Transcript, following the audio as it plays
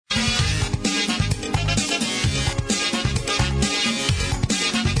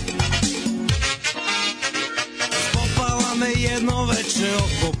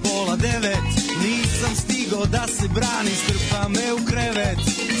da se brani, strpa me u krevet.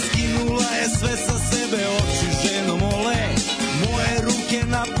 Skinula je sve sa sebe, oči ženo mole. Moje ruke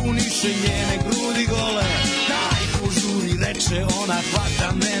napuniše njene grudi gole. Daj požuri, reče ona, hvata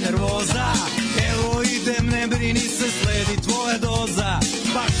me nervoza. Evo idem, ne brini se, sledi tvoja doza.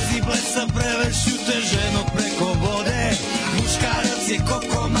 Baš si blesa, prevešu te ženo preko vode. Muškarac je ko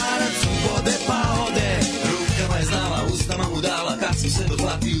komarac, ubode pa ode. Rukama je znala, ustima mu dala, kad smo se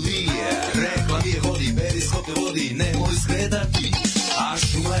dohvatili. Rekla mi je vodi, periskop te vodi, nemoj skretati. A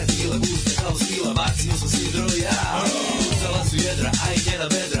šuma je bila gusta kao svila, bacio sam sidroja. Pucala su jedra, a i njena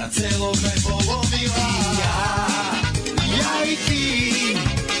bedra, celog me polomila. Ja i ti,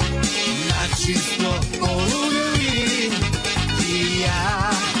 na čisto poludeli. Ti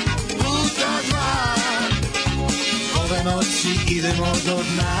ja, puta dva, ove noći idemo do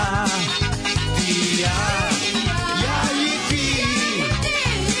dna. Ti ja i ti,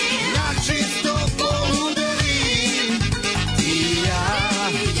 na čisto poludeli. Ti ja,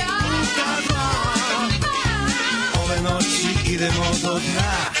 puta dva, ove noći idemo do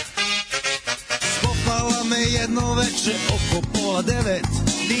dna. Skopala me jedno veče oko 8:30.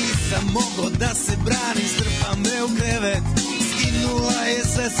 Nisam mogo da se branim, strpa me u krevet. Skinula je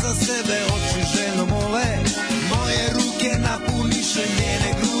sve sa sebe, oči ženo mole. Moje ruke napuniše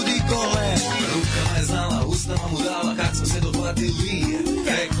njene grudi gole. Rukama je znala, ustama mu dala, kad smo se dohvatili.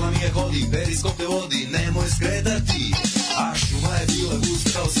 Rekla mi je hodi, periskop te vodi, nemoj skretati. A šuma je bila gusta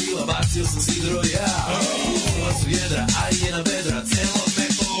kao svila, bacio sam sidroja. Pucala su jedra, a i njena bedra, celog me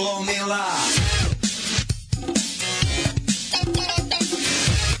polomila.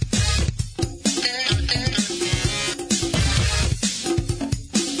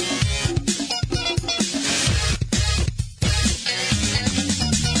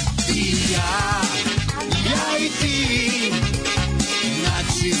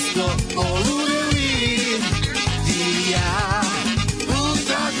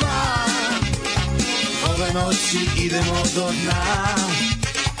 Noći idemo do dna.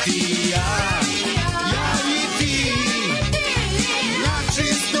 Ti ja i ti, na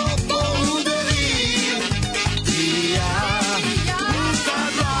čisto poludeli. Ti ja, puta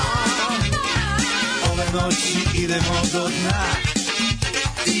dva, ove noći idemo do dna.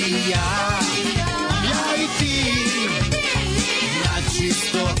 Ti ja i ti, na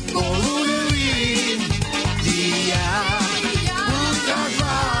čisto poludeli. Ti ja, puta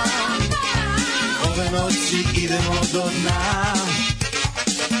dva, ove noći idemo do dna.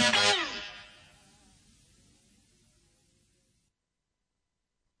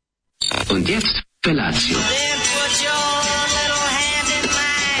 Und jetzt Felatio. Then put your little hand in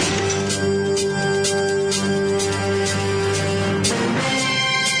mine.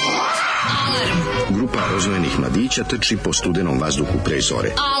 Grupa rozvojenih mladića trči po studenom vazduhu pre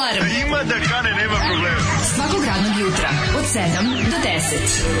zore. Alarm. Ima da kane, nema problema. Svakog radnog jutra od 7 do 10.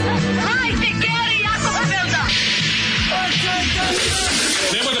 Hajde, Geri, jako se velda.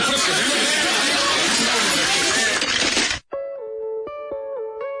 Nema da prska, nema da prska.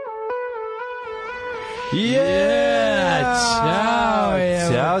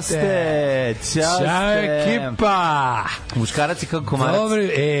 Ćao ste. Ćao ekipa. Muškarac je kao komarac. Dobro,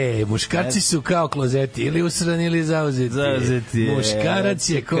 muškarci su kao klozeti, ili usrani ili zauzeti. Muškarac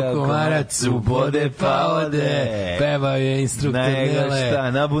je kao komarac, ubode pa ode. Pevao je instruktor Nele.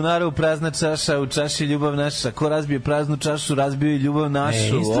 Šta, na bunaru prazna čaša, u čaši ljubav naša. Ko razbije praznu čašu, razbio i ljubav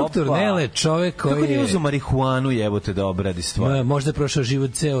našu. Instruktor Nele, čovek koji je... Kako nije uzu marihuanu, jebote, da obradi stvar? Možda je prošao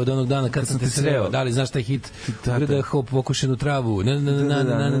život ceo od onog dana kad sam te sreo. Da li znaš taj hit? Grda hop, pokušenu travu.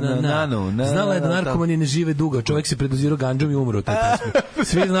 Znala je da narkomani ne žive dugo. Čovek se predozirao gandžom i umro u toj pesmi.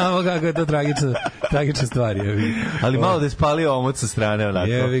 Svi znamo kako je to tragična stvar. Ali malo da je spalio omot sa strane,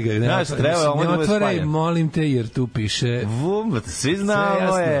 onako. Jevi ga. Znaš, treba je omot da bude spaljen. Otvaraj, molim te, jer tu piše... Svi znamo,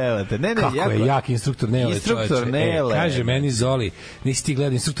 kako je jak instruktor Nele. Instruktor Nele. Kaže meni Zoli, nisi ti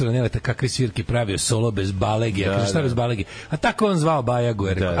gledao instruktora Neleta kakve svirke pravio solo bez balege. Kaže, šta bez balege? A tako on zvao Bajagu.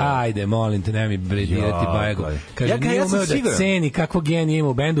 Ajde, molim te, nemoj bredirati Bajagu. Kaže, nije umeo da ceni kakvo genije ima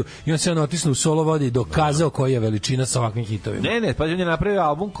u bendu i on se otisnuo u solo vodi i dokazao koja je veličina sa ovakvim hitovima. Ne, pa on je napravio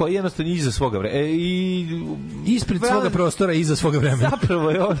album koji jednostavno iza svoga vremena. Ispred svoga prostora i iza svoga vremena.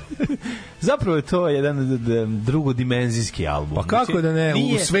 Zapravo je to jedan drugodimenzijski album. Pa kako da ne?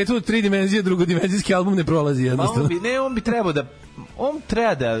 U svetu 3 dimenzije drugodimenzijski album ne prolazi jednostavno. On bi trebao da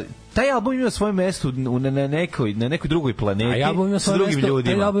Taj album ima svoje mesto na nekoj drugoj planeti sa drugim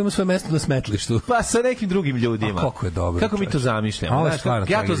ljudima. Taj album ima svoje mesto na smetlištu. Pa sa nekim drugim ljudima. A kako je dobro. Kako mi to zamišljamo?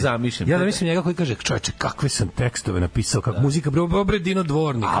 Ja to zamišljam. Ja da mislim njega koji kaže, čoveče, kakve sam tekstove napisao, kako muzika, bre, Dino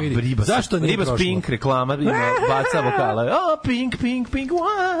Dvornik, vidi. Zašto nije prošlo? Riba Pink reklama, ima baca vokala. Pink.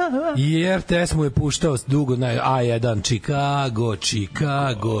 I RTS mu je puštao dugo, A1, Chicago,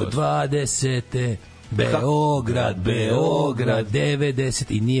 20. Beograd, 90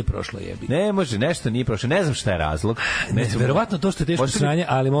 i nije prošlo jebi. Ne može, nešto nije prošlo. Ne znam šta je razlog. Verovatno to što je teško sranje,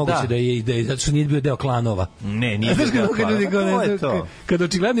 ali moguće da je zato što nije bio deo klanova. Ne, nije bio deo klanova. Kad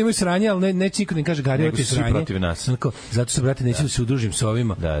očigledno imaju sranje, ali neće niko ne kaže Gari, ti sranje. Protiv nas. Zato se brate neću da se udružim sa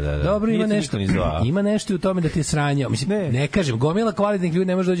ovima. Dobro, ima nešto u tome da ti je sranje. Mislim, ne kažem, gomila kvalitetnih ljudi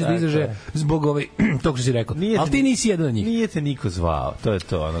ne može doći do izražaja zbog tog što si rekao. Ali ti nisi jedan od njih. Nije te niko zvao. To je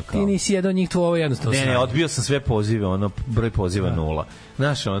to, ono kao. Ti nisi jedan od njih, tvoje jednostavno. Ne, odbio sam sve pozive, broj poziva 0.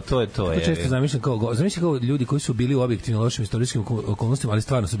 Znaš, to je. To često zamišljam kao ljudi koji su bili u objektivno lošim istorijskim okolnostima, ali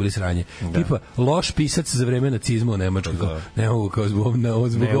stvarno su bili sranje. Tipa, loš pisac za vreme nacizma u Nemačkoj. Ne mogu kao zbog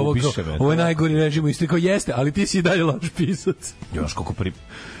ovog, ovo je najgori režim u istoriji. Kao jeste, ali ti si i dalje loš pisac. Još koliko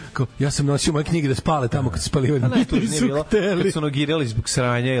ja sam nosio moje knjige da spale tamo kad se spalivali. Kad su nogirali zbog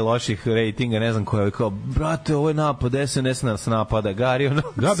sranja i loših rejtinga, ne znam koje, kao, brate, ovo je napad, SNS nas napada, Gari, ono.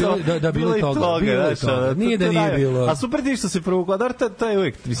 Bilo je toga. Nije da nije bilo. A super ti što se provukla, to je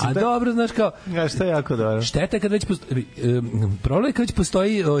uvijek. A dobro, znaš kao... Šta je jako dobro. Šteta kad već postoji... Problem je kad već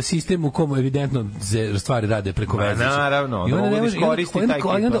postoji sistem u komu evidentno stvari rade preko veze. Naravno, i onda ne može koristiti taj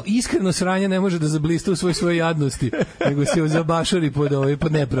kipa. I onda iskreno sranje ne može da zablista u svoje jadnosti, nego se zabašari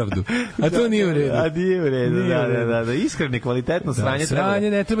pod nepravdu. A to nije u redu. A nije u redu, da. Iskreno, kvalitetno sranje.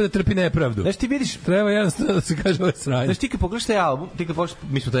 Sranje ne treba da trpi nepravdu. Znaš, ti vidiš... Treba jednostavno da se kaže ovo sranje. Znaš, ti kad pogledaš taj album,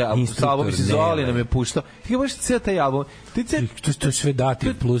 mi smo taj album, mi se Zoli nam je puštao, ti kad pogledaš cijel taj album... To je sve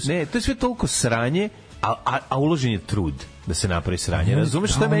dativ plus... Ne, to je sve toliko sranje, a uložen je trud da se napravi sranje.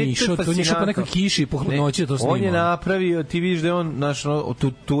 Razumeš šta meni? To je išao po nekoj kiši, po hladnoći to snima. On je napravio, ti vidiš da je on, znaš,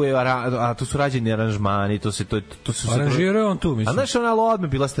 tu su rađeni aranžmani, to su... Aranžirao on tu, mislim. A znaš, ona odmah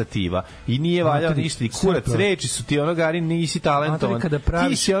bila stativa i nije valjao ništa, i kurac, reči su ti, ono, Gari, nisi talentovan.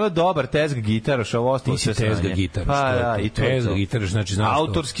 Ti si ono dobar tezga gitaraš, ovo ostalo sve sranje. Ti si tezga gitaraš. Pa da, i to je to. Tezga gitaraš, znači, znaš to.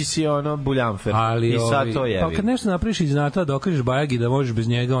 Autorski si ono buljamfer. I sad to jevi. Pa kad nešto napraviš iz znata, dokažeš Bajagi da možeš bez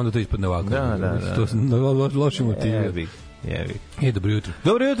njega, onda to ispadne ovako. Da. To su loši motivi. Dobro jutro.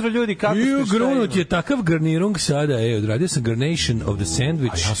 Dobro jutro, ljudi, kako ste, šta grunut je takav garnirung sada, odradio sam Garnation of the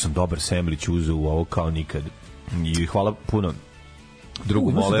Sandwich. A ja sam dobar sandvič uzeo u ovo kao nikad. I hvala puno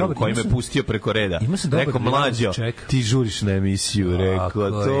drugu moleru koji me pustio preko reda. Rekao, Mlađo, ti žuriš na emisiju.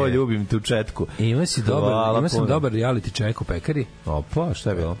 Rekao, to ljubim tu četku. Ima sam dobar reality check u pekari. Opa, šta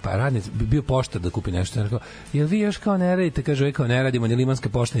je bilo? Pa radnic, bio poštar da kupi nešto. Rekao, jel vi još kao ne radite? Kaže, kao ne radimo, ni limanska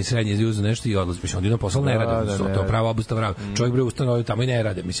pošta ni srednje izjuzu nešto i odlazi. Mislim, onda posao ne rade. To je prava obustava. Čovjek bre ustanovi tamo i ne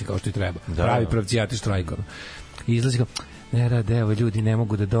rade, mislim, kao što i treba. Pravi pravcijati štrajkom. I izlazi kao, ne rade, evo ljudi ne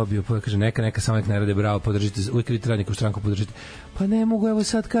mogu da dobiju, pa kaže neka samo nek ne rade, bravo, podržite, uvijek vidite radniku stranku, podržite. Pa ne mogu, evo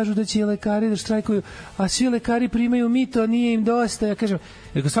sad kažu da će i lekari da štrajkuju, a svi lekari primaju mito, nije im dosta. Ja kažem,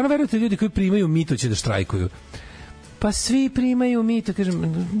 stvarno verujete ljudi koji primaju mito će da štrajkuju? Pa svi primaju mito,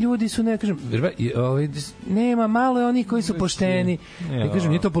 kažem, ljudi su ne, kažem, nema, malo je onih koji su pošteni. Ja kažem,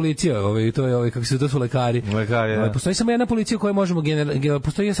 nije to policija, to je kako se to su lekari. Postoji samo jedna policija koju možemo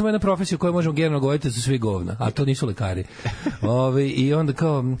postoji samo jedna profesija koju možemo generalno govoriti da su svi govna, a to nisu lekari. I onda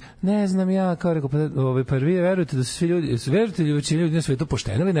kao, ne znam ja, kao rekao, pa vi verujete da su svi ljudi, verujete ljudi na svetu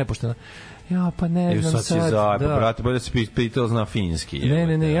pošteni ili nepošteni? Ja, pa ne znam sad. Pa brate, bolje da se pitao zna finski.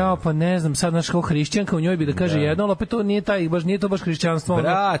 Ne, ja, pa ne znam sad, znaš, kao hrišćanka u njoj bi da kaže jedno, ali opet to nije to baš hrišćanstvo.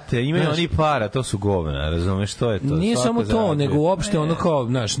 Brate, imaju oni para, to su govna, razumeš, što je to? Nije samo to, nego uopšte ono kao,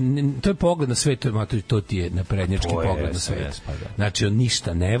 znaš, to je pogled na svet, to ti je naprednjački pogled na svet. Znači, on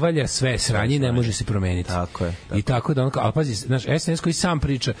ništa ne valja, sve sranje, ne može se promeniti. Tako je. I tako da ono kao, ali pazi, znaš, SNS koji sam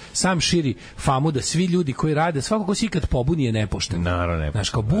priča, sam širi famu da svi ljudi koji rade, svako ko se ikad pobuni je nepošten. Naravno, znaš,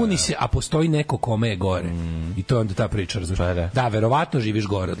 kao buni se, a postoji neko kome je gore. I to je onda ta priča, razumiješ? Da, verovatno živiš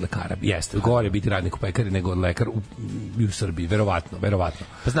gore od lekara. Jeste, gore biti radnik u pekari nego od lekar u Srbiji, verovatno.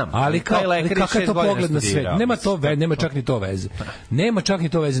 Pa znam, ali kakav je to pogled na svet? Nema čak ni to veze. Nema čak ni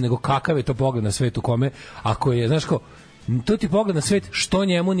to veze, nego kakav je to pogled na svet u kome, ako je, znaš ko, to ti pogled na svet što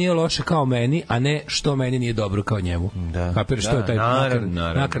njemu nije loše kao meni, a ne što meni nije dobro kao njemu. Kapiraš, što je taj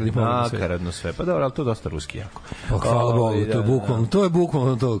nakaradni pogled na svet. Nakaradno sve. Pa dobro, ali to je dosta ruski jako. Pa hvala Bogu, to je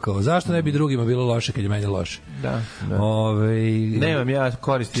bukvalno to kao. Zašto ne bi drugima bilo loše kad je meni loše? Da. Nemam ja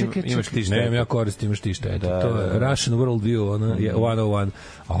koristim, imaš ti štetu. Nemam ja koristim, imaš ti štetu. To je Russian World View, 101.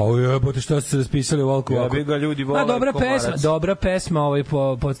 A jebote, šta ste se raspisali ovako? Ja bi ga ljudi vole. Dobra pesma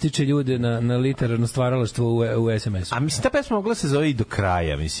podstiče ljude na literarno stvaralaštvo u SMS-u. A mislim, ta pesma mogla se zove i do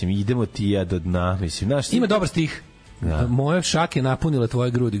kraja, mislim, idemo ti ja do dna, mislim, znaš... Ima dobar stih. Moje šake napunile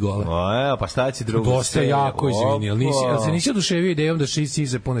tvoje grudi gole. Pa šta će drugo? Dosta jako, izvini, ali se nisi oduševio idejom da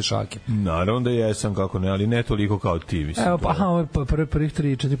size pune šake? Naravno da jesam, kako ne, ali ne toliko kao ti, mislim. Evo, prvih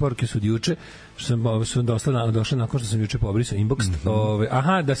 3-4 poruke su od juče, što sam došla nakon što sam juče pobrisao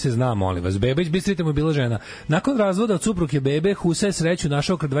inbox. Da se zna, molim vas. Beba iz Bistrite mu je bila žena. Nakon razvoda od supruge Bebe, Husa je sreću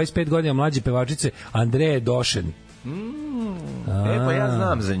našao kod 25 godina mlađe pevačice Andreje Došen. Pa ja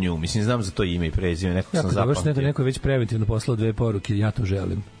znam za nju, mislim, znam za to ime i prezime, nekog sam zapamtio. Neko je već preventivno poslao 2 poruke, ja to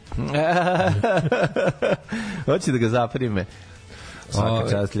želim. Hoće da ga zaprime. Svaka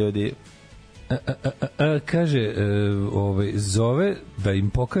čast, ljudi. Kaže, zove da im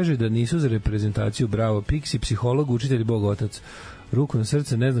pokaže da nisu za reprezentaciju. Bravo, Pixi, psiholog, učitelj, Bog otac. Ruku na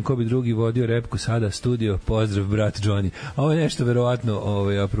srce, ne znam ko bi drugi vodio repku sada, studio, pozdrav, brat Johnny. A ovo je nešto verovatno,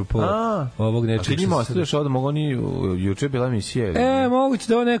 apropo ovog nečeg. A ti njima ostavljaš ovdje, mogu oni, juče bila emisija? Moguće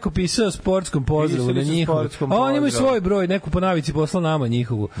da ovo neko pisao sportskom pozdravu na njihovu. A oni imaju svoj broj, neku po navici poslao nama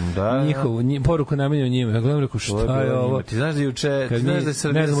njihovu. Poruku namenio njima. Ja gledam, reku, šta je ovo? Ti znaš da juče,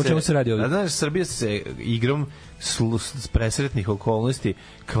 ne znam o čemu se radi ovdje. Znaš, Srbija se igrom s presretnih okolnosti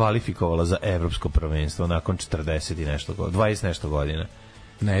kvalifikovala za evropsko prvenstvo nakon 40 i nešto godina, 20 nešto godina.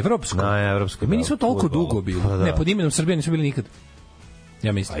 Na evropsko? Mi nismo toliko dugo bili. Ne, pod imenom Srbija nismo bili nikad.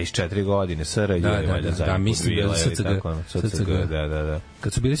 Ja mislim. A iz 4 godine SRJ da, mislim da SCG. Da.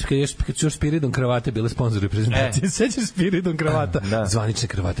 Kad su još Spiridon kravate bile sponzor reprezentacije. Sećaš Spiridon kravata? Zvanične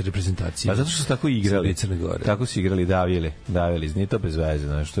kravate reprezentacije. Pa zato što su tako igrali. Tako su igrali, davili. Nije to bez veze,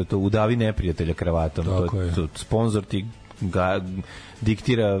 znaš, što je to udavi neprijatelja kravatom. To sponzor ti ga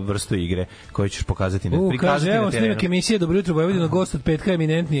diktira vrstu igre koju ćeš pokazati na prikazati na terenu. Evo snimak emisije Dobro jutro Vojvodina, gost od petka,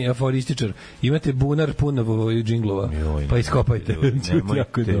 eminentni aforističar. Imate bunar pun džinglova, pa iskopajte. Nemojte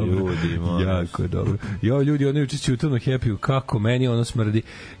ljudi, jako dobro. Ljudi, oni učešću u turno Happy-u, kako meni ono smrdi.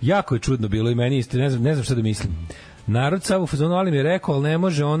 Jako je čudno bilo i meni isto, ne znam šta da mislim. Narod sav u fazonu, ali mi je rekao, ali ne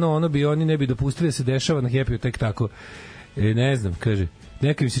može, oni ne bi dopustili da se dešava na Happy-u tek tako. Ne znam, kaže.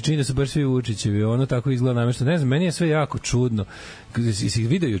 Neka mi se čini da su baš svi Vučićevi, ono tako izgleda namešteno. Ne znam, meni je sve jako čudno. Si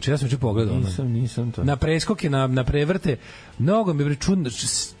vidio juče, ja sam juče pogledao. Nisam to. Na preskoke, na prevrte, mnogo mi je čudno.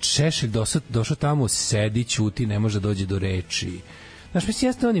 Šešelj došao tamo, sedi, ćuti, ne može da dođe do reči. Znaš, mislim,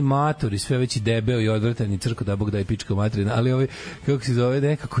 jeste oni matori, sve veći debeo i odvrtani, crko da Bog da je pička materina, ali kako se zove,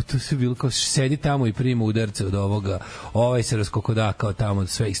 nekako to sve bilo, kao sedi tamo i prima udarce od ovoga, se raskokoda kao tamo,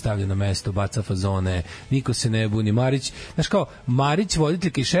 sve ih stavlja na mesto, baca fazone, niko se ne buni. Znaš, kao, Marić,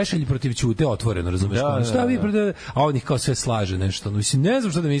 voditeljka i Šešelj protiv Ćute, otvoreno, razumeš? Šta vi protiv... A on ih kao sve slaže nešto. Mislim, ne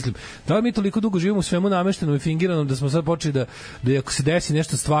znam šta da mislim. Da li mi toliko dugo živimo u svemu nameštenom i fingiranom da smo sad počeli da ako se desi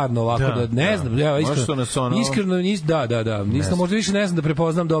nešto stvarno ovako, ne znam, iskreno, nisam možda više ne znam da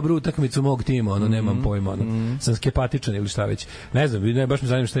prepoznam dobru utakmicu mog tima, nemam pojma, sam skepatičan ili šta već. Ne znam, baš me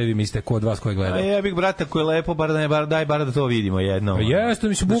zanima šta vi mislite, ko od vas koji gleda. Ja bih, brate, ko je lepo, daj bar da to vidimo jedno. Jeste,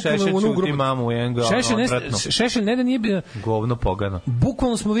 mislim, bukvalno u grupu. Šešelj ne da nije bio... Govno pogano.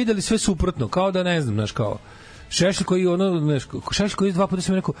 Bukvalno smo videli sve suprotno, kao da ne znam, znaš, kao... Šešelj koji je 2 puta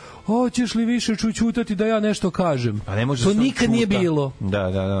sam rekao, ćeš li više čutati da ja nešto kažem? To nikad nije bilo.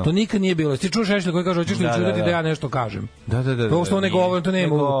 Da. To nikad nije bilo. Ti čuo Šešelj koji kaže, hoćeš li čutati da ja nešto kažem? Da. To što on ne govori, to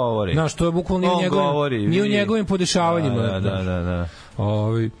nema. Znaš, to je bukvalno nije u njegovim podešavanjima. Da.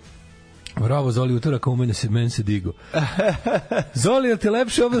 Bravo, Zoli, utorak, u meni se digo. Zoli, jel ti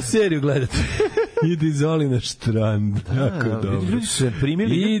lepše ovu seriju gledati? Idi Zoli na štrand. Jako dobro. Ljudi su se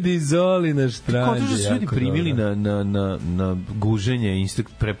primili... Idi Zoli na štrand. Kako su se ljudi primili na guženje,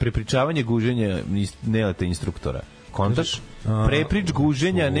 prepričavanje guženja neleta instruktora? Kontaš? Preprič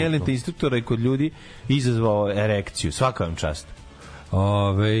guženja neleta instruktora i kod ljudi izazvao erekciju. Svaka vam čast.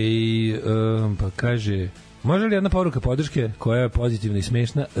 Pa kaže... Može li jedna poruka podrške koja je pozitivna i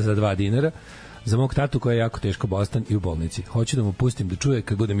smešna za 2 dinara za mog tatu koja je jako teško bolestan i u bolnici? Hoću da mu pustim da čuje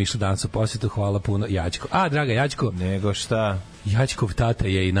kad budem išla danas u posjetu. Hvala puno, Jačko. Draga Jačko. Nego šta? Jačkov tata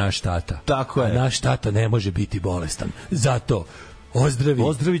je i naš tata. Tako je. A naš tata ne može biti bolestan. Zato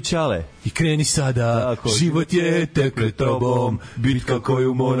Ozdravi Ćale. I kreni sada, život je tek pred tobom, bitka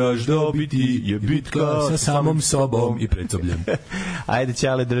koju moraš dobiti je bitka sa samom sobom i pred sobljem. Ajde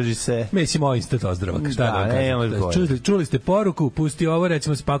Ćale, drži se. Mislim, ovo instant ozdravak. Šta da kažem? Čuli ste poruku, pusti ovo,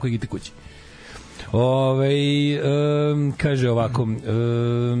 recimo se pakuj i idite kući. Kaže ovako,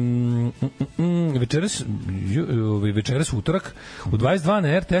 večeras utorak u 22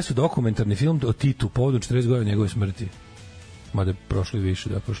 na RTS-u dokumentarni film o Titu povodom 40 godina njegove smrti. Mada je prošlo više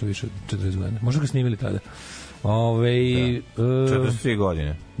od 40 godina. Možda ga snimili tada. 43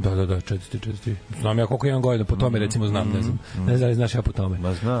 godine. Da, 43. Znam ja koliko imam godina, po tome recimo znam, ne znam. Ne znam da li znaš ja po tome.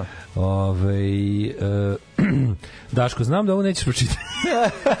 Ma zna. Daško, znam da ovo nećeš pročitati.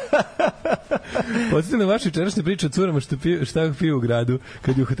 Podsjetili vaše večerašnje priče o curama šta piju u gradu.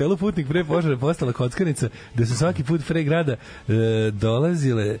 Kad je u hotelu Putnik pre požara postala kockarnica, da su svaki put pre grada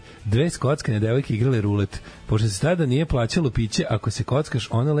dolazile dve skockane devojke igrale rulet. Pošto se tada nije plaćalo piće, ako se kockaš,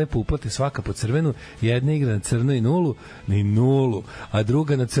 one lepo uplate svaka po crvenu, jedna igra na crno i nulu, a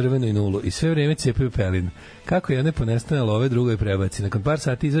druga na crveno i nulu. I sve vreme cepaju pelin. Kako jedne ponestane love, drugo je prebaci. Nakon par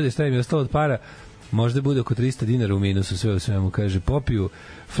sati izvede šta im je ostalo od para, možda bude oko 300 dinara u minusu, sve u svemu. Kaže, popiju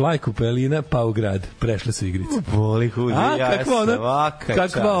flajku pelina, pa u grad. Prešle su igrice. Boli hudi,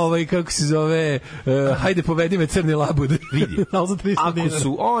 kako se zove, hajde povedi me crni labud. Vidi, ako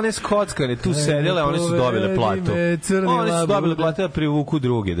su one skockane tu sedele, one su dobile platu. One su dobile platu da privuku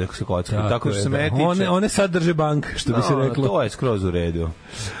druge da se kockaju. Tako što se me tiče. One sad drže bank, što bi se reklo. To je skroz u redu.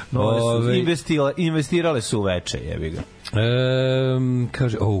 Investirale su u veče, jebi ga.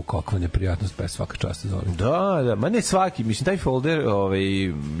 Kaže, kakva neprijatnost, pa svaka čast zovem. Da, ma ne svaki, mislim, taj folder,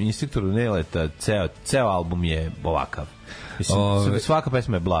 Instruktoru Neleta, ceo album je ovakav. Mislim, svaka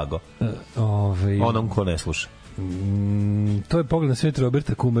pesma je blago. Onom ko ne sluša. To je pogled na svet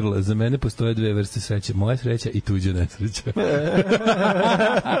Roberta Kumerla. Za mene postoje dve vrste sreće. Moja sreća i tuđa nesreća.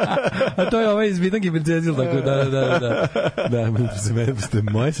 A to je ovaj iz Bitanke Princezil, tako da. Za mene postoje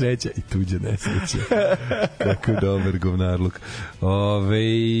moja sreća i tuđa nesreća. Kako dobar govnarluk.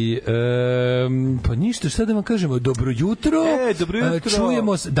 Pa ništa, šta da vam kažemo? Dobro jutro.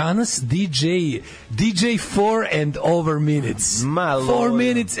 Čujemo danas DJ 4 and over minutes. 4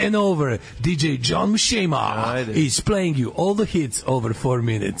 minutes and over. DJ John Mushema is playing you all the hits over 4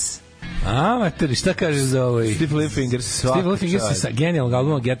 minutes. Materi, šta kažeš za ovo? Steve Lifingers sa genijalnog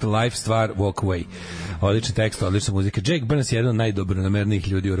albuma Get a Life, stvar Walk Away. Odličan tekst, odlična muzika. Jake Burns je jedan od najdobronamernijih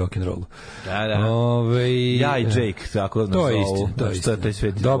ljudi u rock'n'rollu. Da. Ja i Jake, tako da to je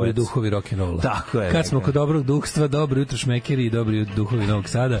isti. Dobri duhovi rock'n'rolla. Tako je. Kad smo kod dobrog duhstva, dobro jutro šmekeri i dobri duhovi Novog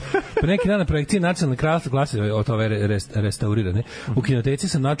Sada. Pre neki dan na projekciji nacionalne klase od ove restaurirane, u kinoteci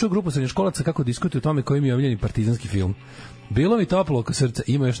sam načuo grupu srednjoškolaca kako diskutuju o tome koji mi je omiljeni partizanski film. Bilo mi toplo oko srca,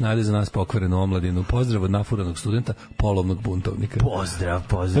 ima još nade za nas pokvarenu omladinu. Pozdrav od nafuranog studenta, polovnog buntovnika. Pozdrav.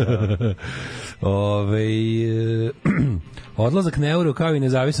 Odlazak na euro kao i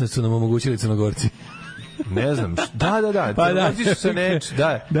nezavisnost su nam omogućili Crnogorci. Ne znam, da. Crnogorci su se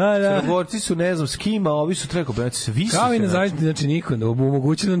Crnogorci su, ne znam, s kima, ovi su trebali se više. Kao i nezavisnost, znači niko,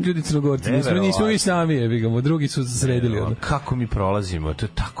 omogućili nam ljudi Crnogorci. Nismo vi sami, jebigamo, drugi su sredili. Kako mi prolazimo, to je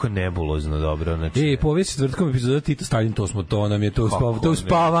tako nebulozno dobro. Znači, povijest četvrtkom epizoda Tito Stalin, to nam je, to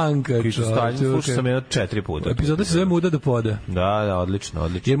uspavanka. Tito Stalin, slušao sam jedno 4 puta. Epizoda se zove Muda do poda. Da, odlično.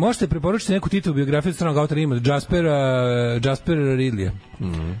 Jer možete preporučiti neku Titovu biografiju od stranog autora, ima Jasper Ridleya.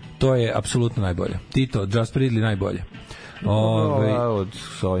 To je apsolutno najbolje. Tito, Jasper Ridley najbolje.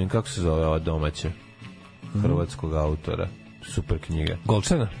 Kako se zove ova domaće hrvatskog autora? Super knjiga.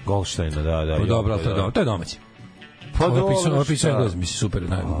 Goldsteina, da. Dobro, to je domaće. Ovo pisao je mislim, super.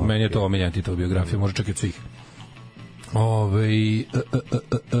 Meni je to omiljena Titova biografija, može čak i od svih.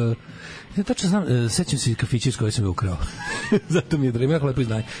 Ja tačno znam, sećam se kafića iz koje sam je ukrao. Zato mi je drago,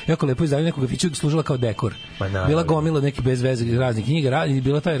 jako lepo izdanje nekog kafića služila kao dekor. Bila gomila neki bez veze raznih knjiga, i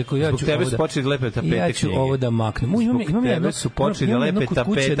bila taj rekao, zbog tebe su počeli da lepe tapete knjige. Ja ću ovo da maknem. Imam tebe su počeli da lepe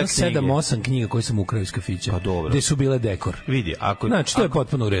tapete knjige. 7-8 knjiga koje sam ukrao iz kafića, gde su bile dekor. Vidi, znači, to je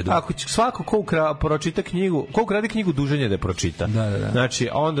potpuno u redu. Ako svako ko pročita knjigu, ko ukrade knjigu, dužan je da je pročita. Znači,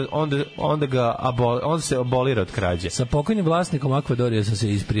 onda se abolira od krađe. Sa pokojnim vlasnikom Akvadorija sam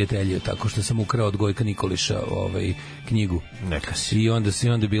se isprijateljio tako što sam ukrao od Gojka Nikoliša knjigu. Neka si. I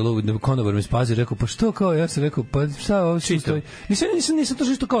onda bilo, konobar me spazio, rekao, pa što kao, ja sam rekao, pa šta ovo stoji? Nisam to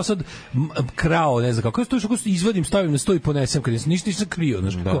što kao sad krao, ne znam kako, kako izvadim, stavim na sto i ponesem, kad nisam krio,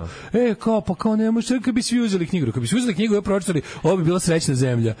 znaš, kao ne može, kad bi svi uzeli knjigu, ja pročitali, ovo bi bila srećna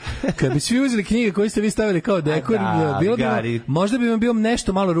zemlja. Kad bi svi uzeli knjige koje ste vi stavili kao dekor, možda bi vam bio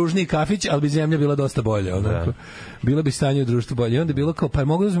nešto malo ružniji kafić, ali bi zemlja bila dosta bolja, onako. Bila bi stanje u društvu bolje. I onda je bilo kao, pa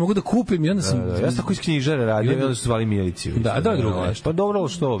mogu da kupim kupim i onda sam... Ja sam tako iz knjižare radio i onda su zvali miliciju. Da, drugo nešto. Pa dobro, ali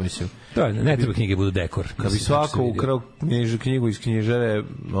što, mislim? Da, ne treba knjige budu dekor. Kad bi svako ukrao knjigu iz knjižare,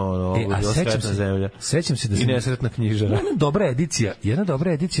 ovo je bila sretna zemlja. Sećam se da sam... I nesretna knjižara. Jedna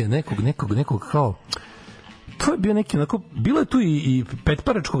dobra edicija nekog kao... To je bio neki onako, bilo je tu i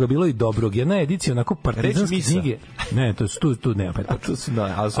petparačkoga, bilo i dobrog. Jedna edicija onako partizanske knjige. Ne, to su tu nema petparačka.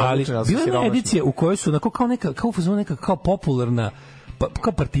 Ali bila je edicija u kojoj su onako kao popularna,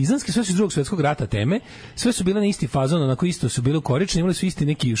 kao partizanske, sve su iz Drugog svjetskog rata teme, sve su bile na isti fazon, onako isto su bile ukoričene, imali su isti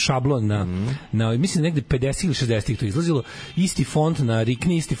neki šablon na mislim negde 50 ili 60 to izlazilo, isti font na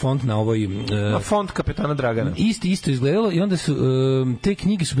Rikni, isti font na ovoj font kapetana Dragana. Isto izgledalo i onda su te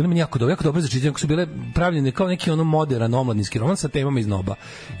knjige su bile meni jako dobro za čitanje, su bile pravljene kao neki ono modern omladinski roman sa temama iz NOB-a.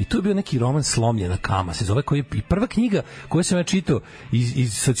 I tu je bio neki roman Slomljena kama, se zove, koji je i prva knjiga koju sam ja čitao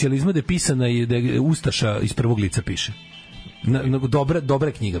iz socijalizma, da je pisana i da je Ustaša iz prvog lica piše.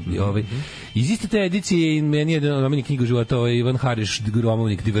 Dobra knjiga. Iz iste te edicije meni je omiljen knjiga života Ivan Hariš,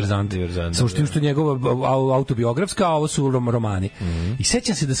 Gromovnik, Diverzant. Samo što je njegova autobiografska, a ovo su romani. I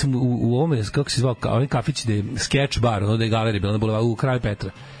sećam se da sam u ovome, kako se zvao, onaj kafić gde je sketch bar, ono da je galerija bila na bulevaru u kraju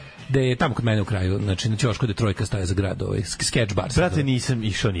Petra, da je tamo kod mene u kraju, znači na Ćošku gde Trojka staje za grad, sketch bar. Brate, nisam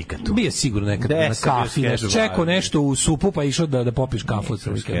išao nikad tu. Bio sigurno nekad na kafi, čekao nešto u supu, pa išao da popiš kafu.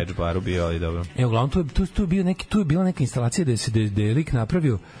 Sketch baru bio i dobro. Uglavnom, tu je bila neka instalacija da je lik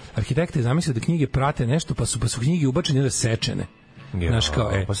napravio, arhitekta je zamislio da knjige prate nešto, pa su knjige ubačene da sečene. Znaš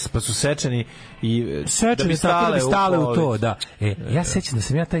kao, pa su sečeni i da bi stale u to, da. Ja sećam da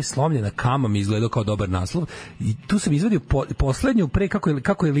sam ja taj Slomljena kama mi izgledao kao dobar naslov i tu sam izvadio poslednju, pre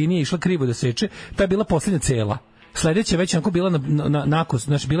kako je linija išla krivo da seče, ta je bila poslednja cela. Sledeća već onako bila nakos,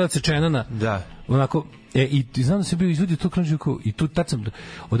 znači bila je odsečena na... Da. Onako, i znam da sam bio izvodio to kranđuko i tu tad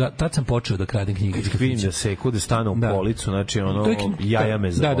sam počeo da kradem knjige. Vidim da seku, da stane u policu, znači ono, jaja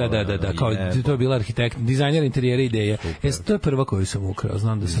me zabola. Da, kao to je bila arhitekt, dizajner interijera ideje. To je prva koju sam ukrao,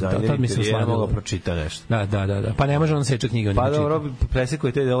 znam da sam tad mi se slavilo. Mogao pročita nešto. Da, pa ne može on seče knjige. Pa dobro, presekao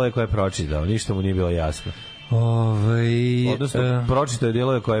je te delove koje je pročitao, ništa mu nije bilo jasno. Odnosno, pročitao je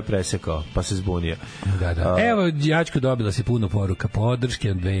delove koje je presekao, pa se zbunio. Da. Evo, Đačko, dobila si puno poruka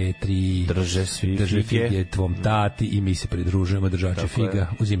podrške, 2, 3, drže fige tvom tati i mi se pridružujemo držače figa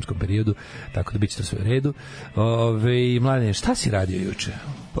u zimskom periodu, tako da bit će to sve u redu. Mladene, šta si radio juče?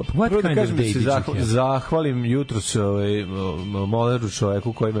 Prvo da kažem da se zahvalim jutros moleru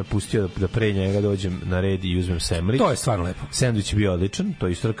čoveku koji me pustio da pre njega dođem na red i uzmem semlić. To je stvarno lepo. Sendvič je bio odličan, to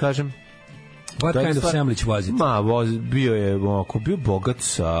isto da kažem. What kind of sandwich was it? Bio je bogat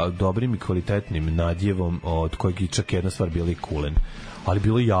sa dobrim i kvalitetnim nadjevom, od kojeg i čak jedna stvar bila i kulen. Ali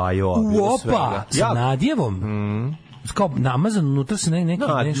bilo jajo, bilo svega. Sa nadjevom? Kao namazan, unutra se neki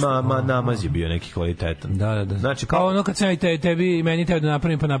nešto... Namaz je bio neki kvalitetan. Da. Znači, kao ono kad sam meni tebe da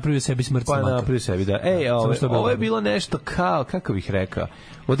napravim, pa napravio sebi smrt smaka. Pa napravio sebi, da. Ovo je bilo nešto kao, kako bih rekao,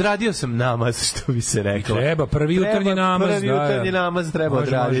 odradio sam namaz, što bi se reklo. Treba, prvi jutarnji namaz treba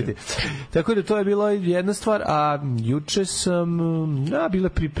odraditi. Tako da to je bilo jedna stvar, a juče sam, bile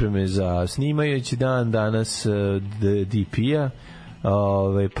pripreme za snimajući dan danas DP-a,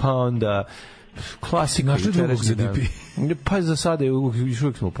 pa onda klasika jučerašnji dan. Pa za sada još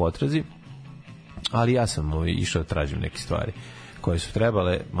uvijek smo u potrazi, ali ja sam išao da tražim neke stvari koje su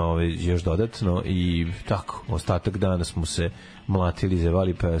trebale još dodatno i tako, ostatak dana smo se mlatili,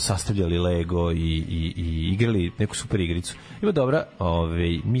 zevali, pa sastavljali Lego i igrali neku super igricu. Ima dobra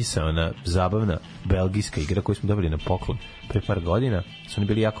misaona, zabavna belgijska igra koju smo dobili na poklon pre par godina, su oni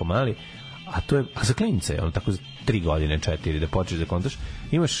bili jako mali, a to je za klinice, tako za 3 godine, 4, da počneš da kontaš,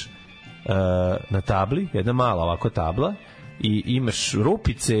 imaš na tabli, jedna mala ovako tabla i imaš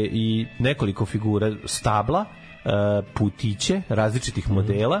rupice i nekoliko figura stabla, putiće različitih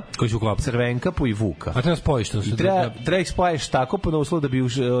modela koji su klap Crvenkapu i Vuka. A treba spojiš to? Treba ih spojiš tako pod uslovom da bi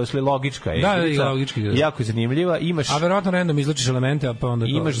ušli logička. Da, logički. Jako je zanimljiva. A verovatno random izlačiš elemente, pa onda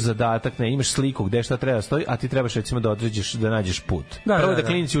imaš zadatak, imaš sliku gde šta treba stoji, a ti trebaš recimo da određeš, da nađeš put. Prvo da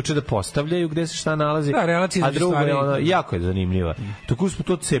klinici uče da postavljaju gde se šta nalazi, a drugo je jako je zanimljiva. Tako smo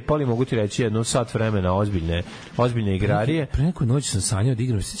to cepali, mogu ti reći, jedno sat vremena ozbiljne igrarije. Pre neku noć sam sanjao da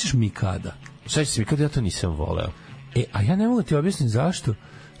igram, sećaš Mikada? Sećaš se Mikada, ja to nisam voleo. A ja ne mogu ti objasniti zašto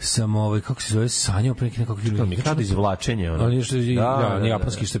sam kako se zove sanjao pre nekako Mikado izvlačenje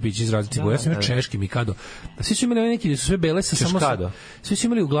japanski štapići iz različitih boja. Ja sam češki Mikado. Svi su imali neki da su sve bele sa samo svi su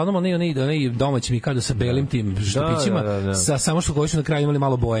imali uglavnom onaj domaći Mikado sa belim tim štapićima sa samo što koji su na kraju imali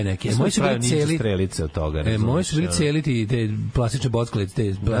malo boje neke. Moji su bili celi strelice od toga. Moji su bili celi te plastične bockalice,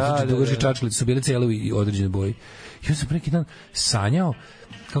 te plastične dugačke čačkalice su bile cele u određenoj boji. I ja sam pre neki dan sanjao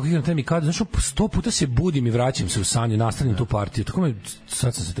kako igram taj Mikado, znaš, 100 puta se budim i vraćam se u sanju, nastavljam tu partiju, tako me,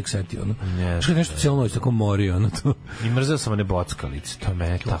 sad sam se tek setio, ono. Što je nešto cijelo noć tako morio, ono to. I mrzeo sam one bockalice, to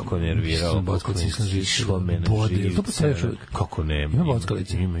me tako nerviralo. Bockalice nisam išlo me na živce. To postavlja čovjek. Kako nema? Ima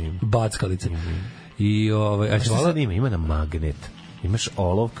bockalice. Ima. Backalice. I a što sad ima na magnet. Imaš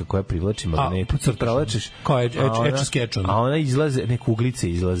olovka koja privlači magnet, privlačiš kao eču skečom. A ona izlaze, neke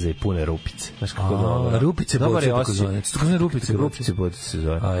uglice izlaze pune rupice. Znaš kako dobro. Rupice boce tako zove. Rupice boce se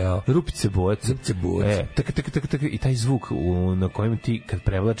zove. Rupice boce. Tak i taj zvuk na kojem ti kad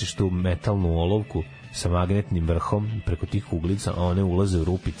prevlačiš tu metalnu olovku sa magnetnim vrhom preko tih uglica, a one ulaze u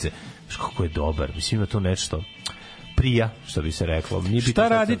rupice. Znaš kako je dobar. Mislim ima to nešto prija, što bi se reklo. Šta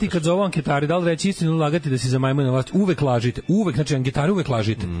raditi kad zovu anketari? Da li reći istinu ili lagati da si za majmune na vlasti? Uvek lažite. Uvek, znači anketari uvek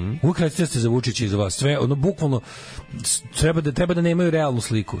lažite. Uvek recite da ste za Vučića i za vas. Sve, ono, bukvalno, treba da nemaju realnu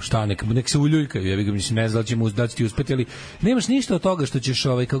sliku. Šta, nek se uljuljkaju. Ja bih ga, mislim, ne znam da će ti uspeti, ali nemaš ništa od toga što ćeš,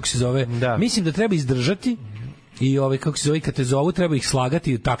 kako se zove, mislim da treba izdržati i kako se zove, kad te zovu, treba ih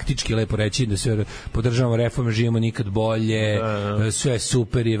slagati, taktički lepo reći da sve podržavamo reforme, živimo nikad bolje, sve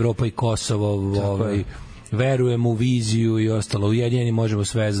super, Evropa i Kosovo, verujemo u viziju i ostalo, ujedinjeni možemo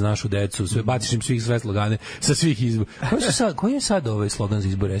sve za našu decu, sve, baciš im sve slogane sa svih izbora. Koji je sad ovaj slogan za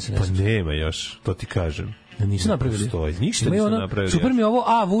izbore SNS? Pa nema još, to ti kažem. Nisu napravili. Ništa nisu napravili. Super mi je ovo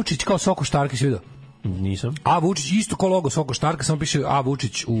A Vučić kao Soko Štarka, si vidio? Nisam. A Vučić isto kao logo Soko Štarka, samo piše A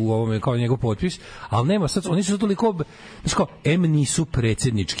Vučić u ovome kao njegov potpis, ali nema sad, oni su toliko, znači kao, M nisu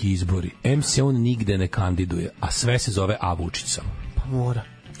predsjednički izbori, M se on nigde ne kandiduje, a sve se zove A Vučić samo. Pa mora.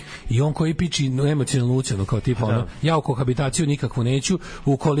 I on koji piči emocionalnu ucenu kao tipa ono, ja u kohabitaciju nikakvu neću,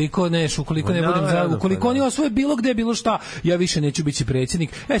 ukoliko ne budem za, ukoliko oni osvoje bilo gde, bilo šta, ja više neću biti predsjednik.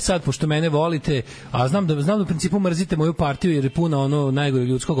 Sad, pošto mene volite, a znam da u principu mrzite moju partiju jer je puna ono najgore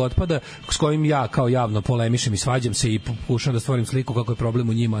ljudskog otpada s kojim ja kao javno polemišem i svađam se i pokušam da stvorim sliku kako je problem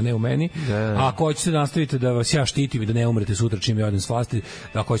u njima, a ne u meni. A ako hoćete da nastavite da vas ja štitim i da ne umrete sutra čim ja odem s vlasti,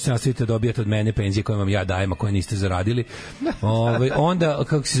 ako hoćete nastavite da dobijate od mene penzije koje vam ja dajem, a koje niste zaradili, onda,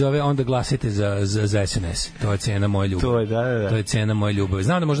 kako se zove, onda glasajte za SNS. To je cena moje ljubavi. To je cena moje ljubavi.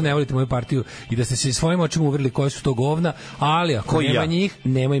 Znam da možda ne volite moju partiju i da ste se svojim očima uverili koji su to govna, ali ako nema njih,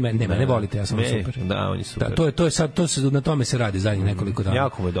 nema i mene. Ne volite, ja sam super. Da, oni su super. To je sad, na tome se radi zadnjih nekoliko dana.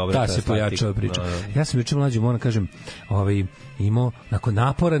 Jako je dobro. Da se pojačava priča. Ja sam juče Mlađu, moram kažem, imao nakon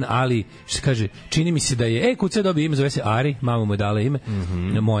naporan, ali što se kaže, čini mi se da je kuca dobio ime, zove se Ari, mama mu je dala ime,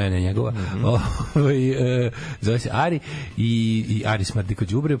 moja, ne njegova. Zove se Ari i Ari smrdi kod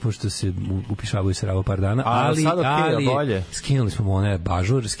đubre, pošto se upišavaju se ravo par dana, ali skinuli smo mu one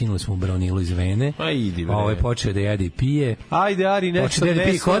bažur, skinuli smo mu bronilu iz vene, počeo da jede i pije. Ajde Ari, nešto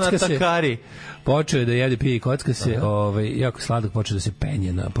nesu na takari. Počeo da jede, pije i kocka se, jako sladak, počeo da se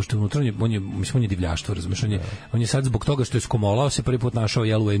penje, pošto unutra on je divljaštvo, razumeš, on je sad zbog toga što je skomolao se prvi put našao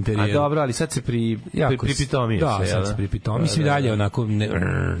jelu u interijeru. A dobro, ali sad se pripitomio se. Da, sad se pripitomio. Mislim dalje onako,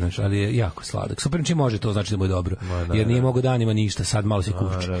 ali je jako sladak. Super, čim može to znači da mu je dobro. Jer nije mogo danima ništa, sad malo se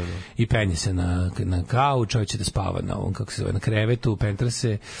kući. I penje se na kauč, hoće da spava na ovom, kako se zove, na krevetu, pentra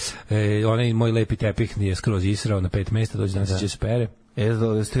se. Onaj moj lepi tepih nije skroz israo na 5 mesta, dođe danas će se pere.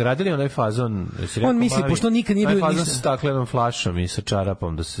 Ste radili onaj fazon? On misli, pošto nikad nije bio ništa. Fazon sa staklenom flašom i sa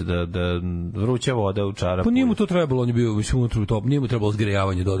čarapom, da vruća voda u čarapu. Pa nije mu to trebalo, on je bio unutra u top, nije mu trebalo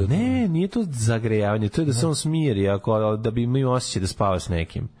zgrejavanje dodatno. Ne, nije to zagrejavanje, to je da se on smiri, da bi imao osjećaj da spava s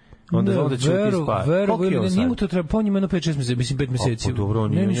nekim. Onda će ti spavati. Nije mu to treba, po njima 5-6 meseci, mislim 5 meseci. Pa dobro,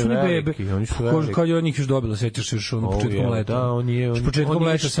 on je veliki. Kad je on njih još dobila, sećaš još ono početkom leta. Da, on je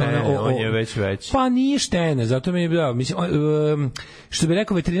štene, on je već. Pa nije štene, zato mi je bio, mislim, što bi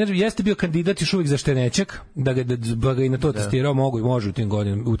rekao veterinar, jeste bio kandidat još uvijek za štenećak, da ga i na to testirao, može u tim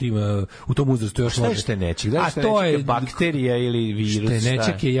godinama, u tom uzrastu još može. Šta je štenećak? Da, štenećak je bakterija ili virus?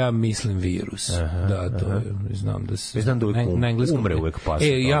 Štenećak je, ja mislim, virus. Da, to znam da umre uvek pas.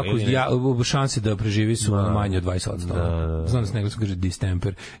 Šanse da preživi su manje od 20%. Znam da se engleskom kaže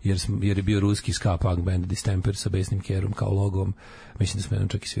distemper, jer je bio ruski ska punk band Distemper sa besnim kerom kao logom. Mislim da smo jednom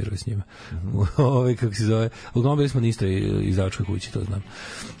čak i svirali s njima. Kako se zove? Uglavnom bili smo isto izdavačkoj kući, to znam.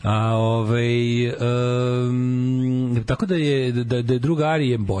 Tako da je druga Ari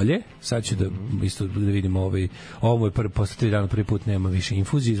je bolje. Sad ću da isto da vidimo ovo je posle 3 dana prvi put nema više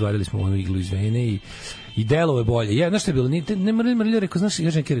infuzije, izvadili smo onu iglu iz vene i delo je bolje. Ja, znaš što je bilo? Ne mrlja rekao, znaš,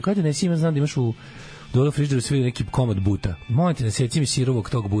 ja ženke rekao, ajde nesi ima, znam da imaš u dole frižideru sve neki komad buta. Molim ti, naseci mi sirovog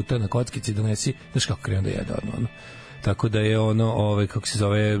tog buta na kockici, donesi, znaš kako krenem da jede, ono. tako da je ono, kako se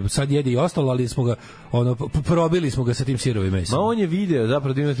zove, sad jede i ostalo, ali smo ga, probili smo ga sa tim sirovim mesom. Ma on je video,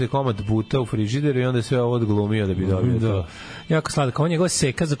 zapravo da imate komad buta u frižideru i onda je sve ovo odglumio da bi dobio to. Jako sladak. On njegova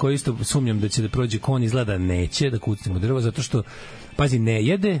seka za koju isto sumnjam da će da prođe kon, izgleda neće da kucnemo drvo, zato što, pazi, ne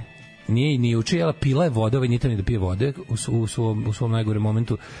jede, nije ni juče jela, pila je vode, ovaj nije da pije vode u svom najgorem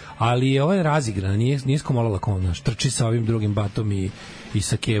momentu, ali je ovaj razigrana, nije skomolala kona, trči sa ovim drugim batom i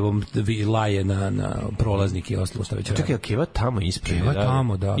sa kevom laje na prolaznik i ostalo što već radi. Čekaj, keva tamo ispred. Keva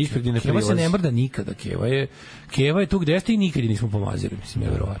tamo, da. Ispred je ne Keva se ne mrda nikada, Keva je tu gde ste i nikad je nismo pomazili, mislim, je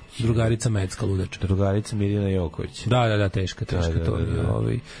verovatno. Drugarica Mecka ludač. Drugarica Mirjana Joković. Da, teška to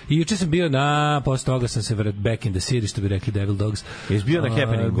je. I juče sam bio posle toga sam se back in the city, što bi rekli Devil Dogs. Jesi bio na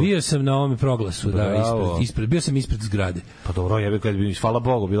happeningu? Bio sam na ovom proglasu, bio sam ispred zgrade. Pa dobro, kad bi, hvala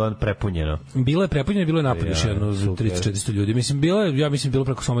Bogu, bilo je prepunjeno. Bilo je prepunjeno, bilo je napunjeno jedno 300-400 ljudi. Mislim, bilo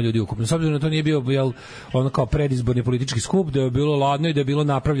preko soma ljudi ukupno. S obzirom na to nije bio ono kao predizborni politički skup, da je bilo ladno i da je bilo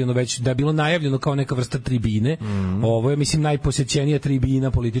napravljeno već, da je bilo najavljeno kao neka vrsta tribine. Ovo je, mislim, najposećenija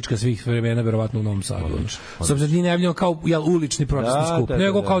tribina politička svih vremena, verovatno u Novom Sadu. S obzirom da nije najavljeno kao ulični protestni skup,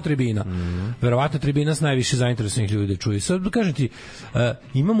 nego kao tribina. Verovatno tribina s najviše zainteresovanih ljudi da čuju. Sad, kažem ti,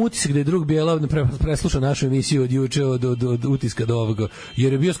 imam utisak da je drug Bijela preslušao našu emisiju od juče, od utiska do ovoga,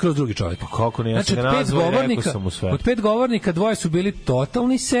 jer je bio skroz drugi čovjek. Pa kako ne, ja sam ga nazvao i rekao sam mu sve. Od 5 govornika, 2 su bili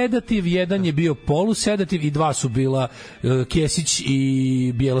totalni sedativ, 1 je bio polusedativ i 2 su bila Kesić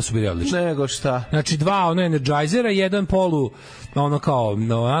i Bijela su bili odlični. Nego šta? Znači 2 energizera, 1 polu kao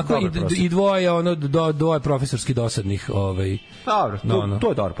onako i 2 profesorski dosadnih Dobro, to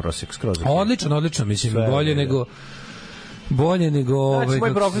je dobar prosjek skroz. Odlično, mislim, bolje nego znači,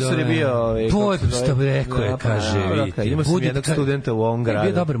 moj profesor je bio to je što bi rekao je, kaže, imao sam jednog studenta u ovom gradu.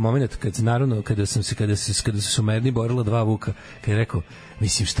 Bio dobar moment kada su se Merni borila 2 Vuka, kada je rekao,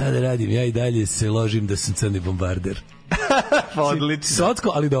 mislim, šta da radim, ja i dalje se ložim da sam crni bombarder. Odlično.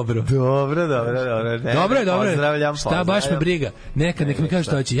 Sotsko, ali dobro. Dobro. Pozdravljam. Šta baš me briga. Neka mi kaže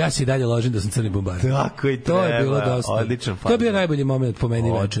šta hoće. Ja se i dalje ložim da sam crni bombarder. Tako i treba. To je bilo dosta. Odličan. To je bio najbolji moment po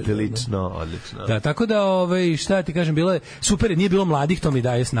meni večer. Odlično. Da, tako da šta ti kažem, bilo je super, nije bilo mladih, to mi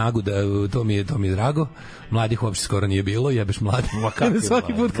daje snagu, da to mi je drago. Mladih uopšte skoro nije bilo, jebeš mladi.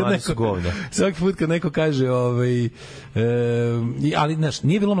 Svaki put kad neko kaže ali znaš,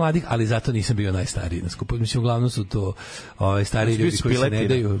 nije bilo mladih, ali zato nisam bio najstariji na skupu. Mislim, uglavnom su to stari ljudi koji se ne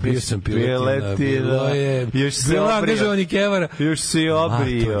daju. Bio sam piletina. Bilo angažovani kevara. Još si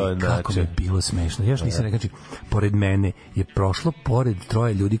obrio. Kako mi bilo smešno. Još nisam rekao, pored mene je prošlo pored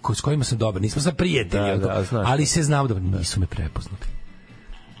 3 ljudi s kojima sam dobar. Nismo sad prijatelji, ali se znamo dobro. Nisu me prepoznali.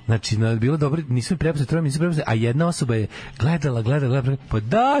 Znači, bilo dobro, nisu me prepoznali, a jedna osoba je gledala, pa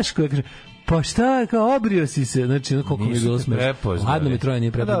Dasko, pa šta, kao obrio si se, znači, koliko mi je bilo smešno. Hladno mi 3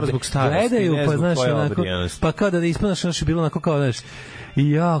 nije prepoznali. Gledaju, pa znaš, pa kao da ne ispanaš, znaš, je bilo onako kao, znaš,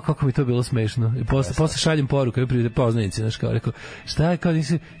 i kako mi to bilo smešno. I posle šaljem poruku, poznanici, znaš, kao, rekao, šta je, kao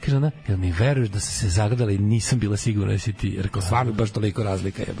nisi, kaže ona, jel mi veruješ da sam se zagledala i nisam bila sigurna da si ti, rekao, stvarno baš toliko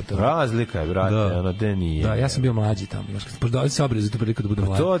razlika je. Razlika je, brate, ono, de nije. Da, ja sam bio mlađi tamo, znaš, pošto ovdje se obrio za tu priliku da budem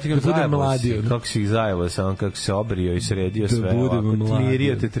mlađi. To ti ga zajebao si, kako si ih zajebao sam, kako se obrio i sredio sve,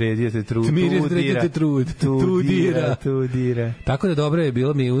 tmirio te, tredio te, tudira. Tako da dobro je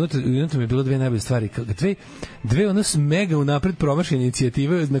bilo, unutra mi je bilo 2 najbolje stvari, dve ono mega unapred promašene inicijative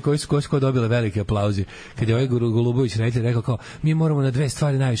na koje su dobile velike aplauze. Kad je ovaj Golubović rekao kao, mi moramo na 2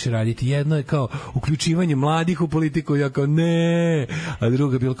 stvari najviše raditi. Jedno je kao uključivanje mladih u politiku, ja kao ne, a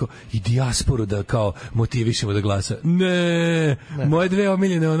druga je bilo kao i dijasporu da kao motivišemo da glasa. Ne, moje 2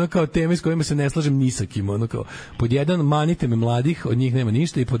 omiljene ono kao teme s kojima se ne slažem ni sa kim, ono kao pod 1 manite me mladih, od njih nema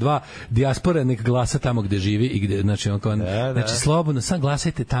ništa, i pod 2 dijaspora nek glasa tamo gde živi i gde, znači on kao, znači slobodno sam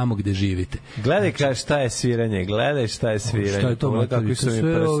glasajte tamo gde živite. Gledaj šta je sviranje, šta je to, kako su mi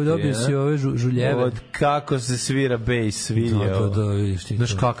prsti. Dobio si ove žuljeve. Od kako se svira bejs, svidio.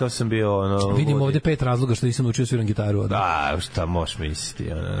 Znaš kakav sam bio, ono... Vidim ovde 5 razloga što nisam učio sviram gitaru. Da, šta možeš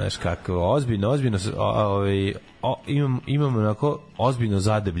misliti, ono, znaš kako, ozbiljno, imam onako ozbiljno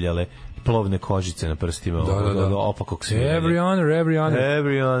zadebljale plovne kožice na prstima, opakog sviranja.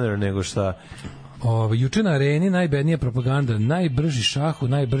 Every honor, nego šta... Juče na areni najbednija propaganda, najbrži šah u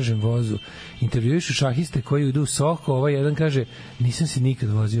najbržem vozu. Intervjuišu šahiste koji idu u Soko, ovaj jedan kaže, nisam si nikad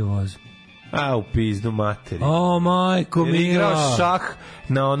vozio voz. U pizdu materi. Majko mila. Igrao šah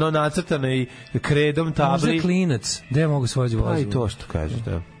na ono nacrtano i kredom tabli. Možda klinac, gde mogu svođu vozu? I to što kažeš,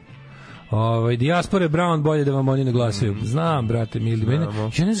 da. Dijaspore Brown, bolje da vam oni ne glasaju. Znam, brate, mili.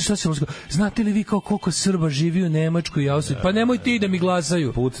 Ja ne znam šta se možda... Znate li vi koliko Srba živi u Nemačkoj i Austriji? Pa nemoj ti da mi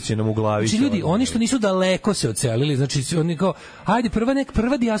glasaju. Pucat će nam u glavi. Znači, ljudi, oni što nisu daleko se ocelili, znači, oni kao, ajde,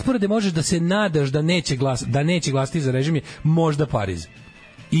 prva dijaspora gde možeš da se nadaš da neće glasati za režim je možda Pariz.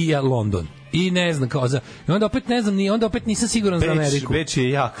 I London. I ne znam kao i onda opet ne znam onda opet nisam siguran za Ameriku. Beč je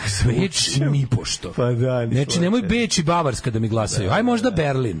jak. Beč ni pošto. Pa da, znači nemoj Beč i Bavarska da mi glasaju. Aj možda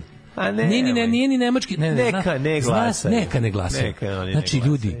Berlin. A ne. Nije ni nemački. Neka ne glasaju. Znači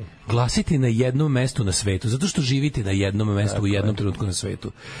ljudi, glasite na jednom mestu na svetu, zato što živite na jednom mestu u jednom trenutku na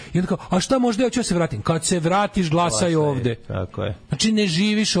svetu. I onda kao, a šta možda ja ću se vratim? Kad se vratiš, glasaj ovde. Tako je. Znači ne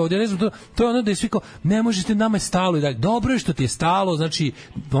živiš ovde, ne znam, to je ono da je svi kao, ne možete, nama je stalo i dalje. Dobro je što ti je stalo, znači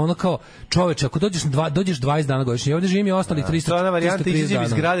ono kao, čoveče, ako dođeš 20 dana godišnje, ovde živim i ostalih 330 dana. To je ona varijanta, izađem iz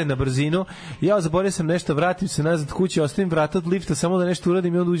zgrade na brzinu, ja zaboravio sam nešto, vratim se nazad kući, ostavim vrata od lifta, samo da nešto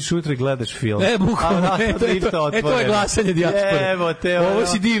uradim i onda uđeš unutra i gledaš film. Bukvalno, to je glasanje dijaspore. Ovo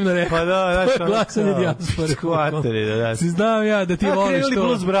si divno rekao. Pa da, to je glasanje dijaspore. Skvateri, da. Znam ja da ti voliš to. Krenuli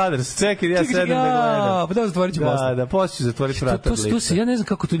Blues Brothers, čekaj, ja sedem da gledam. Pa da, zatvorit ću posle. Da, posle ću zatvoriti vrata od lifta. Ja ne znam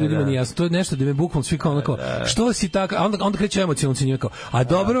kako to ljudima nije jasno. To je nešto da me bukvalno svi kao onako, što si tako, a onda kreće emocionalno cenjuje kao, a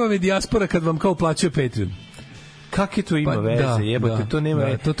dobro vam je dijaspora kad vam kao plaćaju Patreon. Kakve to ima veze, jebote, to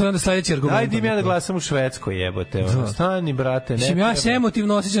nema. To je onda sledeći argument. Ajde im ja da glasam u Švedskoj, jebote. Stani, brate, ne. Mislim, ja se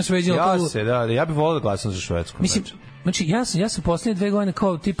emotivno osjećam Šveđana. Ja bih voleo da glasam za Švedsku. Mislim, znači, ja sam poslednje 2 godine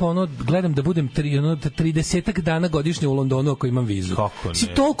kao tipa ono, gledam da budem 30 dana godišnje u Londonu ako imam vizu. Kako ne? Si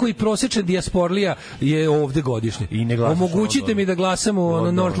toliko i prosječan dijasporlija je ovde godišnje. Omogućite mi da glasam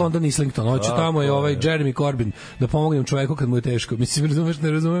u North London, Islington. Hoću tamo je ovaj Jeremy Corbyn da pomognem čoveku kad mu je teško. Mislim, razumeš,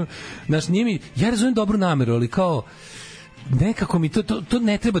 ne razumem. Znaš, ja razumem dobru nameru, ali kao nekako mi to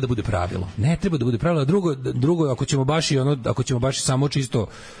ne treba da bude pravilo. Ne treba da bude pravilo. Drugo ako ćemo baš samo čisto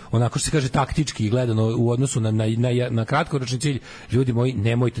onako što se kaže taktički gledano u odnosu na kratkoročni cilj, ljudi moji,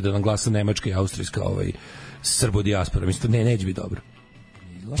 nemojte da nam glasa nemačka i austrijska srbo dijaspora. Mislim, neće biti dobro.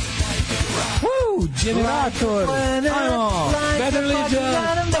 Generator! Ajmo! Better Legion!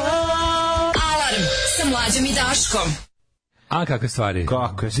 Alarm sa Mlađom i Daškom. A kakve stvari? DJ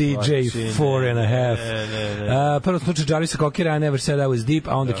 4.5. Prvo slučaj Jarvisa Cockera, I Never Said I Was Deep,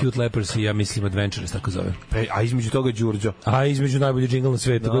 a onda Cute Lepers i ja mislim Adventures, tako zove. A između toga Đurđo. A između najbolji džingl na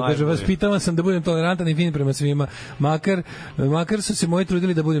svetu. Kaže, vas pitala sam da budem tolerantan i fin prema svima. Makar su se moji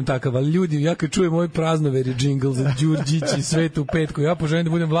trudili da budem takav, ali ljudi, ja kad čujem moj praznoveri džingl za Đurđić i Svetu u petku, ja poželim da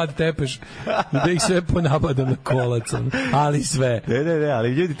budem Vlad Tepeš i da ih sve ponabadam na kolac. Ali sve. Ne, ali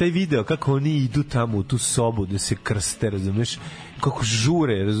ljudi, taj video, kako oni idu tamo u tu sobu da se krste, razumiješ? Kako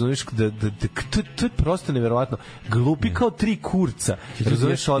žure, razumiješ, to je prosto neverovatno. Glupi kao 3 kurca.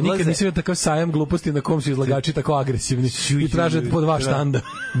 Razumiješ, odlaze. Nikad nisi vidio takav sajam gluposti na kom su izlagači tako agresivni i traže po 2 štanda.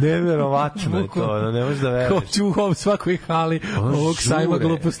 Neverovatno je to, ne možeš da veruješ. Kao ću u svakoj hali ovog sajma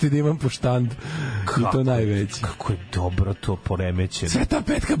gluposti da imam po štandu. I to najveći. Kako je dobro to poremećeno. Sveta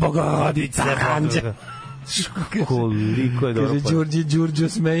petka Bogorodica, Anđe. Koliko je dobro. Kaže Đurđo,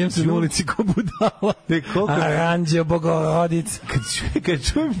 smejem se na ulici ko budala. Aranđeo Bogorodic. Kad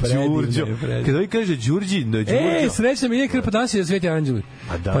čujem Đurđo, kad ovaj kaže Đurđi, no Đurđo. Srećna Miljana, pa danas je Sveti Aranđeli.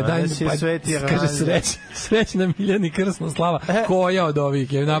 Pa danas je Sveti Aranđeli. Kaže srećna Miljana i krsna slava. Koja od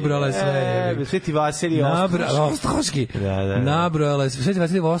ovih je nabrala sve? Sveti Vasilij Ostroški. Nabrala Sveti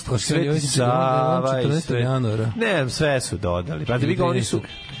Vasilij Ostroški. Sveti Sava i sve. Ne, sve su dodali. Pa vi ga oni su...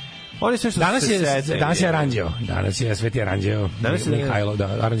 Danas je Aranđeo. Danas je Sveti Aranđeo. Mihajlo,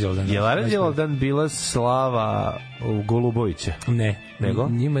 da, Aranđelo dan. Je li Aranđelo dan bila slava u Golubovića? Ne. Nego?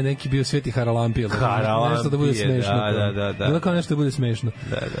 Njima je neki bio Sveti Haralampije. Haralampije, nešto da bude smešno. Da. Bilo kao nešto da bude smešno.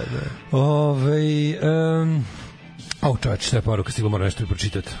 Da. Čovječ, šta je poruka stigla, moram nešto i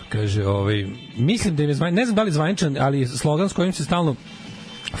pročitati. Kaže, mislim da im je ne znam da li zvaničan, ali slogan s kojim se stalno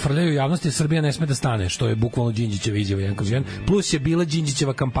frljaju javnosti, Srbija ne sme da stane, što je bukvalno Đinđićeva izjava jedan kroz jedan, plus je bila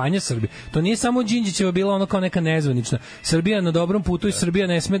Đinđićeva kampanja Srbije. To nije samo Đinđićeva bila ono kao neka nezvanična. Srbija na dobrom putu i Srbija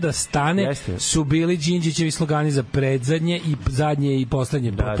ne sme da stane, su bili Đinđićevi slogani za predzadnje i zadnje i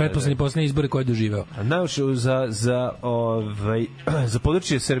poslednje, pretposlednje poslednje izbore koje je doživeo. Za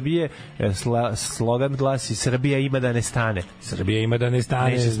područje Srbije slogan glasi Srbija ima da ne stane. Srbija ima da ne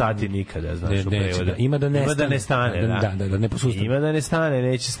stane. Neće stati nikada, znaš, u prevodu. Ima da ne stane. Da ne posustane. Ima da ne stane,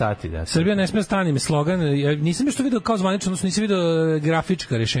 neće stati. Da. Srbija ne sme stani, slogan. Ja nisam još to video kao zvanično, odnosno nisam video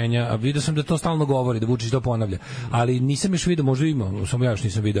grafička rešenja, a video sam da to stalno govori, da Vučić to ponavlja. Ali nisam još video, možda ima, samo ja još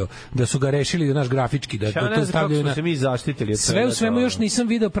nisam video, da su ga rešili da naš grafički, da to stavljaju na... se mi zaštitili. Sve u svemu još nisam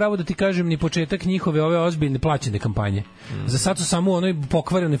video, pravo da ti kažem, ni početak njihove ove ozbiljne plaćene kampanje. Za sad su samo u onoj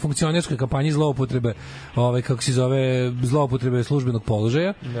pokvarenoj funkcionerskoj kampanji zloupotrebe, kako se zove, zloupotrebe službenog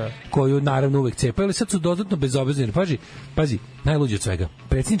položaja, koju naravno uvek cepaju, ali sad su dodatno bezobrazirani. Pazi, najluđe od svega.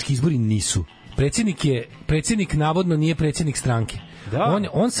 Predsjednički izbori nisu. Predsjednik navodno nije predsjednik stranke. Da.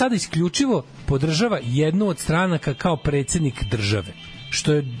 On sada isključivo podržava jednu od stranaka kao predsjednik države,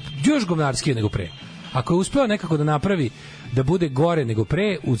 što je još govnarskije nego pre. Ako je uspeo nekako da napravi da bude gore nego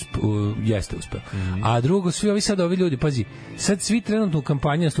pre, jeste uspeo. A drugo, svi ovi ljudi, pazi, sad svi trenutno u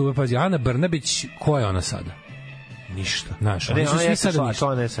kampanji nastupe, pazi, Ana Brnabić, ko je ona sada? Ništa. Znaš, oni su svi sada ništa.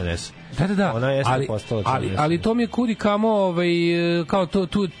 Ona je SNS. Da. Ona je postala SNS. Ali to mi je kudi kamo, kao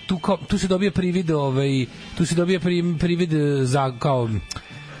tu se dobije privid, tu se dobije privid za,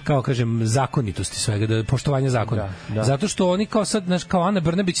 kao kažem, zakonitosti svega, da poštovanja zakona. Da. Zato što oni kao sad, znaš, kao Ana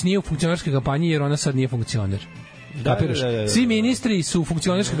Brnabić nije u funkcionerskoj kampanji jer ona sad nije funkcioner. Da. Svi ministri su u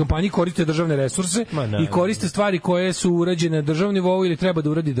funkcionerskoj kampanji, koriste državne resurse i koriste stvari koje su urađene na državnom nivou ili treba da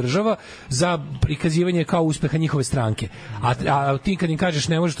uradi država za prikazivanje kao uspeha njihove stranke. A ti kad im kažeš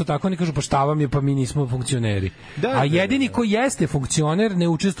ne može to tako, oni kažu pa šta vam je, pa mi nismo funkcioneri. A jedini ko jeste funkcioner ne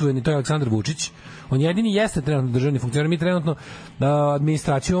učestvuje ni to je Aleksandar Vučić. On jedini jeste trenutno državni funkcioner, mi trenutno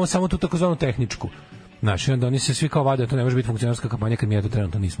administraciju imamo samo tu takozvanu tehničku. Znaš, i onda oni se svi kao vade, to ne može biti funkcionerska kampanja kad mi eto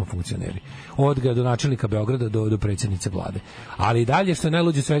trenutno nismo funkcioneri. Od gradonačelnika Beograda do predsjednice vlade. Ali i dalje, što je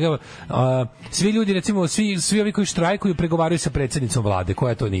najluđe svega, svi ljudi, recimo, svi ovi koji štrajkuju pregovaraju sa predsjednicom vlade,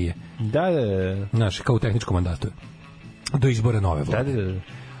 koja to nije. Da. Znaš, kao u tehničkom mandatu. Do izbora nove vlade. Da.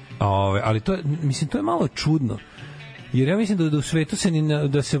 Ali to je, mislim, to je malo čudno. Jer ja mislim da u svetu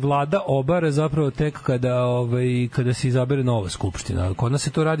da se vlada obara zapravo tek kada se izabere nova skupština. Kod nas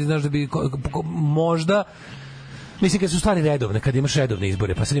se to radi, znaš, da bi možda, mislim, kad su stvari redovne, kad imaš redovne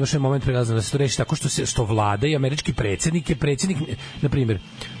izbore, pa sad imaš jedan moment prelazan da se to reši tako što vlada i američki predsjednik je predsjednik, na primjer,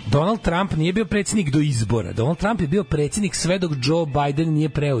 Donald Trump nije bio predsjednik do izbora. Donald Trump je bio predsjednik sve dok Joe Biden nije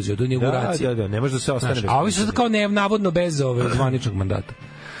preuzeo do inauguracije. Da, ne može da se ostane. A ovi su kao navodno bez zvaničnog mandata.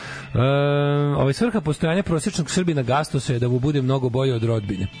 Svrha postojanja prosječnog Srbina gastosa je da mu bude mnogo bolje od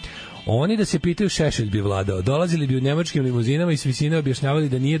rodbine. Oni da se pitaju Šešelj bi vladao. Dolazili bi u njemačkim limuzinama i s visine objašnjavali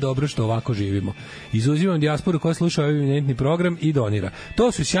da nije dobro što ovako živimo. Izuzivam dijasporu koja sluša ovaj eminentni program i donira.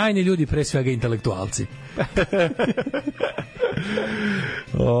 To su sjajni ljudi, pre svega intelektualci.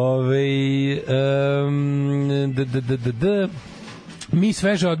 Mi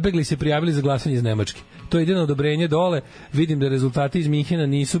sveže odbegli se prijavili za glasanje iz Nemačke. To je jedino odobrenje dole. Vidim da rezultati iz Minhena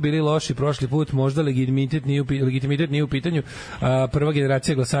nisu bili loši prošli put, možda legitimitet nije u pitanju. Prva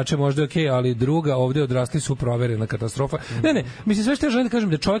generacija glasača možda je okej, ali druga, ovde odrasli su proverena katastrofa. Ne, mislim sve što ja želim da kažem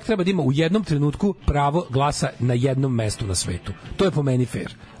da čovjek treba da ima u jednom trenutku pravo glasa na jednom mestu na svetu. To je po meni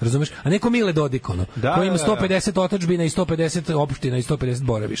fair. Razumeš? A neko Mile Dodik ono, koji ima 150 otadžbina i 150 opština i 150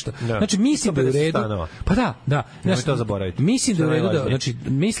 boravišta. Znači mislim da je u redu. Pa da. Znači to zaboraviti. Mislim da je u redu da, znači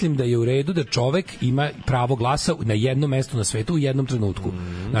mislim da je u redu da čovjek ima pravo glasa na jednom mestu na svetu u jednom trenutku.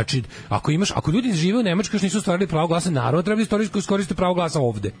 Znači, ako ljudi žive u Nemačkoj još nisu ostvarili pravo glasa, naravno treba iskoristiti pravo glasa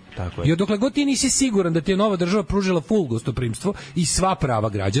ovde. Tako je. Jer dokle god ti nisi siguran da ti je nova država pružila full gostoprimstvo i sva prava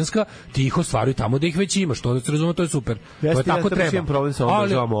građanska, ti ih ostvaruj tamo da ih već imaš. To da se razume, to je super. To je tako treba. Problem sa ovom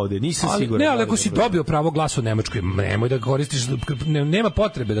državom ovde. Nisam siguran. Ne, ali ako si dobio pravo glasa u Nemačkoj, nemoj da koristiš, nema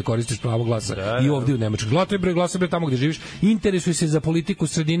potrebe da koristiš pravo glasa i ovde u Nemačkoj. Glasa bre tamo gde živiš. Interesuj se za politiku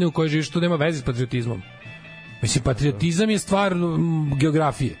sredine u kojoj živiš, to nema veze s patriotizmom. Mislim, patriotizam je stvar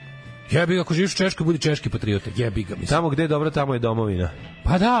geografije. Jebi ga, ako živiš u Češkoj, budi češki patriota. Jebi ga, mislim. Tamo gde je dobro, tamo je domovina.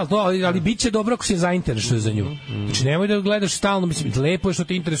 Pa da, ali bit će dobro ako se zainteresuje za nju. Znači, nemoj da gledaš stalno, mislim, lepo je što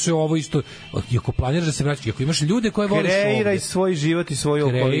te interesuje ovo isto. Ako planiraš da se vraćaš, ako imaš ljude koje voliš ovde. Kreiraj svoj život i svoju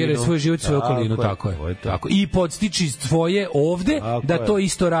okolinu. Kreiraj svoj život i svoju okolinu, tako je. Tako. I podstiči tvoje ovde, tako da to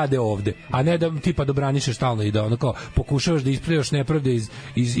isto rade ovde. A ne da tipa dobranišeš stalno i da ono kao pokušavaš da ispravljaš nepravde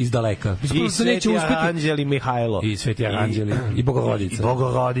iz daleka. I Sveti Anđeli Mihajlo. I Sveti Anđeli. I Bogorodica. I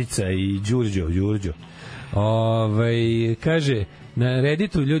Bogorodica i Đurđo. Kaže, na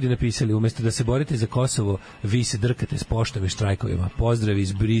Redditu ljudi napisali, umesto da se borite za Kosovo, vi se drkate s poštom i štrajkovima. Pozdrav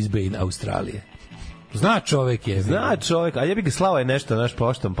iz Brisbane, Australije. Zna čovek, a ja bih ga slao je nešto naš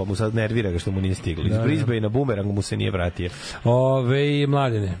poštom, pa mu sad nervira ga što mu nije stiglo. Iz Brisbane na bumerangu mu se nije vratio.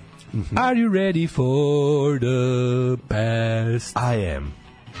 Mladene, are you ready for the past? I am.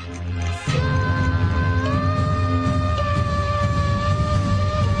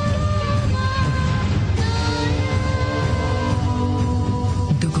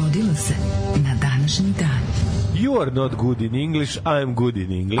 Dogodilo se na današnji dan. You are not good in English, I am good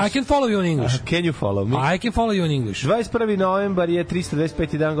in English. I can follow you in English. Can you follow me? I can follow you in English. 21. novembar je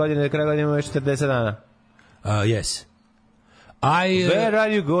 325. dan godine, na kraju godine imamo 40 dana. Yes. Where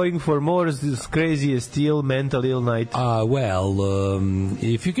are you going for more crazy still mental ill night?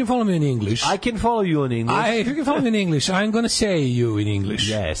 If you can follow me in English, I can follow you in English. If you can follow me in English, I'm gonna say you in English.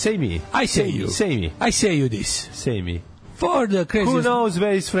 Yeah, say me. I say you. Say me. I say you this. Say me. For the craziest... Who knows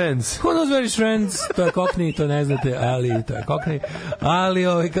where his friends? Who knows where his friends? To je Cockney, to ne znate, ali to je Cockney.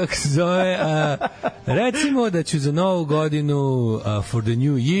 Ali, kako se zove, recimo da ću za novu godinu, for the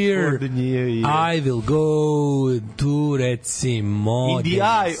new year, I will go to, recimo... In the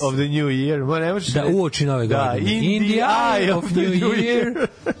eye of the new year. Da, uoči nove godine. In the eye of the new year,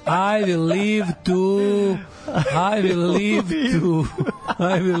 I will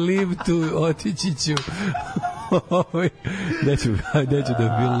live to, otići ću... Gde ću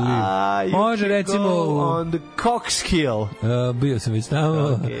da believe? Može recimo on the Coxkill. Bio sam već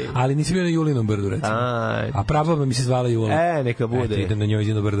tamo, ali nisi bio na Julinom brdu recimo. A prababa mi se zvala Jula. Neka bude. Idem na njoj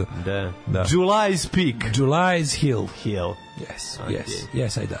na brdo. Da. July's Peak. July's Hill.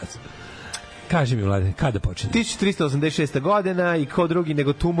 Yes, I does. Kaži mi, Mladene, kada počne? 1386. godina i ko drugi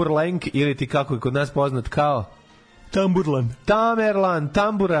nego Timur-Lenk, ili ti kako je kod nas poznat kao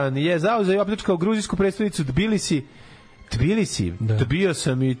Tamerlan je zauzeo i opljačkao gruzijsku prestonicu Tbilisi, bio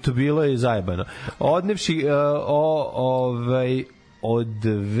sam i to bilo je zajebano.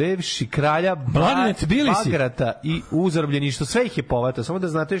 Odvevši kralja Bagrata i uzarobljeništvo, sve ih je povatao. Samo da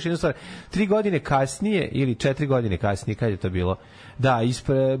znate još jednu stvar, 3 godine kasnije ili 4 godine kasnije, kad je to bilo? Da,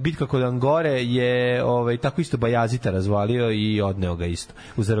 bitka kod Angore je tako isto Bajazita razvalio i odneo ga isto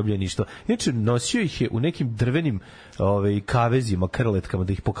u zarobljeništvo. Inače, nosio ih je u nekim drvenim kavezima, krletkama,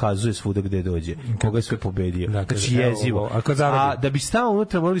 da ih pokazuje svuda gde dođe. Koga je sve pobedio. Znači, jezivo. A da bi stao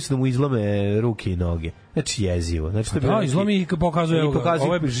unutra, morali su da mu izlome ruke i noge. Znači, jezivo. Znači, izlomi ih pokazuje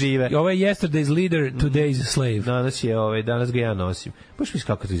žive. Ovo je yesterday's leader, today's slave. Danas ga ja nosim. Baš mi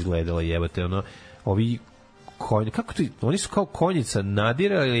kako to izgledalo, jebate, ovi konji, kako to, oni su kao konjica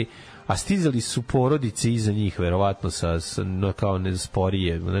nadirali, a stizali su porodice iza njih, verovatno kao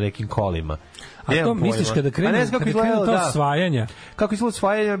sporije, na nekim kolima. A to misliš kada krenu to osvajanja? Kako izgleda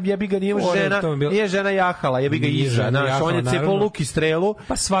osvajanja, jebi ga nije žena jahala, jebi ga iža, on je cepao luk i strelu.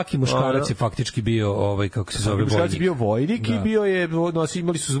 Pa svaki muškarac je faktički bio, kako se zove, vojnik. Muškarac je bio vojnik i bio je,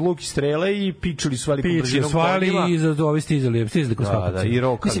 imali su luk i strele i pičuli su velikom brzinom konjima. I za ovi stizali kod svakog. I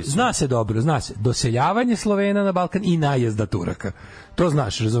rokali. Zna se dobro, doseljavanje Slovena na Balkan i najezda Turaka. To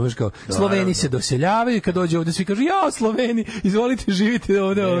znaš, razumeš, kao Sloveni se doseljavaju i kad dođe ovde svi kažu, ja, Sloveni, izvolite, živite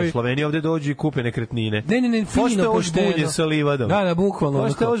ovde. Sloveni ovde dođu i kupe nekretnine. Ne, fino, pošteno. Sa livadom. Da, bukvalno.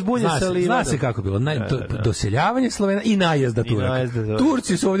 Zna se kako bilo. Doseljavanje Slovena i najezda Turaka.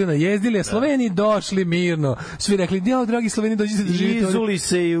 Turci su ovde najezdili, a Sloveni došli mirno. Svi rekli, ja, dragi Sloveni, dođite da živite ovde. Izuli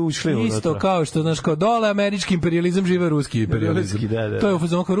se i ušli unutra. Isto kao što, znaš, kao dole američki imperializam, živa ruski imperializam. To je u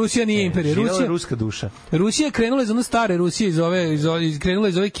fazonu, kao Rusija nije imperija. Ruska duša. Rusija je krenula iz one stare Rusije, krenula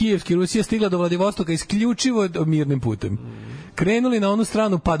iz ove kijevske Rusije, stigla do Vladivostoka isključivo mirnim putem. Krenuli na onu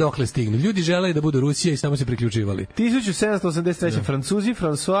stranu pa dokle stignu. Ljudi žele da budu Rusija i samo se priključivali. 1783. Francuzi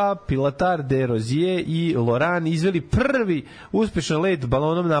François Pilatar de Rozier i Laurent izveli prvi uspešan let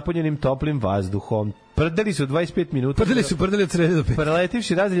balonom napunjenim toplim vazduhom. Prdeli su 25 minuta. Prdeli od srede do pet.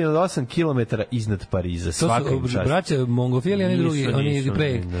 Preletivši razdaljeno od 8 km iznad Pariza. Svaka im čast. Braće Mongolfi ili oni drugi? Oni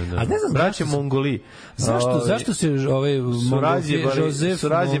pre. A ne znam braće Mongoli. Zašto se Mongolfi Joseph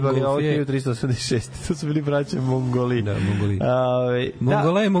Mongolfi 1386. To su bili braće Mongoli. Da,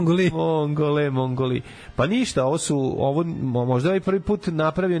 Mongoli. Mongoli. Pa ništa, ovo možda ovaj prvi put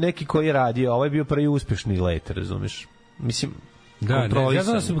napravio neki koji je radio, ovo je bio prvi uspešni let, razumeš? Mislim, ja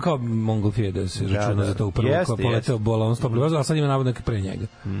znam da sam kao Mongolfije da se računa za to upravo koja poletao bola, on stopli voz, a sad ima navod neke pre njega.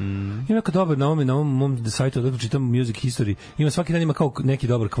 Ima jako dobar na ovom mom sajtu, dok čitam Music History, ima svaki dan ima kao neki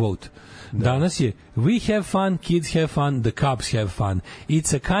dobar quote. Danas je we have fun, kids have fun, the cops have fun.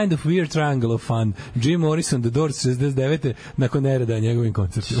 It's a kind of weird triangle of fun. Jim Morrison, The Doors 69. nakon nereda njegovim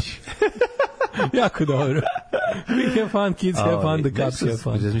koncertima. Jako dobro. We have fun, kids have fun, the cops have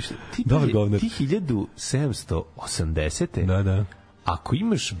fun. Dobar govnar. Ti 1780. Da. Ako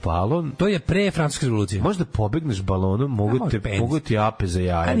imaš balon... To je pre francuske revolucije. Možda pobegneš balonom, mogu ti ape za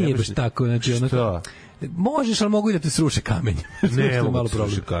jaja. A nije baš tako, znači ono... Možeš, ali mogu i da te sruše kamenjem. Ne, mogu da te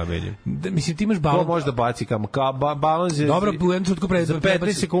sruše kamenjem. Mislim, ti imaš balon... To možda baci balon za... Dobro, u jednom trenutku za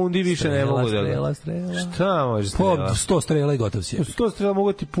 15 sekundi više ne mogu da... Strela. Šta može strela? Po 100 strela i gotov si. 100 strela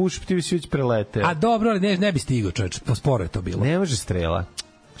mogu ti pušiti, ti bi si već prelete. A dobro, ali ne bi stigao, čovječ, po sporo je to bilo. Ne može strela.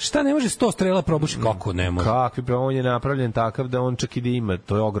 Šta ne može 100 strela probuši? Kako ne može? Kakvi, on je napravljen takav da on čak i da ima,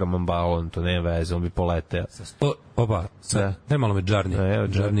 to je ogroman balon, to nema veze, on bi poleteo. Daj malo me džarni.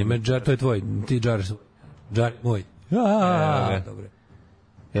 To je tvoj, ti džar moj. Dobro.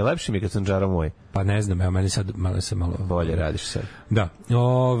 Je lepši mi kad sam džara moj? Pa ne znam, evo, meni sad malo... Bolje radiš sad. Da.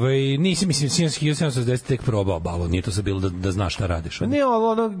 Nisi, mislim, 1760 tek probao balon, nije to sad bilo da znaš šta radiš. Ne,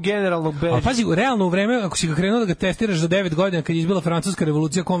 ono generalno... Ali pazi, realno u vreme, ako si ga krenuo da ga testiraš za 9 godina, kad je izbila francuska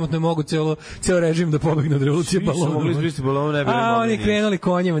revolucija, komotno je mogu ceo režim da pobegne od revolucije balona. Svi su mogli izbristi balon, ne bi mogli. Oni krenuli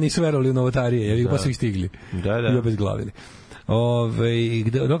konjima, nisu verovali u novotarije, jer ih pa su ih stigli. I obezglavili.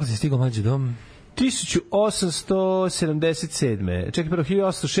 Dok si stigao Mlađe dom? 1877. Čekaj, prvo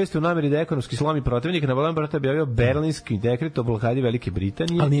 1806. u nameri da ekonomski slomi protivnika na Napoleon Bonaparte objavio Berlinski dekret o blokadi Velike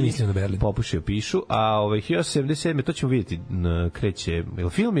Britanije. Ali nije mislio na Berlin. Popušio pišu, a 1877. to ćemo vidjeti, kreće, je li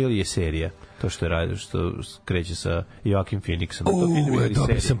film ili je serija? To što je radio, što kreće sa Joaquin Phoenixom.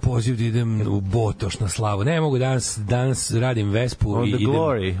 Dobio sam poziv da idem u Botoš na slavu. Ne mogu, danas radim Vespu i idem.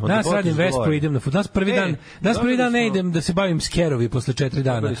 Danas radim Vespu i idem na fut. Danas prvi dan ne idem da se bavim skerovi posle 4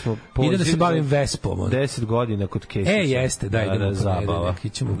 dana. Idem da se bavim Vespom. 10 godina kod Kesića. jeste, idemo zabava.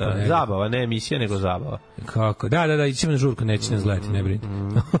 Zabava, ne emisija, nego zabava. Kako? Da, ićemo na žurku, neće nas gledati, ne brinite.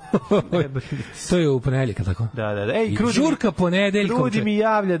 To je u ponedeljka, tako? Da. Žurka ponedeljkom. Ljudi mi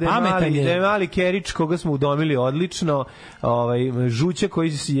javlja da je mali Kerić, koga smo udomili odlično, Žuća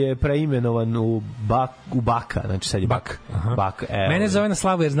koji je preimenovan u Baka, znači sad je Bak. Mene zove na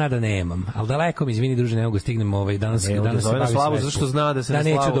slavu jer zna da nemam, ali daleko mi, izvini druže, ne mogu stignem danas se bavim na slavu, zašto zna da se na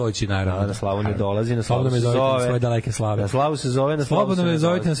slavu... Da neću doći, naravno. Na slavu ne dolazi, na slavu se zove... na svoje daleke slave. Na slavu se zove, na slavu se ne Slobodno me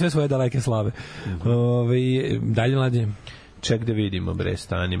zovite na sve svoje daleke slave. Dalje, Mlađe. Ček da vidimo,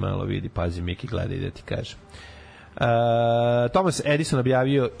 stani malo, vidi, pazi, Miki gleda i da ti kažem. Thomas Edison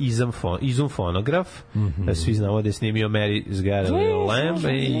objavio izum fonograf. Svi znamo da je snimio Mary's Got a Little Lamb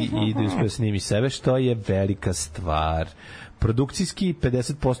i da uspio snimi sebe, što je velika stvar. Produkcijski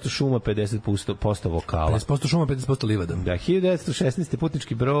 50% šuma, 50% vokala. 50% šuma, 50% livada. Da, 1916.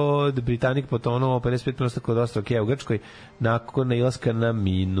 putnički brod Britanik potonuo 55 minuta kod ostrva Kea u Grčkoj nakon nailaska na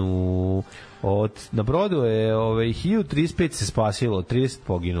minu. Na brodu je 1035 se spasilo, 30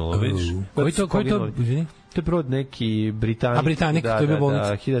 poginulo već. Koji to, izvini? To je brod neki Britanik. A Britanik, to je bio bolnica.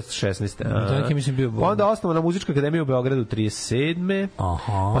 Da, 1916. Britanik je, mislim, bio bolnica. Onda osnovana Muzička akademija u Beogradu 37.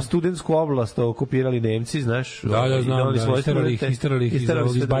 Pa studentsku oblast okupirali Nemci, znaš. Da, znam, isterali ih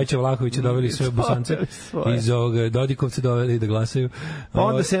iz Bajća Vlahovića, doveli sve Bosance, iz Dodikovce doveli da glasaju.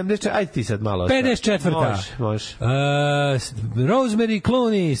 Onda 70, ajde ti sad malo. 54. Može. Rosemary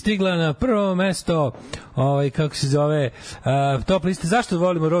Clooney stigla na prvo mesto, kako se zove, top liste. Zašto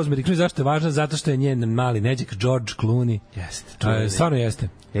volimo Rosemary Clooney? Zašto je važna? Zato što je njen mali neđak George Clooney. Jeste. Stvarno jeste.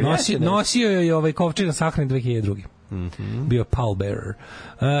 Nosio je kovčeg na sahrani 2002. Bio pallbearer.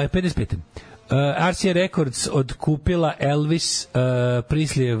 55. RCA Records odkupila Elvis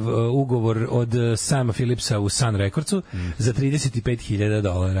Presleyjev ugovor od Sama Phillipsa u Sun Recordsu za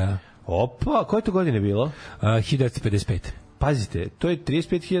 $35,000. Opa, koje to godine bilo? 1955. Pazite, to je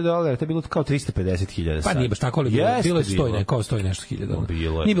 $35,000, to je bilo kao 350.000. Pa nije baš tako, ali bilo je 100 nešto hiljada.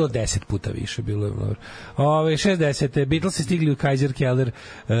 Nije bilo 10 puta više, bilo je dobro. 60. Beatles se stigli u Kaiser Keller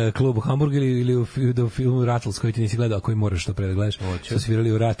klub u Hamburgu ili u filmu Rattles, koji ti nisi gledao, koji moraš to pre da gledaš. Su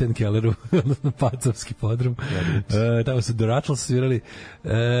svirali u Rattenkelleru, odnosno Pacovski podrum. Tamo su do Rattles svirali.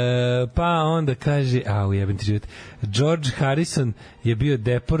 Pa onda kaže, ujebem ti život, George Harrison je bio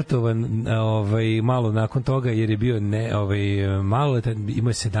deportovan malo nakon toga, jer je bio maloletan, imao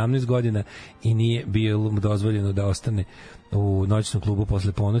je 17 godina i nije bio dozvoljeno da ostane u noćnom klubu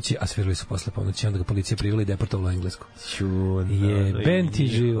posle ponoći, a svirali su posle ponoći, onda ga policija privela i deportovala u Englesku. Jeben ti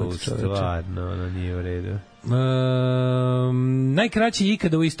život, čoveče. Stvarno, nije u redu. Najkraći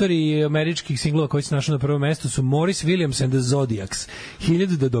ikada u istoriji američkih singlova koji se našao na prvom mestu su Morris Williams and the Zodiacs.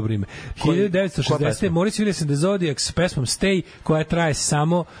 1960. Morris Williams and the Zodiacs s pesmom Stay, koja traje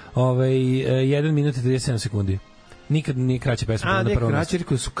samo 1 minut i 37 sekundi. Nikad nije kraća pesma na prvom mestu.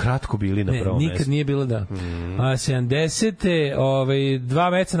 Kraće su kratko bili na prvom mestu. Nikad nije bilo, da. 70.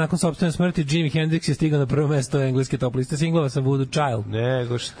 2 meseca nakon sopstvene smrti Jimi Hendrix je stigao na prvo mesto engleske top liste singlova sa Voodoo Child.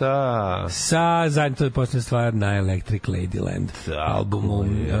 Nego šta? Zajedno to je posljedna stvar na Electric Ladyland albumu.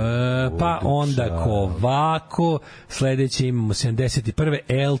 Pa onda ovako, sledeće imamo 71.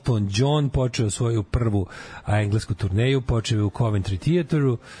 Elton John počeo svoju prvu englesku turneju, počeo u Coventry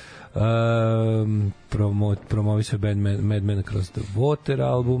Theateru. Promovisao Mad Men Across the Water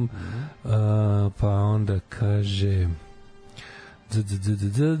album. Pa onda kaže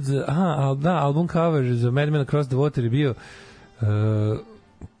album cover za Mad Men Across the Water je bio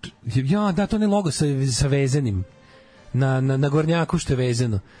to ne logo sa vezenim. na gornjaku što je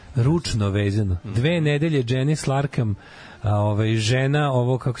vezano, ručno vezano. 2 nedelje Jenny Slarkam, žena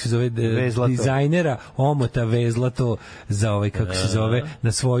ovo kako se zove dizajnera omota vezla to za kako se zove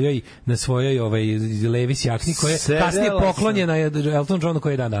na svojoj Levi's jakni koja je kasnije poklonjena Elton Johnu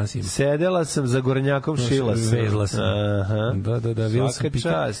koji je danas ima. Sedela sam za gornjakom, šila sam. Vezla sam. Da,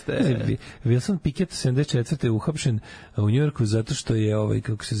 Wilson Pickett 74. uhapšen u Njujorku zato što je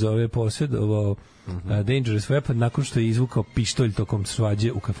kako se zove posjedovao dangerous weapon nakon što je izvukao pištolj tokom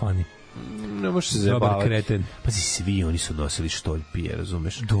svađe u kafani. Ne može se zabavati. Pazi, svi oni su nosili štoljpije,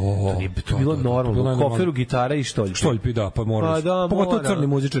 razumeš? To je bilo normalno. Koferu, gitara i štoljpije. Štoljpije, da, pa moraš. Pogotovo crni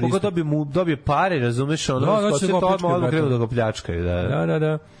muzičari. Pogotovo dobije pare, razumeš? Ono, će to odmah krenu da ga pljačkaju.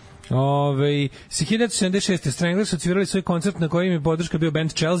 Da. Si 1976. Stranglers su odsvirali svoj koncert na kojem je podrška bio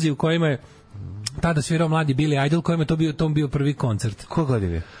band Chelsea, u kojima je tada svirao mladi Billy Idol, kojima je to bio prvi koncert. Koje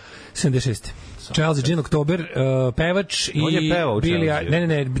godine? 76. Chelsea, Gene October, pevač i on je pevao u Chelsea.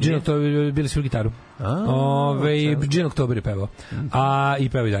 Ne, Gene October bili su gitaru. Gene October je pevao. I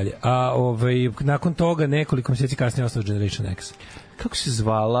pevao i dalje. Nakon toga nekoliko mjeseci kasnije ostao Generation X. Kako se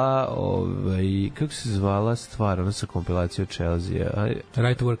zvala stvar ona sa kompilacijom Chelsea?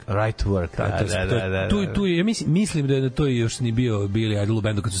 Right to Work. Da. Tu ja mislim da je to još ni bio Billy Idol u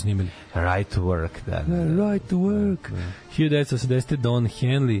bendu kad su snimili. Right to Work, da. Right to Work. 1980. Don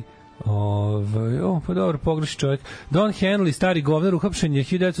Henley. Pa dobro, pogreši čovjek. Don Henley, stari govnar, uhapšen je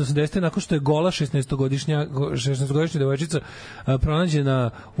 1980. nakon što je gola 16-godišnja devojčica pronađena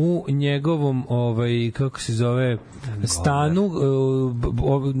u njegovom kako se zove stanu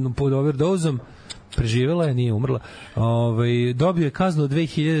pod overdozom. Preživela je, nije umrla. Dobio je kaznu od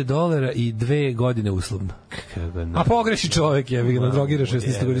 $2.000 i 2 godine uslovno. A pogreši čovjek, je, ga nadrogira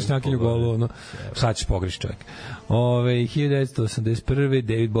 16-godišnjakinju golu, sad će pogreši čovjek. 1981.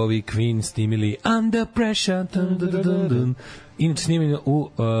 David Bowie, Queen snimili Under Pressure. Inače snimljeno u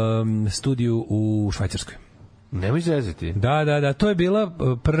studiju u Švajcarskoj. Nemoj zezati. Da, to je bila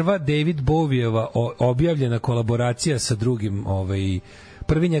prva David Bowieva objavljena kolaboracija sa drugim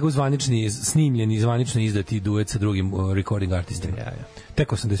prvi njegov zvanični snimljeni, zvanično izdati duet sa drugim recording artistima.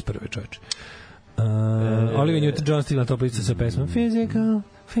 Tek 81. čovječ. Olivia Newton-John stigla na top listu sa pesmom Physical,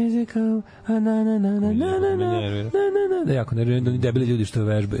 da jako nervirano, debili ljudi što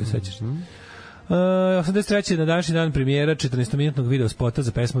vežbaju, sećaš. 83. na današnji dan premijera 14-minutnog video spota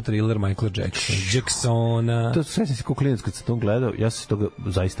za pesmu Thriller Michaela Jacksona. To sve se kao klinac kad sam to gledao, ja sam se toga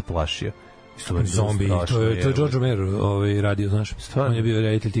zaista plašio. Zombi, to je George Romero radio, znaš. On je bio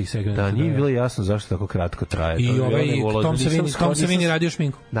reditelj tih segmenta. Da, nije bilo jasno zašto tako kratko traje. I Tom Savini radio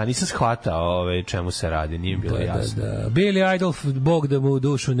šminku. Da, nisam shvatao čemu se radi, nije bilo jasno. Billy Idol, Bog da mu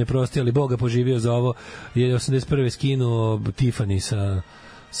dušu ne prosti, ali Boga poživio za ovo, je 81. skinuo Tiffany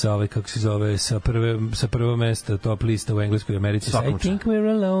sa kako se zove, sa prvo mesta top lista u Engleskoj i Americi. I think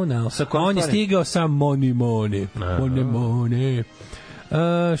we're alone now. On je stigao sa Money.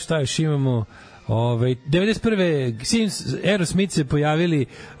 Šta još imamo? 91. Aerosmith se pojavili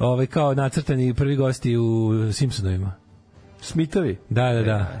kao nacrtani prvi gosti u Simpsonovima. Smithovi? Da.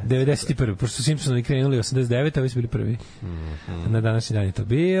 91. Pošto su Simpsonovi krenuli 89. a ovi su bili prvi. Na današnji dan je to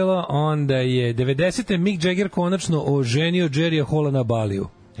bilo. Onda je 90. Mick Jagger konačno oženio Jerrya Halla na Baliju.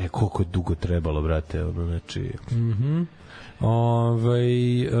 Koliko je dugo trebalo, brate, znači...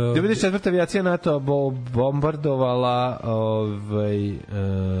 94. avijacija NATO bombardovala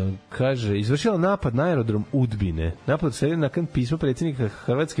kaže, izvršila napad na aerodrom Udbine. Napad sledi nakon pisma predsjednika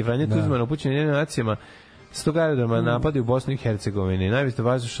Hrvatske Franje Tuđmana upućen Ujedinjenim nacijama s tog aerodroma napadi u Bosni i Hercegovini. Najveća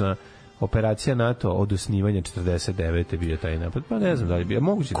vazdušna operacija NATO od osnivanja 49. bio taj napad. Pa ne znam da li bio.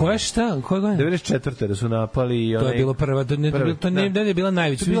 Moguće. Koja šta? Koje godine? 94. da su napali i to je bilo prva, to ne je bila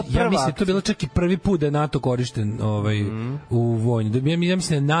najveća. Ja mislim to je bilo čak i prvi put da je NATO korišten u vojni. Ja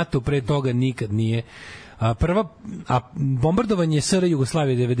mislim da NATO pre toga nikad nije bombardovanje SR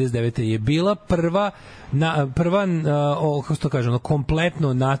Jugoslavije 99. je bila prva kako se to kaže,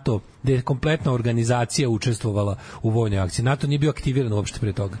 kompletno NATO, gde je kompletna organizacija učestvovala u vojnoj akciji. NATO nije bio aktiviran uopšte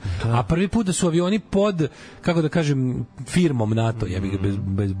pre toga. A prvi put da su avioni pod, kako da kažem, firmom NATO, ja bih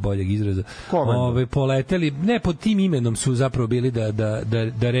bez boljeg izraza, poleteli, ne pod tim imenom su zapravo bili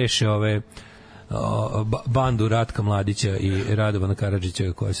da reše bandu Ratka Mladića i Radovana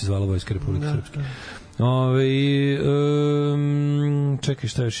Karadžića koja se zvala Vojska Republike Srpske. Čekaj,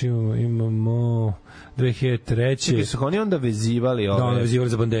 šta još imamo 2003. Čekaj, su oni onda vezivali Da, onda vezivali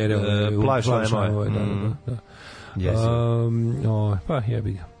za bandere plažne pa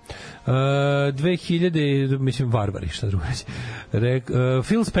jebi ga 2000, mislim, Varvari, šta drugo reći.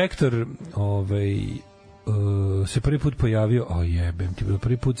 Phil Spector se prvi put pojavio,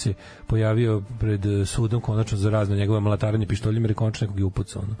 prvi put se pojavio pred sudom konačno za razno njegove mlataranje pištoljem jer je konačno nekog je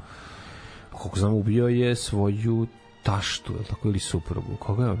upucao. Koliko znam, ubio je svoju taštu, je tako, ili suprugu.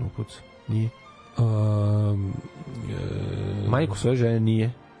 Koga je on upucao? Nije. Majku svoje žene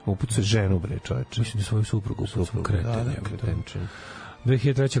nije. Upucao ženu, bre, čoveče. Mislim da svoju suprugu upucao. Kretenčan.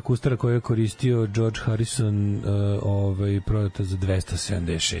 2003. kustara koju je koristio George Harrison prodata za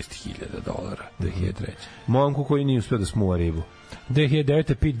 $276.000. 2003. Momku koji nije uspio da smuva ribu. 2009.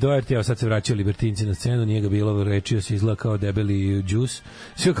 Pete Doherty, evo sad se vraćaju libertinci na scenu, nije ga bilo, rečio se izgleda kao debeli džus.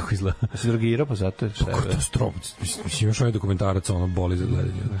 Sve kako izgleda. Se drogirao, pa zato je katastrof. Mislim, još ovaj dokumentarac, ono, boli za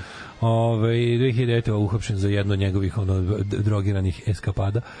gledanje. 2009. uhapšen za jedno od njegovih drogiranih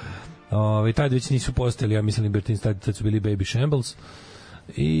eskapada. Tad već nisu postali, ja mislim, libertinci, tad su bili Baby Shambles.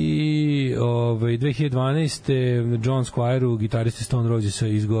 I 2012. John Squire, gitaristi Stone Rosesa,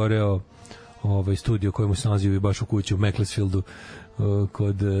 izgoreo studio kojemu se nalazi baš u kući u Macclesfieldu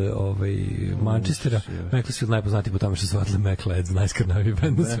kod Manchestera. Macclesfield najpoznatiji po tome što su vadili Mac Lads, najskrnaviji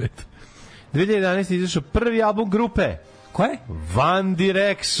band na svetu. 2011. izašao prvi album grupe. Ko je? One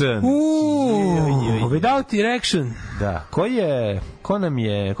Direction. Without Direction. Da. Ko nam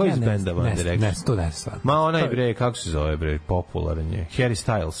je, ko je iz benda One Direction? To ne znam. Ma onaj, bre, kako se zove, bre, popularan je. Harry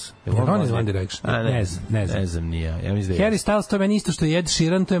Styles. On iz One Direction. Ne znam, nije. Ja mislim da je. Harry Styles, to je meni isto što je Ed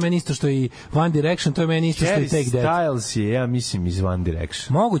Sheeran, to je meni isto što je One Direction, to je meni isto što je Take That. Harry Styles je, ja mislim, iz One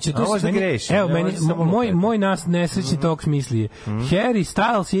Direction. Moguće, to se meni... Evo, moj nesrećni tok misli je. Harry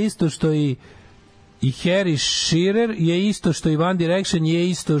Styles je isto što i Harry Shearer je isto što i One Direction, je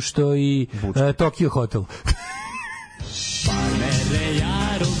isto što i Tokyo Hotel.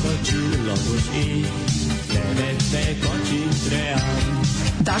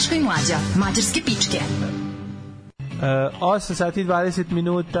 Daško i Mlađa, mađarske pičke. 8 sati 20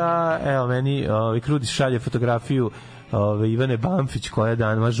 minuta. Evo, meni Krudi šalje fotografiju Ivane Bamfić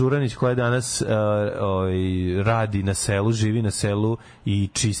Mažuranić koja danas radi na selu, živi na selu i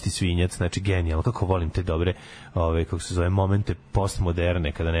čisti svinjac, znači genijalno. Kako volim te dobre kako se zove momente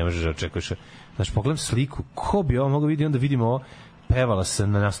postmoderne kada ne možeš da očekuješ. Znači pogledam sliku, ko bi ovo mogao vidjeti, onda vidimo ovo, pevala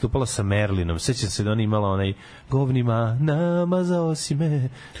sam, nastupala sa Merlinom, sećam se da ona imala onaj govnima, namazao si me,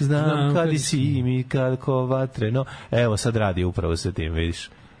 znam kad si mi, kako vatreno. Evo sad radi upravo sa tim, vidiš.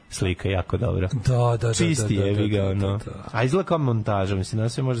 Slika jako dobra. Da. Čisti je ga, ono. A izgleda kao montaža, mislim, da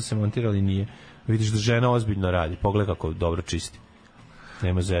sve možda se montirali, ali nije. Vidiš da žena ozbiljno radi. Pogledaj kako dobro čisti.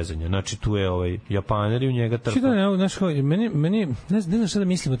 Nema zezanja. Znači, tu je Japaner i u njega trpa. Meni ne znam šta da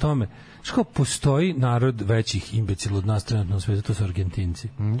mislim o tome. Što kao postoji narod većih imbecila od nas trenutno u svijetu, to su Argentinci.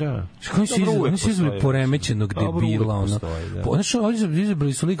 Da. Oni su izbili poremećenog debila. Znači, oni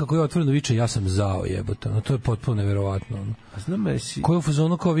izabrali su lika koji je otvoreno viče, ja sam zao, jebote. To je potpuno neverovatno. Znam si... Koji u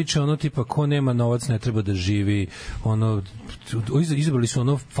fazonu kao viče, tipa, ko nema novac ne treba da živi, izabrali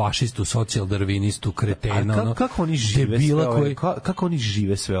su fašistu, socijal-darvinistu, kretena, kako oni žive debila koji... Kako oni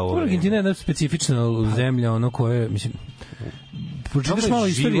žive sve ovo? Argentina je jedna specifična zemlja, koje, mislim... Pročitaš malo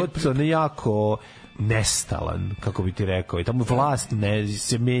istoriju. Život nejako nestalan, kako bi ti rekao. I tamo vlast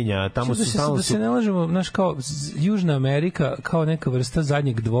se menja, tamo su stalno... Da se ne lažemo, znaš, kao Južna Amerika, kao neka vrsta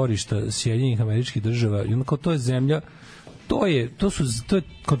zadnjeg dvorišta Sjedinjenih Američkih Država, i kao to je zemlja, to je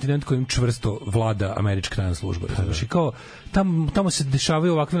kontinent kojim čvrsto vlada američka tajna služba. Znači, kao tamo se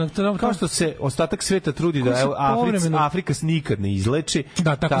dešavaju ovakve... Kao što se ostatak sveta trudi da Afrika nikad ne izleči.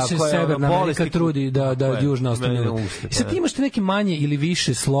 Da, tako se Severna Amerika trudi da Južna ostane. I sad ti imaš te neke manje ili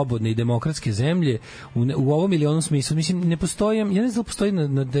više slobodne i demokratske zemlje u ovom ili onom smislu. Mislim, ne postoji, ja ne znam da postoji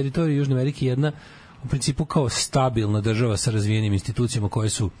na teritoriji Južne Amerike jedna u principu kao stabilna država sa razvijenim institucijama koje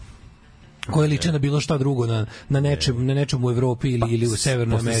liče na bilo šta drugo na nečem u Evropi ili u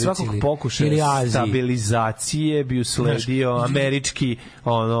Severnoj Americi ili Aziji. Pokušaja stabilizacije bi usledio američki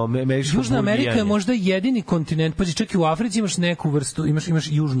Južna Amerika je možda jedini kontinent, pa čak i u Africi imaš neku vrstu, imaš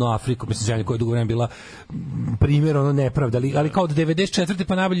Južnu Afriku, mislim, zemlja koja je dugo vremena bila primjer nepravda, ali kao od 94.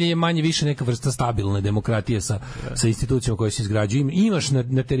 pa nabilje je manje više neka vrsta stabilne demokratije sa institucijama koje se izgrađuju. Imaš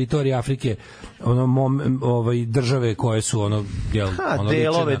na teritoriji Afrike države koje su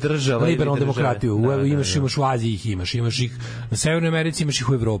delove država demokratiju. Imaš u Aziji imaš ih na Severnoj Americi, imaš ih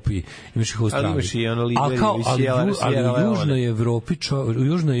u Evropi, imaš ih u Australiji. Ali u Južnoj Evropi, u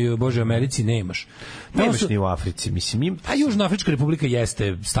Južnoj Americi nemaš. Nemaš ni u Africi, mislim. A Južnoafrička republika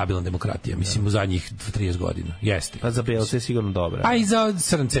jeste stabilna demokratija, mislim, u zadnjih 30 godina. Jeste. A za belce je sigurno dobra. A i za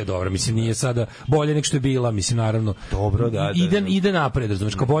crnce je dobra, mislim, nije sada bolje nek što je bila, mislim, naravno. Dobro, da. Ide napred,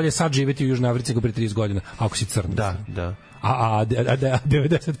 razumeš, kao bolje sad živeti u Južnoj Africi nego pre 30 godina, ako si crnac. Da. A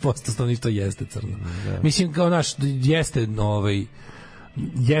 90% stanovništva jeste crno. Mislim, kao jeste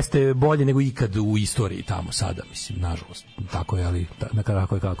jeste bolje nego ikad u istoriji tamo sada, mislim, nažalost. Tako je, ali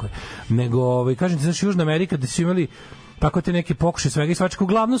tako je kako je. Nego, kažem ti, znaš, Južna Amerika da su imali tako te neke pokušaje svega i svačega,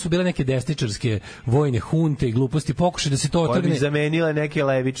 uglavnom su bile neke desničarske vojne hunte i gluposti, pokušaje da se to otrgne. Koje bi zamenile neke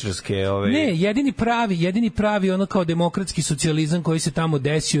levičarske Ne, jedini pravi ono kao demokratski socijalizam koji se tamo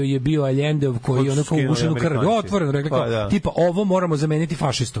desio je bio Allendov, koji ono kao ugušen u krvi. Otvoreno rekli kao, tipa, ovo moramo zameniti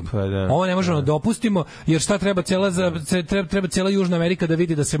fašistom. Ovo ne možemo da dopustimo, jer šta treba treba cela Južna Amerika da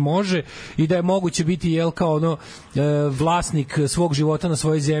vidi da se može i da je moguće biti kao ono vlasnik svog života na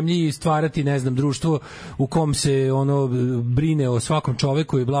svojoj zemlji i stvarati, ne znam, društvo u kom se ono brine o svakom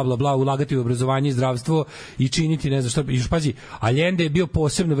čoveku i bla bla bla, ulagati u obrazovanje i zdravstvo i činiti ne znam šta. Još pazi, Allende je bio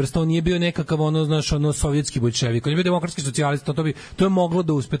posebna vrsta, on nije bio nekakav ono, znaš, ono sovjetski bolševik, on je bio demokratski socijalista, to je moglo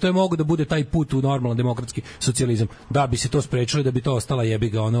da uspe, to je moglo da bude taj put u normalan demokratski socijalizam. Da bi se to sprečilo, da bi to ostala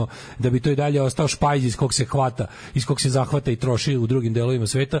jebiga ono, da bi to i dalje ostao špajz iz kog se zahvata i troši u drugim delovima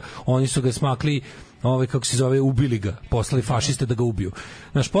sveta, oni su ga smakli, kako se zove, ubili ga, poslali fašiste da ga ubiju.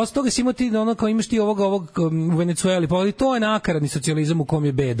 Znaš, posle toga si imao ti, ono, kao imaš ti ovog u Venecueli, pa ali to je nakaradni socijalizam u kom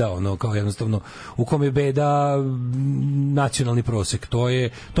je beda, ono, kao jednostavno, u kom je beda nacionalni prosek. To je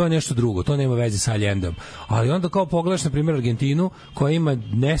nešto drugo, to nema veze sa Allendom. Ali onda kao pogledaš, na primjer, Argentinu, koja ima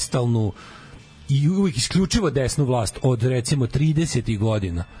nestalnu i uvijek isključivo desnu vlast od, recimo, 30.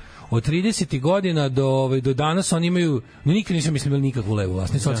 godina. Od 30. godina do danas oni imaju, nikad nisam imali nikakvu levu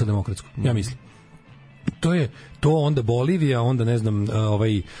vlast, ni socijaldemokratsku, ja mislim. To onda Bolivija, onda ne znam,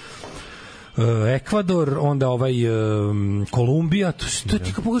 Ekvador, onda Kolumbija, to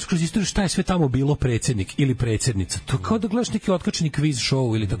ti kao pogledaš kroz istoriju šta je sve tamo bilo predsjednik ili predsjednica. To kao da gledaš neki otkačeni kviz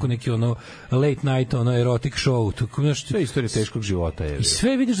show ili tako neki ono late night, ono erotic show. Sve je istorija teškog života. I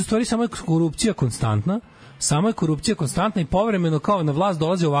sve vidiš da stvari samo je korupcija konstantna. Sama je korupcija konstantna i povremeno kao na vlast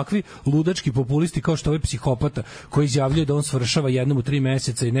dolaze ovakvi ludački populisti kao što ovaj psihopata koji izjavljuje da on svršava jednom u 3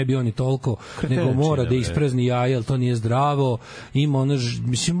 meseca i ne bi on ni toliko, nego mora da isprazni jaja, jer to nije zdravo. Ima ono,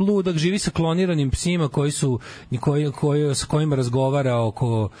 mislim, ludak, živi sa kloniranim psima sa kojima razgovara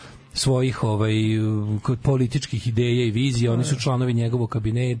oko svojih političkih ideja i vizija, oni su članovi njegovog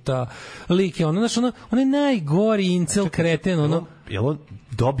kabineta. Lik je on je najgori incel kreten, ono. Jel on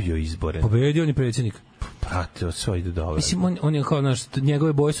dobio izbore? Pobedio, on je predsjednik. Prate, sve ide dobro. Mislim, on je kao,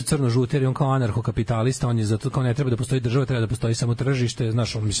 njegove boje su crno-žute, jer on kao anarhokapitalista, on je zato kao ne treba da postoji država, treba da postoji samo tržište,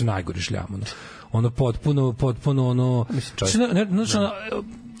 znaš, on, mislim, najgori šljam, ono potpuno, ono,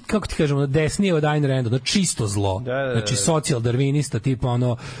 kako ti kažemo, desnije od Ayn Randa, čisto zlo. Znači, socijal-darvinista, tipa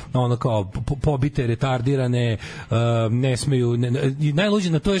ono kao pobite, retardirane, ne smeju, najluđe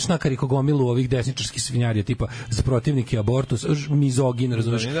na to je šnakari kogomilu ovih desničarskih svinjarija, tipa za protivnike abortus, mizogin,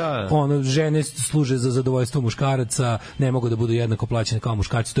 razumeš, žene služe za zadovoljstvo muškaraca, ne mogu da budu jednako plaćene kao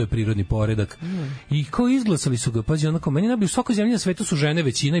muškarci, to je prirodni poredak. I kao izglasali su ga, pazi, onako, meni najbolje, u svakoj zemlji na svetu su žene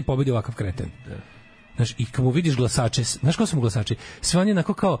većina i pobedi ovakav kreten. Znaš, i kad mu vidiš glasače, znaš ko su mu glasači? Sve oni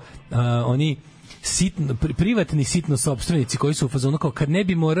onako kao, oni privatni sitno sopstvenici koji su u fazonu kao, kad ne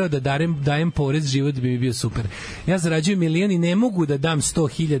bi morao da dajem porez, život bi bio super. Ja zarađujem milion i ne mogu da dam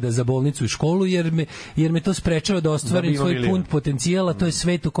 100.000 za bolnicu i školu, jer me to sprečava da ostvarim svoj pun potencijal, a to je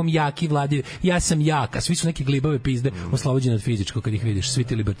svet u kom jaki vladaju. Ja sam jak, a svi su neke glibave pizde oslobođene od fizičkog kad ih vidiš, svi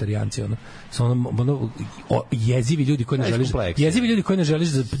ti libertarijanci, jezivi ljudi koji ne želiš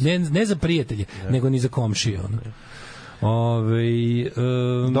ne za prijatelje, nego ni za komšije,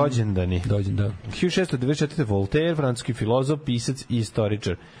 Dođendani. 1694. Voltaire, francuski filozof, pisac i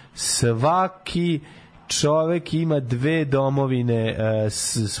istoričar. Svaki čovek ima 2 domovine,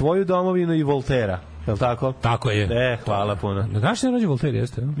 svoju domovinu i Voltera. Je li tako? Tako je. Hvala puno. Na današnji rođen Voltaire,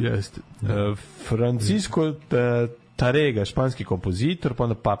 jeste? Jeste. Francisco Tarega, španski kompozitor, pa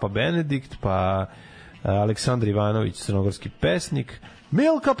onda Papa Benedikt, pa Aleksandar Ivanović, crnogorski pesnik.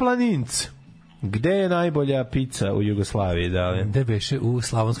 Milka Planinc. Gde je najbolja pizza u Jugoslaviji, da li? Gde beše? U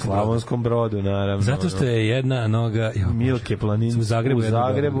Slavonskom Brodu, naravno. Zato što je jedna noga... Milke Planinc u Zagrebu,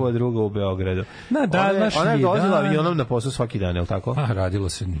 a druga u Beogradu. Ona je dolazila avionom na posao svaki dan, je li tako? Radilo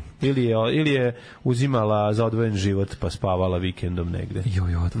se. Ili je uzimala za odvojen život pa spavala vikendom negde.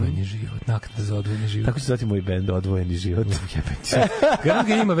 Odvojeni život, naknada za odvojeni život. Tako se zvati moj bend, Odvojeni život. Garant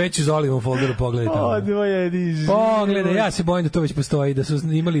ga ima veći Zolivom u folderu, pogledajte. Odvojeni život. Pogledaj, ja se bojim da to već postoji,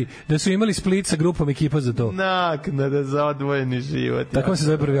 da su imali Split sa grupom ekipa za to. Naknada za odvojeni život. Tako se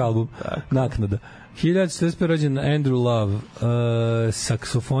zove prvi album. Naknada. 1945. rođen Andrew Love,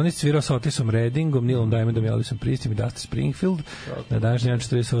 saksofonist, svirao sa Otisom Reddingom, Neilom Diamondom, Elvisom Pristim i Dusty Springfield. Na današnji dan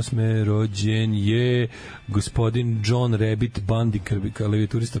 48. rođen je gospodin John Rabbit Bundy,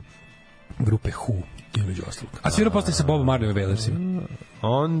 klavijaturista grupe Who. Između ostalog. A svirao posle sa Bobom Marleyom i Wailersima.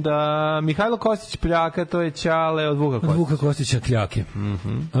 Onda Mihajlo Kostić Pljaka, to je Ćale od Vuka Kostića. Od Vuka Kostića Kljake.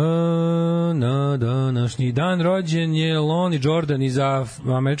 Na današnji dan rođen je Lonnie Jordan iz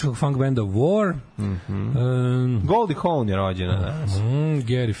američkog funk benda War. Goldie Hawn je rođena danas.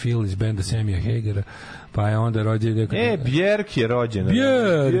 Gary Field iz benda Samija Hagera. Pa je onda rođen... Björk je rođena.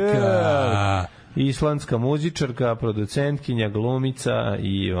 Björka! Islandska muzičarka, producentkinja, glumica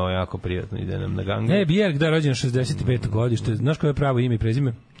i jako prijatno ide nam na gangu. Björk, da, rođena 65. godište. Znaš koje je pravo ime i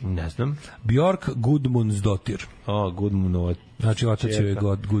prezime? Ne znam. Björk Gudmundsdottir. Gudmunova. Znači, otac je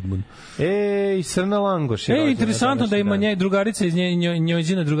Gudmund. I Srna Langoš je rođena. Interesantno da ima drugarica iz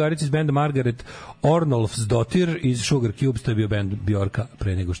njojzina drugarica iz benda Margaret Ornolfsdottir iz Sugar Cubes, to je bio bend Björka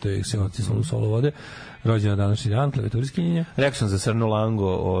pre nego što je se otisalo u solo vode. Rođena današnji dan, klaviaturiskinjenja. Rekao sam za Srnu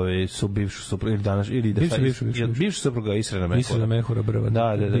Lango, su bivšu suprugu, ili danas, ili bivšu supruga Israna Mehura. Israna Mehura Brva.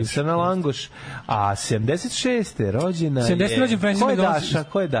 Da. Srna Langoš, a 76. rođena je... 70. rođen Francis McDonald.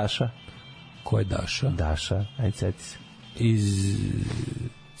 Ko je Daša? Ko je Daša? Daša, ajde seti se. Iz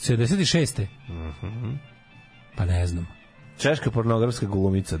 76. Pa ne znam. Češka pornografska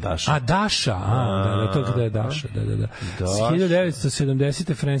glumica Daša. Daša, to kada je Daša, da.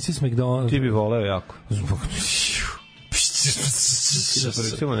 1970. Francis McDonald. Ti bi voleo jako.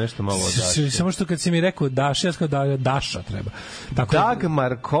 Da nešto malo od Daša. Samo što kad si mi rekao Daša, ja skao Daša treba. Tako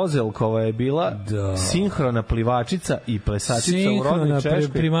Dagmar Kozelkova je bila sinhrona plivačica i plesačica u rodnoj Češkoj.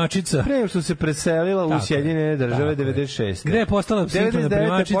 Primačica. Pre što se preselila u Sjedinjene Države 96. Gde je postala sinhrona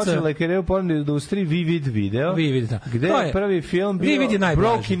primačica? 99. počela je karijeru u porno industriji Vivid Video. Gde je prvi film bio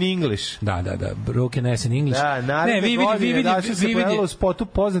Broken English. Da, Broken Ass in English. Da, naredne godine Daša se pojavila u spotu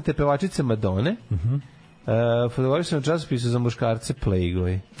poznate pevačice Madone. Fotografiju sam u časopisu za muškarce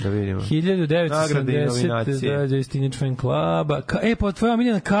Playboy. Da vidimo. 1970. Da, Teenage Fan Club. Tvoja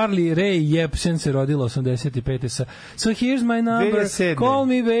omiljena Carly Rae Jepsen se rodila 85. sa So Here's My Number, 2007. Call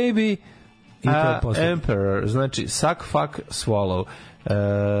Me Baby. Emperor, znači Suck, Fuck, Swallow.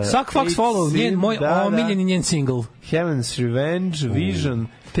 Suck, Fuck, Swallow, moj omiljeni njen single. Heaven's Revenge, Vision,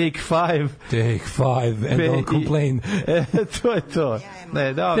 Take 5 and Don't Complain. To je to.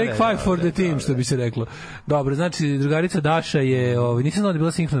 Take 5 for the team, što bi se reklo. Dobro, znači drugarica Daša je, nisam znao da je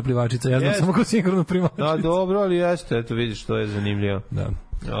bila sinhrona plivačica, ja znam samo kao sinhrona primačica. Dobro, ali jeste, eto vidiš, to je zanimljivo. Da.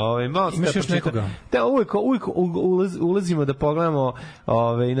 Imaš još nekoga? Da, uvijek ulazimo da pogledamo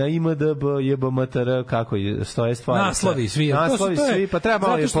na IMDb, JBMTR, kako stoje stvari. Naslovi svi, pa treba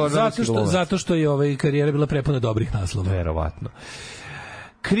malo je pornografski glumac. Zato što je karijera bila prepuna dobrih naslova. Verovatno.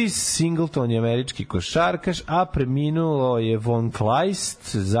 Chris Singleton je američki košarkaš, a preminulo je Von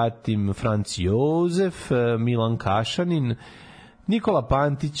Kleist, zatim Franz Josef, Milan Kašanin, Nikola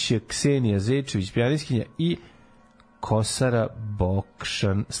Pantić, Ksenija Zečević, pijanistkinja i Kosara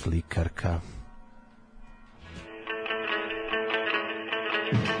Bokšan, slikarka.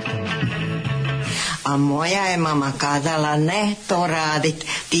 A moja je mama kazala, ne to radit,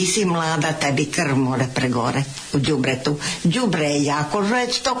 ti si mlada, tebi krv mora pregore u đubretu. Đubre je jako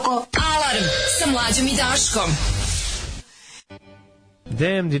žestoko. Alarm sa Mlađom i Daškom.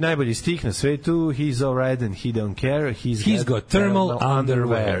 Damned je najbolji stih na svetu. He's all right and he don't care. He's got thermal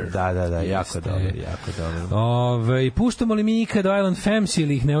underwear. Da, jako dobro. Puštamo li mi ikad Island Femmes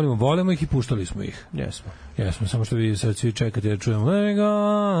ili ih ne volimo? Volimo ih i puštali smo ih. Jesmo, samo što vi sad svi čekate da čujemo. To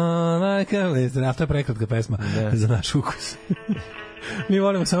je prekratka pesma za naš ukus. Mi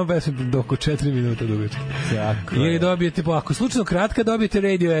volimo samo pesmu dok 4 minuta dugačka. Ili dobijete, ako slučajno kratka, dobijete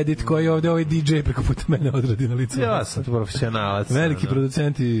radio edit koji ovde ovaj DJ preko puta mene odradi na licu. Ja sam tu profesionalac. Veliki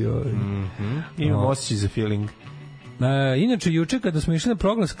producenti. Imam osjećaj za feeling. Inače, juče kada smo išli na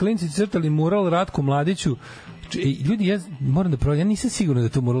proglas, klinci crtali mural Ratku Mladiću. Ljudi, ja moram da provjerim, ja nisam siguran da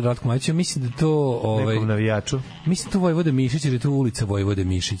je to mural Ratku Mladiću, mislim da to... Nekom navijaču. Mislim to Vojvode Mišića, jer je to ulica Vojvode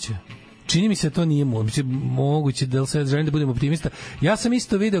Mišića. Čini mi se da to nije moguće, da li se želim da budem optimista. Ja sam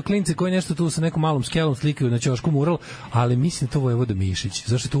isto video klince koji nešto tu sa nekom malom skelom slikaju na ćošku mural, ali mislim da to Vojvoda Mišić.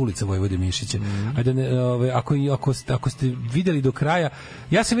 Zašto je to ulica Vojvode Mišića? Ajde, ako ste videli do kraja,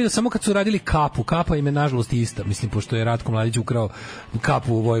 ja sam video samo kad su radili kapu. Kapa im je nažalost ista, mislim, pošto je Ratko Mladić ukrao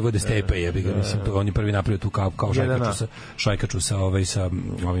kapu u Vojvode Stepe, jebi ga, mislim, on je prvi napravio tu kapu kao šajkaču sa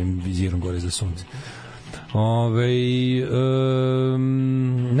ovim vizirom gore za sunce.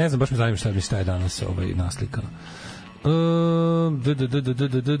 Ne znam, baš me zanima šta je danas naslika.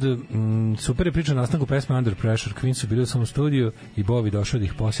 Super je priča na nastanku pesme Under Pressure. Queen su bili u samom studiju i Bovi došao da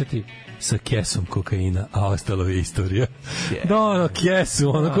ih posjeti sa kesom kokaina, a ostalo je istorija. Dono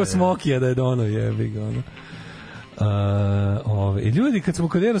kesu, ko Smokija da je dono, jebi ga, ono. Ljudi, kad smo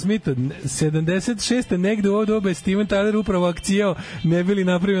kod Aerosmitha 76. negde u ovo doba je Steven Tyler upravo akcijao ne bi li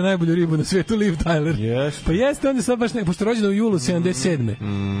napravio najbolju ribu na svetu, Liv Tyler. Pa jeste, on je sad baš pošto je rođen u julu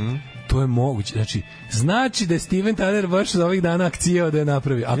 77. To je moguće. Znači da je Steven Tyler baš za ovih dana akcijao da je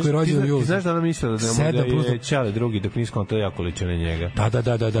napravi. Ako je rođen u julu. Ti znaš da ona mislila da je Ćale drugi, dok nisam to jako liče na njega. Da.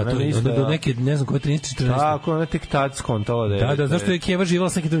 Do neke, ne znam, koje 13-14. Tako, ona tek tad skontala da je... Da, zašto je Keva živala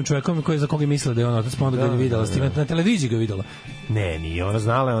s nekim drugim čovekom za koga je mislila da je ona otac, pa onda ga je videla. Na televiziji ga je videla. Ne, nije, ona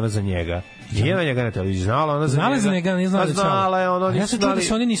znala je ona za njega. Nije na njega na televiziji, znala ona za njega. Znala za njega, nije znala za Ćale. Znala je ono, ja sam čuo da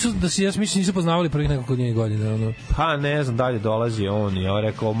se oni nisu, ja mislim nisu poznavali prvih nekoliko njenih godina. Pa ne znam, dalje dolazi on i on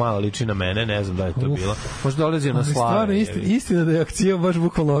rekao, mala liči na mene, ne znam da je to bilo. Možda dolazi na Slave. Stvarno, istina da je akcija baš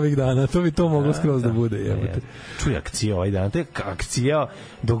bukvalno ovih dana, to bi to moglo skroz da bude. Jebate. Čuj, akcija ovaj dan, to je akcija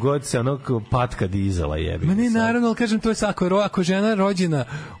dogod se onog patka dizela jebi. Ma ne, naravno, ali kažem, to je ako žena rođena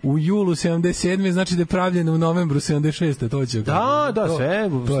u julu 77. znači da je pravljena u novembru 76. To će. Da, sve,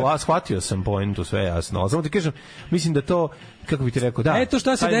 shvatio sam pointu, sve jasno. Ali samo ti kažem, mislim da to, kako bi ti rekao, da. Eto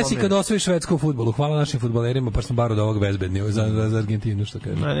šta se desi kad osvojiš Švedsku u fudbalu. Hvala našim fudbalerima, pa smo bar od ovog bezbedni za Argentinu, što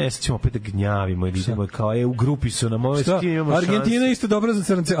kažem. Ne, sad ćemo opet da gnjavimo i idemo kao, u grupi su nam ove skim, imamo šanse. Argentina je isto dobra za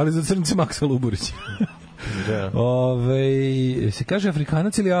crnce, ali za crnce Maksa Luburić. Da. Se kaže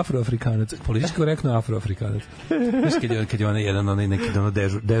Afrikanac ili Afroafrikanac? Politički korektno Afroafrikanac. Znaš kad je onaj neki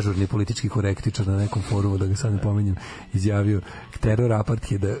dežurni politički korektičar na nekom forumu, da ga sad ne pominjem, izjavio teror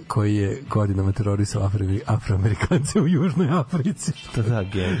apartheida koji je godinama terorisao Afroamerikance u Južnoj Africi. Da,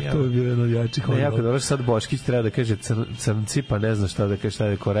 genijalno. To je bilo jedno od jačih. Jako dobro, sad Boškić treba da kaže crnci, pa ne zna šta da kaže, šta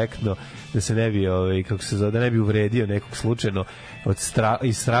je korektno, da se ne bi, kako se zove, da ne bi uvredio nekog slučajno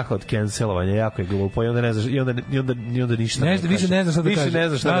iz straha od cancelovanja, jako je glupo i onda ne znaš, i onda ništa ne više ne znaš šta da kaže. Ne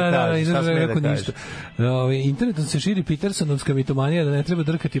znaš šta da kaže. Internetom se širi Petersonovska mitomanija da ne treba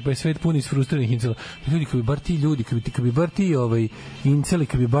drkati, pa je svet pun isfrustriranih incela. Ljudi, kad bi bar ti inceli,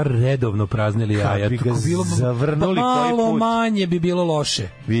 kad bi bar redovno praznili jaja, kad bi ga zavrnuli koji put, malo manje bi bilo loše.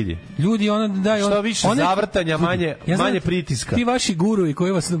 Vidi. Ljudi, što više zavrtanja, manje pritiska. Ti vaši guruji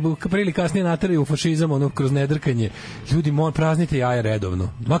koji vas pre ili kasnije nateraju u fašizam, kroz nedrkanje, ljudi, praznite jaja redovno.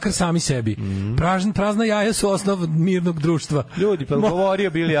 Makar sami sebi. Prazna jaja su osnov mirnog društva. Ljudi, pa govorio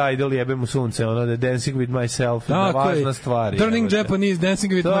Billy Idol, jebe mu sunce, da Dancing with Myself, da važna stvar. Turning Japanese,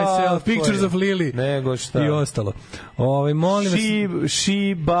 Dancing with Myself, Pictures of Lily. Nego šta. I ostalo. Molim vas.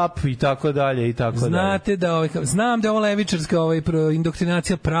 She Bap i tako dalje i tako dalje. Znate da znam da je ovo levičarska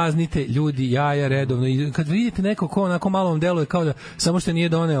indoktrinacija, praznite ljudi jaja redovno. I kad vidite neko ko onako malo vam deluje kao da samo što nije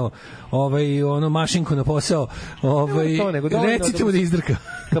doneo mašinku na posao, recite mu da izdrka.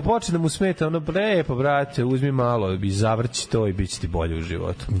 Kad počne da mu smeta, lepo, brate, uzmi malo i zavrći to i bit će ti bolje u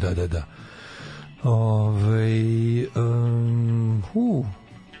životu. Da.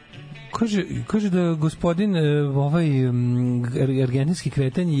 Kaže da gospodin argentinski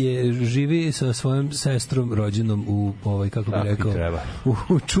kreten živi sa svojom sestrom rođenom u kako bi rekao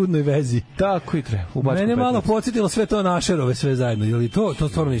u čudnoj vezi. Tako i treba. Mene malo podsjetilo sve to Našerove sve zajedno. Je li to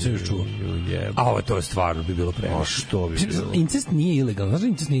stvarno nisam još čuo. A ovo to stvarno bi bilo previše. A što bi bilo? Incest nije ilegalan. Znaš da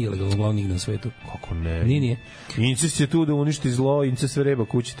incest nije ilegalan uglavnom nigde na svetu? Kako ne? Nije. Incest je tu da uništi zlo, incest vreba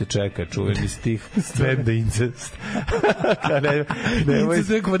kući te čeka, čuveni stih benda Incest. Incest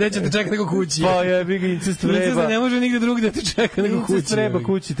vreba gde će te čeka nego kući. Pa jebi ga, incest vreba. Incest ne može nigde drugde te čeka nego kući. Incest vreba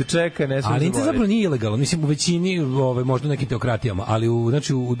kući te čeka, ne smije. Ali incest zapravo nije ilegalan, mislim u većini, možda u nekim teokratijama, ali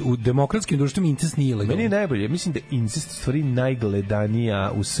u demokratskim društvima incest nije ilegalan. Meni je najbolje, mislim da incest stvari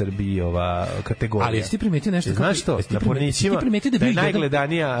najgledanija u Srbiji ova kategorija. Ali jesi ti primetio nešto? Znaš što? Na pornićima da je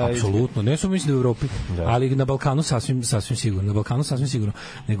najgledanija. Apsolutno, ne samo mislim da u Evropi, ali na Balkanu sasvim sigurno.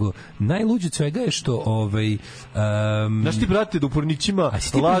 Nego najluđe od svega je što znaš ti, brate, da u pornićima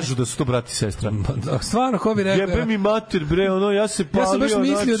lažu da su to brati i sestra. Stvarno, ko bi rekao? Jebe mi mater, bre, ja se palio. Ja sam baš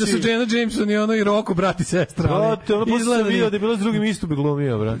mislio da su Jenna Jameson i Rocco brati i sestra. Brate, posle sam vidio da je bila s drugim isto bi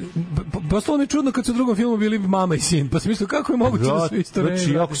glumio, brate. Postalo mi čudno kad su u drugom filmu bili mama i sin, pa sam mislio kako je moguće da su isto vreme.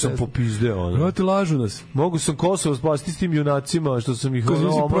 Znači, jako sam popizdeo. Brate, lažu nas. Mogu sam Kosovo spasiti s tim junacima, što sam ih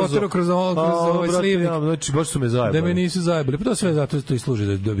protero kroz ovaj slivnik. Znači, baš su me zajebali. Da me nisu zajebali. Pa to sve zato to i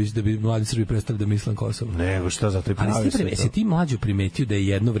služi da bi mladi Srbi prestali da misle na Kosovo. Nego šta, zato i pravi sve to. Ali si ti mlađu primetio da je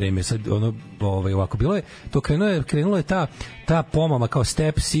jedno vreme sad ovako bilo je, to krenulo je ta pomama kao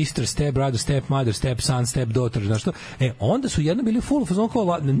step sister, step brother, step mother, step son, step daughter, znaš što? Onda su jedno bili full fazon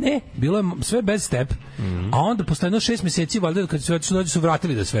kao ne, bilo je sve bez step. A onda posle 6 meseci valjda kad su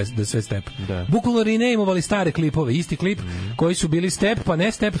vratili da sve step. Bukvalno renamevali stare klipove, isti klip koji su bili step, pa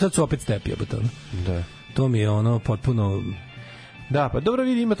ne step, sad su opet step, jebote. Da. To mi je potpuno Da, pa dobro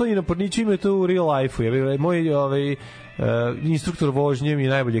vidi, ima to i na porniću, ima to u real life-u. Moj instruktor vožnje mi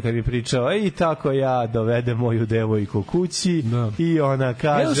najbolje kad mi pričao, i tako ja dovedem moju devojku kući i ona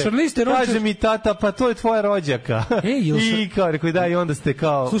kaže, kaže mi tata, pa to je tvoja rođaka. I kao, rekao, da, i onda ste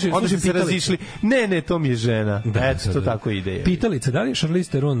kao, slušaj, onda ste se razišli. Ne, to mi je žena. Eto, to tako ide. Pitalica, da li je Charlize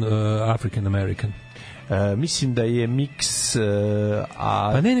Theron African American? Mislim da je miks...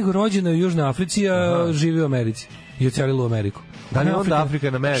 Pa ne, nego rođena u Južnoj Africi, a živi u Americi. I ocelila u Ameriku. Da li je onda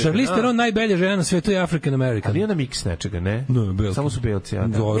African American? Charlize Theron najbelja žena na svetu je African American. Ali je ona miks nečega, ne? No, belci. Samo su belci, ja.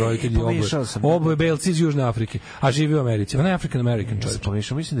 Roditelji oboje belci iz Južne Afrike, a živi u Americi. Ona je African American čovječ.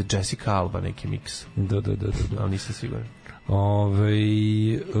 Pomešao, mislim da je Jessica Alba neki miks. Da. Ali nisam siguran.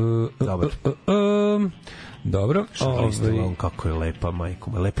 Dobro. Charlize Theron, kako je lepa,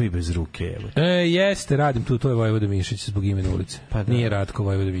 majko. Lepa i bez ruke. Jeste, radim tu, to je Vojvoda Mišić zbog imena ulice. Pa da. Nije Ratko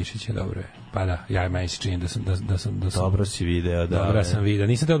Vojvoda Mišić, dobro je. Pa da, ja meni se čini da sam dobro si video, da. Dobro sam video.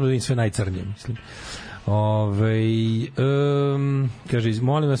 Nisam te odmah sve najcrnije, mislim. Kaže,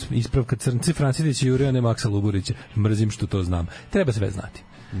 molim vas, ispravka Crnci, Francidić i Jurija, ne Maksa Luburića. Mrzim što to znam. Treba sve znati.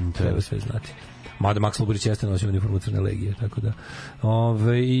 Mada Maks Luburić jeste nosio uniformu Crne legije, tako da.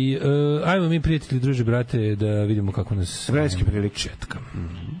 Ajmo mi, prijatelji, druže, brate, da vidimo kako nas... Vremenski prilik. Četka.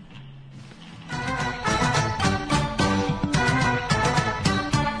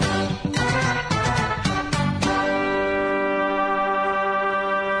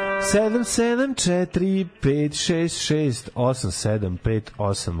 Sedam, 4, 5, 6, 6, 8, 7, 5,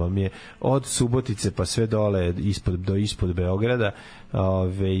 8 vam je od Subotice pa sve dole ispod Beograda.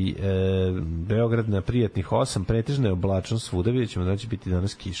 Beograd na prijatnih 8, pretežna je oblačno svuda, vidjet ćemo da će biti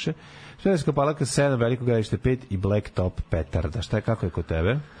danas kiše. Smederevska Palanka 7, Veliko Gradište 5 i Blacktop Petarda. Šta je, kako je kod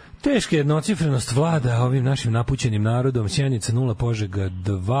tebe? Teška jednocifrenost vlada ovim našim napućenim narodom. Sjenica 0, Požega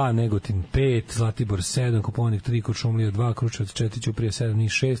 2, Negotin 5, Zlatibor 7, Koponik 3, Kuršumlija 2, Kruševac 4, Ćuprija 7,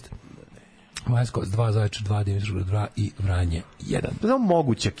 Niš 6, Leskovac 2, Zaječar 2, Dimitrovgrad 2 i Vranje 1. To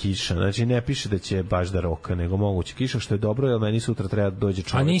moguća kiša, znači ne piše da će baš da roka, nego moguća kiša, što je dobro, jer meni sutra treba da dođe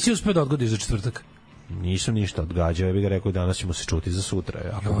čovjek. A nisi uspeo da odgodiš za četvrtak? Nisam ništa odgađao, ja bih ga rekao danas ćemo se čuti za sutra.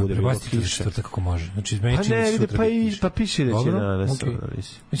 Ako bude bilo kiše. Četvrtak kako može. Znači, meni pa ne, vide, pa piše da će danas. Okay.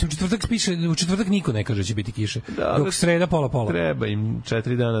 Mislim, u četvrtak niko ne kaže da će biti kiše. Da, dok sreda pola. Treba im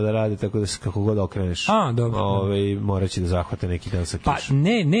 4 dana da rade, tako da kako god okreneš. Moraće da zahvate neki dan sa kišom.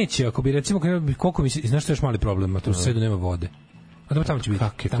 Pa neće, ako bi recimo, koliko mi se, znaš što je još mali problem, a to u sredu nema vode. A dobro, tamo će biti.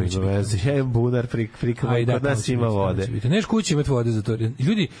 Kako je to ima veze? Ja imam bunar prikavao, kod nas ima vode. Neš kući imati vode za to.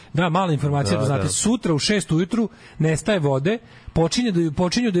 Ljudi, da, mala informacija da znate, sutra u 6 ujutru nestaje vode,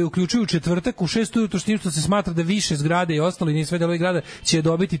 počinju da je uključuju u četvrtak u 6 ujutru, s tim što se smatra da više zgrade i ostali nije sve delovi grada će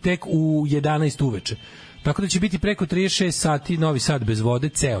dobiti tek u 11 uveče. Tako da će biti preko 36 sati Novi Sad bez vode,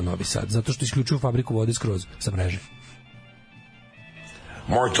 ceo Novi Sad, zato što isključuju fabriku vode skroz sa mreže.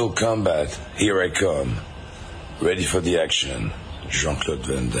 Mortal Kombat, here I come. Ready for the action.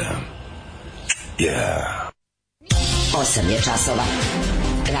 Jean-Claude Van Damme. Yeah. 8 je časova.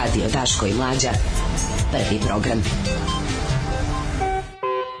 Radio Daško i Mlađa. Prvi program.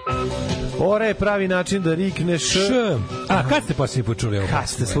 Ora je pravi način da rikneš A kad ste posljednji počuli ovo? Kad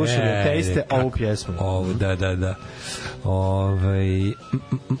ste slušali te iste ovu pjesmu? Da.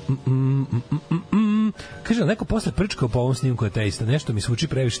 Kaže, neko posle prčkao po ovom snimku Ateista, nešto mi zvuči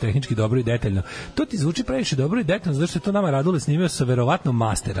previše tehnički dobro i detaljno. To ti zvuči previše dobro i detaljno, zato što je to nama Radule snimio sa verovatno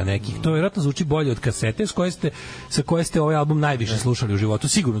mastera nekih. To verovatno zvuči bolje od kasete sa koje ste ovaj album najviše slušali u životu.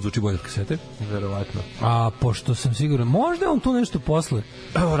 Sigurno zvuči bolje od kasete. Verovatno. A pošto sam siguran, možda on tu nešto posle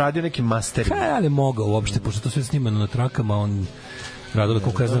radio neki masterima. Ali mogao uopšte, pošto to sve snimano na trakama, on Radule,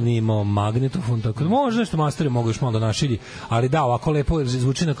 koliko ja znam, nije imao magnetofon, tako da može nešto masteri mogu još malo da našilji, ali da, ovako lepo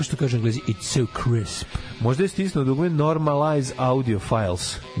zvuči na kao što kaže Englezi, it's so crisp. Možda je stisnuo dugme normalize audio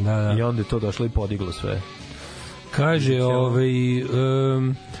files. Da. I onda je to došlo i podiglo sve. Kaže,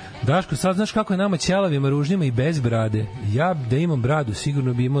 Daško, sad znaš kako je nama ćelavima, ružnjima i bez brade. Ja da imam bradu,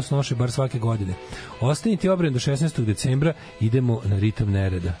 sigurno bi imao snoše bar svake godine. Ostanite obren do 16. decembra, idemo na ritam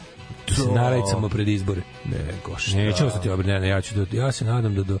nereda. Se narajcamo pred izbore. Nećemo ostati obren, ja se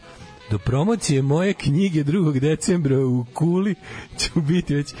nadam da do promocije moje knjige 2. decembra u Kuli ću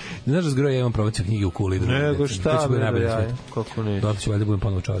biti već... Znaš da zgroja, ja imam promociju knjige u Kuli 2. decembra. Nego šta, kako ne. Dobro ću valjda budem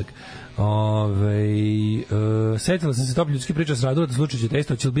ponovo čovjek. Setila sam se top ljudski priča s Radula, da slučaj će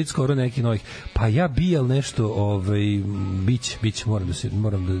testa, će li biti skoro nekih novih. Pa ja bijel nešto, bić,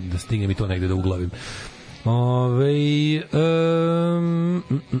 moram da stignem i to negde da uglavim.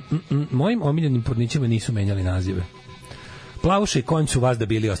 Mojim omiljenim pornićima nisu menjali nazive. Plavuša i konj su vas da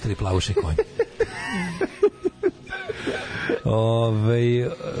bili ostali Plavuša i konj.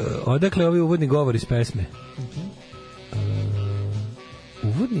 Odakle ovi uvodni govor iz pesme?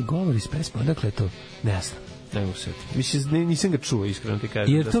 uvodni govor iz pesme, odakle je to? Ne znam. Ne mogu se. Mislim, nisam ga čuo, iskreno ti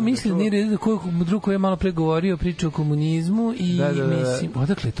kažem. Jer to misli, nije da drug koji je malo pregovorio priča o komunizmu i mislim,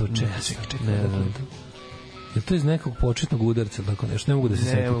 odakle je to čekaj, je to iz nekog početnog udarca, tako nešto, ne mogu da se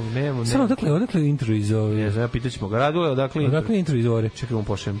setim. Samo odakle intro iz ove... Ne znam, pitaćemo ga. Radule, odakle intro iz ove? Čekaj, mu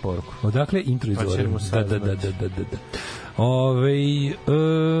pošaljem poruku. Odakle intro iz ove? Da.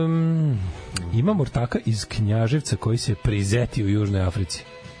 Imam ortaka iz Knjaževca koji se prizetio u Južnoj Africi.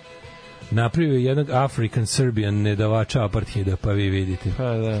 Napravio jednog African Serbian nedavača apartheida, pa vi vidite. Pa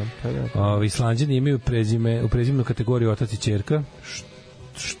da. Islanđani imaju u prezimenu kategoriju otac i ćerka,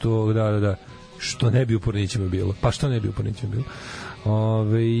 što ne bi u Pornićima bilo. Pa što ne bi u Pornićima bilo?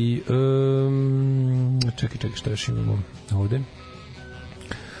 Čekaj, šta još imamo ovde?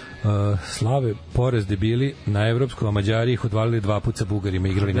 Slave porez debili na evropskom, a Mađari ih odvalili 2 puta sa Bugarima,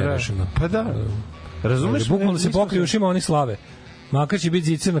 igrali nerešeno. Pa da. Razumeš? Bukvalno se pokriju ušima oni slave. Makar će biti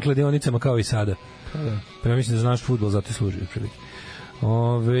zicer na kladionicama kao i sada. Pa ja mislim da znaš fudbal, zato i služi otprilike.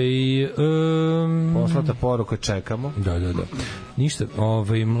 Poslata poruka, čekamo. Da. Ništa,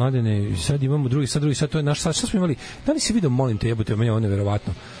 Mladene, sad imamo drugi, sad to je naš, sad šta smo imali? Da li si vidio, molim te, jebote, meni je ovo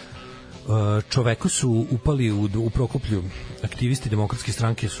neverovatno. Čoveku su upali u Prokuplju, aktivisti demokratske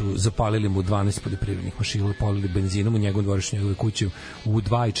stranke su zapalili mu 12 poljoprivrednih mašina, polili benzinom u njegovom dvorištu, njegove kuće, u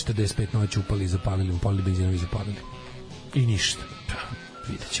 2:45 noći upali i zapalili mu, polili benzinom i zapalili. I ništa.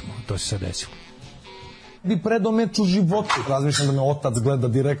 Vidjet ćemo, to se sad desilo. Bi predomeč u životu. Razmišljam da me otac gleda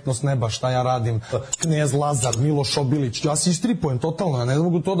direktno s neba šta ja radim. Knez Lazar, Miloš Obilić. Ja se istripujem totalno, ja ne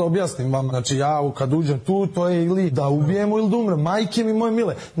mogu to da objasnim vam. Znači ja kad uđem tu, to je ili da ubijemo ili da umrem. Majke mi moje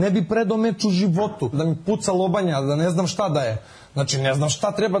mile, ne bi predomeč u životu. Da mi puca lobanja, da ne znam šta da je. Znači ne znam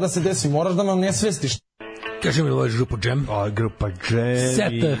šta treba da se desi, moraš da me nesvestiš. Kažemo li ovo je grupa Jam? Grupa Jam.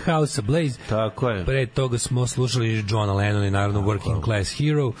 Set the house ablaze. Tako je. Pre toga smo slušali Johna Lennona i naravno Working Class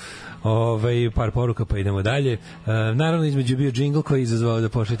Hero. Par poruka pa idemo dalje. Naravno između bio džingl koji je izazvao da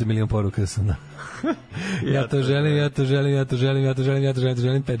pošaljete 1.000.000 poruka. Ja to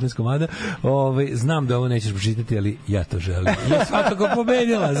želim 15 komada. Znam da ovo nećeš pročitati, ali ja to želim. Je svakako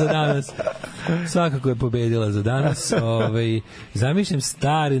pobedila za danas. Zamišljam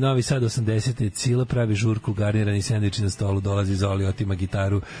stari Novi Sad 80. Cila pravi žurku, garnirani sendviči na stolu, dolazi Zoli, otima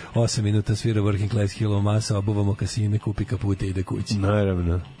gitaru, 8 minuta svira Working Class Hero, masa, obuvamo kasine, kupi kapute i ide kući.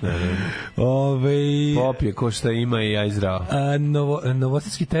 Naravno. Popije ko šta ima i ja izdrao.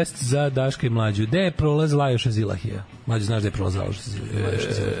 Novosadski test za Daška i Mlađu. Gde je prolaz Lajoša Zilahija? Mlađu, znaš gde je prolaz Lajoša Zilahija?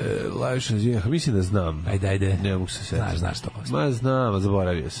 Lajoša Zilahija, mislim da znam. Ajde. Ne mogu se setiti. Znaš to. Ma znam,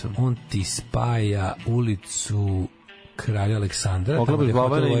 zaboravio sam. On ti spaja ulicu Kralja Aleksandra,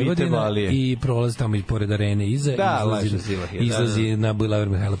 i prolazi tamo i pored arene iza, izlazi na Bulevar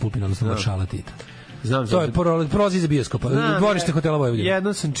Mihajla Pupina, odnosno Maršala Tita. Znam, to je prolazi iza bioskopa, dvorište hotela Vojvodina.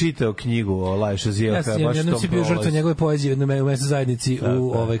 Jednom sam čitao knjigu o Lajoša Zilahija, jednom si bio žrtva njegove poezije u mesnoj zajednici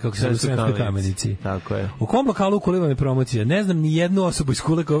u kako se zove, Sremskoj Kamenici. Tako je. U kom lokalu Kuliva mi promocija? Ne znam ni jednu osobu iz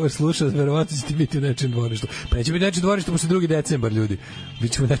Kule koja ovo sluša, verovatno ćete biti u nečijem dvorištu. Pa neće biti nečije dvorište posle 2. decembar, ljudi.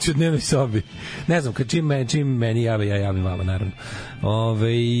 Bićemo neći u dnevnoj sobi. Ne znam, čim meni jave, ja javim vama, naravno.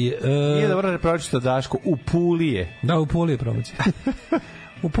 Nije dobro da pročito Daško, u Puli je. Da, u Puli je promocija.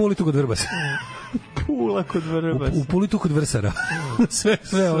 U Puli tu kod Vrbasa. Pula kod Vrbasa. U Puli tu kod Vrsara. Sve je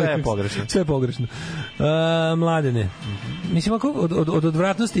pogrešno. Sve je pogrešno. Mladene. Mislim, od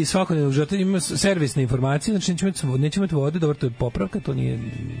odvratnosti i svakodnevnog života ima servisne informacije, znači nećemo imati vode, dobro, to je popravka, to nije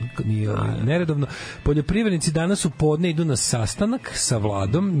neredovno. Poljoprivrednici danas u podne idu na sastanak sa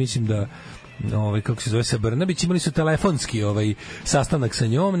vladom, mislim da kako se zove, sa Brnabić, imali su telefonski sastanak sa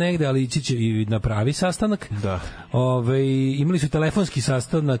njom negde, ali ići će i na pravi sastanak. Da. Imali su telefonski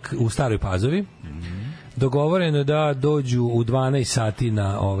sastanak u Staroj Pazovi. Dogovoreno da dođu u 12 sati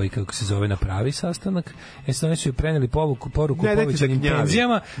na kako se zove, na pravi sastanak. Sad oni su preneli poruku povećanim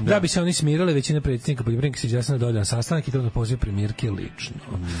penzijama, da bi se oni smirali. Većina predsjednika poljoprivrednika se izjasnila da dođe na sastanak i to da poziva premijerke lično.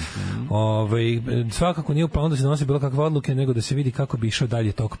 Svakako nije u planu da se donosi bilo kakve odluke, nego da se vidi kako bi išao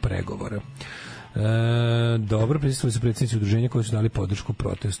dalje tok pregovora. Dobro, prisustvovali su predsjednici udruženja koji su dali podršku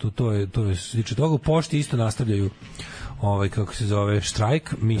protestu. To je slično toga. U pošti isto nastavljaju kako se zove,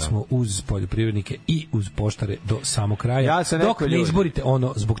 štrajk. Mi smo uz poljoprivrednike i uz poštare do samog kraja. Dok ne izborite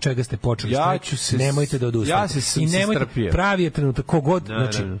ono zbog čega ste počeli štrajk, nemojte da odustanete. I nemojte, pravi je trenutak, kogod,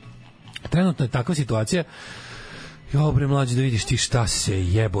 znači, trenutno je takva situacija. Bre, Mlađe, da vidiš ti šta se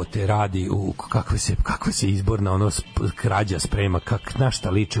jebote radi, kakva se izborna krađa sprema, na šta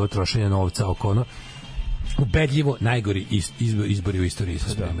liči od trošenja novca oko ubedljivo najgori izbori u istoriji se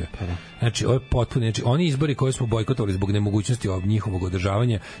spremaju. Znači, ovo je potpuno, znači, oni izbori koje smo bojkotovali zbog nemogućnosti njihovog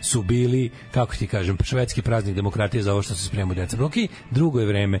održavanja su bili, kako ti kažem, švedski praznik demokratije za ovo što se sprema u decembru. Ok, drugo je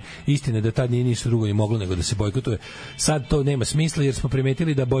vreme. Istina je da tad nije ništa drugo ni moglo nego da se bojkotuje. Sad to nema smisla jer smo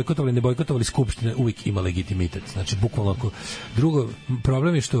primetili da bojkotovali, ne bojkotovali, Skupština uvijek ima legitimitet. Znači, bukvalno ako... Drugo,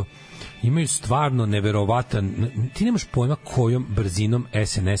 problem je što imaju stvarno neverovatan, ti nemaš pojma kojom brzinom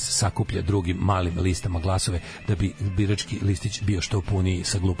SNS sakuplja drugim malim listama glasove da bi birački listić bio što puniji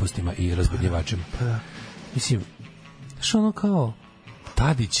sa glupostima i razbednjevačima. Mislim, što ono kao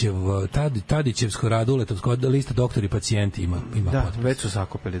Tadićevsko Raduletovsko lista doktori pacijenti ima potpis. Već su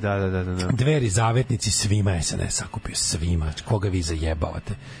sakupili, da. Dveri zavetnici svima SNS sakupio, svima. Koga vi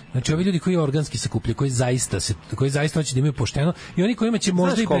zajebavate? Znači, ovi ljudi koji organski sakupljaju, koji zaista hoće da imaju pošteno i oni kojima će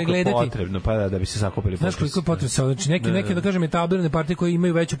možda i pregledati. Znaš koliko je potrebno, da bi se sakupili potpis. Znaš koliko je potrebno? Znači, neke da kažem, etablirane partije koje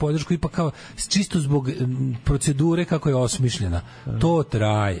imaju veću podršku, ipak kao čisto zbog procedure kako je osmišljena. To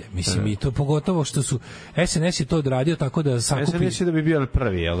traje. Mislim, i to pogotovo što su SNS je to odradio tako da sakupi... SNS je da bi bio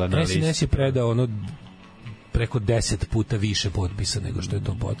prvi, jel da, na listi. SNS je predao preko 10 puta više potpisa nego što je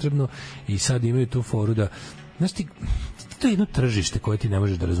to potrebno i sad imaju tu foru da, znaš ti, to je jedno tržište koje ti ne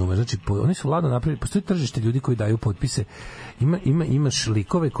možeš da razumeš. Znači, oni su ladno napravili, postoji tržište ljudi koji daju potpise, imaš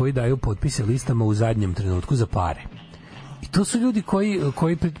likove koji daju potpise listama u zadnjem trenutku za pare. I to su ljudi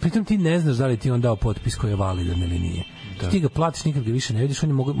koji pritom ti ne znaš da li ti on dao potpis koji je validan ili nije. Ti ga platiš, nikad ga više ne vidiš, on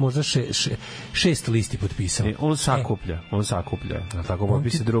je možda 6 listi potpisao. On sakuplja. Tako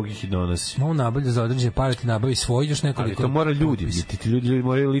potpise drugih i donosi. On nabavlja za određene pare, ti nabavi svoj, još nekoliko. Ali to mora ljudi vidjeti. Ti ljudi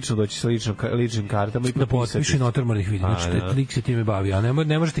moraju lično doći sa ličnim kartama i potpisati. Da potpiše, notar mora ih vidjeti. Znači, lik se time bavi. A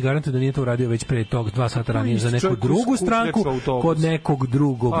ne možete garantovati da nije to uradio već pre tog 2 sata ranije za neku drugu stranku kod nekog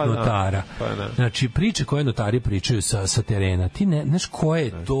drugog notara. Znači, priče koje notari pričaju sa terena. Ti ne znaš ko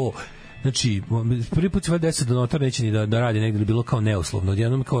je to. Znači, prvi put se desi da notar neće ni da radi negdje, bilo kao neuslovno.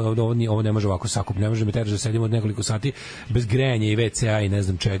 Odjednom kao ovo ne može ovako sakupiti, ne može me teraš da sedimo od nekoliko sati bez grejanja i WC-a i ne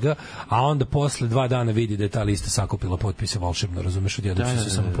znam čega, a onda posle 2 dana vidi da je ta lista sakupila potpise volšebno, razumeš, odjednom su se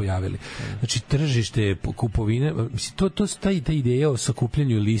samo pojavili. Znači, tržište kupovine, ta ideja o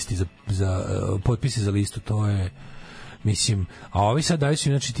sakupljanju listi za potpise za listu, to je... Mislim, a ovi sad daju su,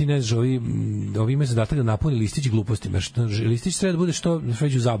 znači ti ne znaš, ovi imaju zadatak da napuni listić glupostima. Listić treba da bude što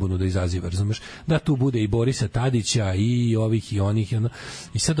veću zabunu da izaziva, razumeš? Da tu bude i Borisa Tadića i ovih i onih.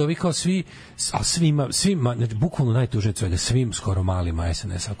 I sad ovi kao svi, a svima, znači, bukvalno najtužnije svega, svim skoro malima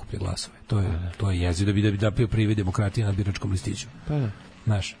SNS sakuplja glasove. To je jezivo da bi dapio privid demokratije na biračkom listiću.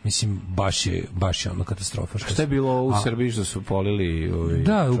 Znaš, mislim, baš je ono katastrofa. Šta je bilo u Srbiji što su polili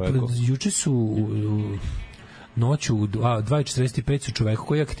juče su... Noću u 2:45 su čoveku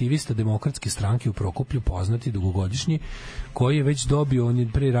koji je aktivista Demokratske stranke u Prokuplju, poznati, dugogodišnji, koji je već dobio, on je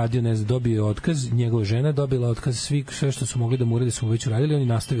pre radio, ne znam, dobio otkaz, njegova žena je dobila otkaz, sve što su mogli da mu urede su mu već uradili, on je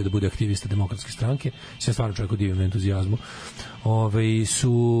nastavio da bude aktivista Demokratske stranke, sve stvarno čovjeku divim entuzijazmu.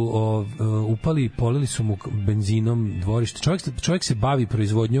 Upali, polili su mu benzinom dvorište. Čovjek se bavi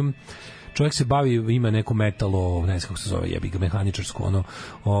proizvodnjom, ima neko metalo, ne znam kako se zove, jebi ga, mehaničarsko,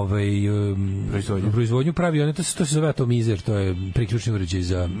 proizvodnju pravi, to se zove atomizer, to je priključni uređaj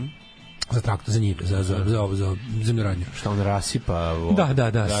za traktor, za njive, za zemljoradnju. Šta on rasipa?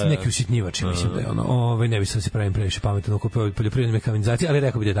 Da, neki usitnjivači, mislim da je ne bi sad se pravim previše pametan oko poljoprivredne mehanizacije, ali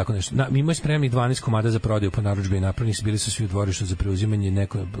rekao bi da je tako nešto. Imao je spremnih 12 komada za prodaju po narudžbi i napravnih, bili su svi u dvorištu za preuzimanje,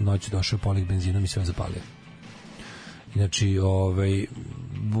 neko noć došao polih benzinom i sve zapalio. Znači,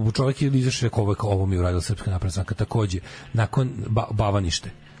 čovjek je izašao, rekao, ovo mi je uradila Srpska napredna stranka, takođe, nakon Bavanište,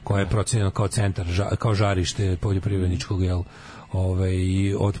 koje je procenjeno kao centar, kao žarište poljoprivredničkog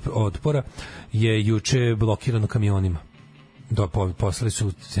otpora, je juče blokirano kamionima. Poslali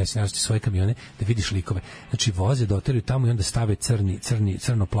su svoje kamione da vidiš likove. Znači, voze, doteraju tamo i onda stave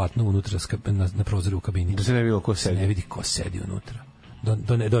crno platno unutra na prozoru u kabini. Da se ne vidi ko sedi. Ne vidi ko sedi unutra.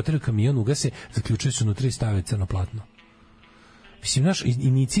 Doteraju kamion, ugase, zaključuju se unutra i stave crno platno. Mislim,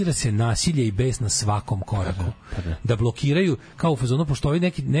 inicira se nasilje i bes na svakom koraku. Da blokiraju, kao u fazonu, pošto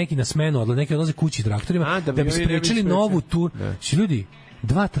ovi neki na smenu, ali neki odlaze kući traktorima, da bi sprečili novu tur. Ljudi,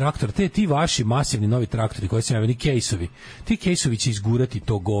 2 traktora, ti vaši masivni novi traktori koji se javili, kejsovi, ti kejsovi će izgurati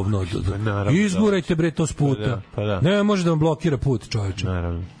to govno. Izgurajte bre to s puta. Ne može da vam blokira put, čovječe.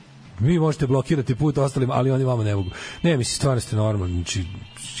 Naravno. Vi možete blokirati put ostalim, ali oni vama ne mogu. Ne, mislim, stvarno ste normalni. Znači,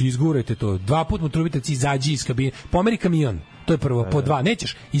 izgurajte to. 2 puta mu trubite, izađi iz kabine. Pomeri kamion. To je prvo. Po 2.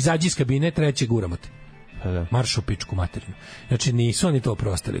 Nećeš. Izađi iz kabine, 3. guramo te. Marš u pičku materinu. Znači, nisu oni to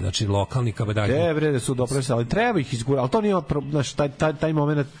oprostili. Znači, lokalni kabadagi. Bre, da su doprostili, ali treba ih izgurati. Ali to nije, znači, taj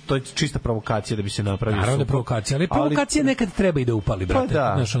moment, to je čista provokacija da bi se napravio. Naravno da je provokacija, ali provokacija nekad treba i da upali, brate. Pa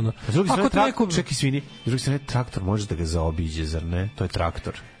da. Znaš, ono, s druge strane, čekaj, svini, s druge strane, traktor može da ga zaobiđe, zar ne? To je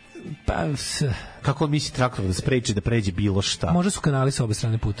traktor. Pa, kako on misli traktor da spreči da pređe bilo šta? Možda su kanali sa obe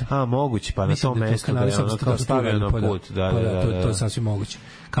strane puta. Moguće, pa na tom mestu da je ono kao stavio na put. To je sasvim moguće.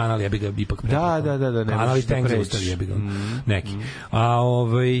 Kanal je bi ga ipak preko. Da. Kanal i tank zaustavi je bi ga. Neki.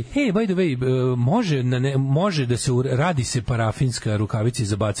 Hey, by the way, može da se radi se parafinska rukavica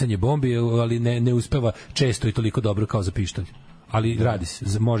za bacanje bombi, ali ne uspeva često i toliko dobro kao za pištolj. Ali radi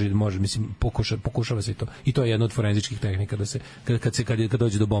se, može, mislim, pokušava se i to. I to je jedna od forenzičkih tehnika da se kad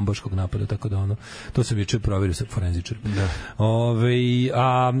dođe do bombaškog napada, tako da ono, to sam juče proverio sa forenzičarima.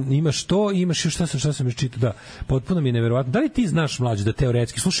 Imaš još šta sam još čitao, da, potpuno mi je neverovatno. Da li ti znaš, Mlađe, da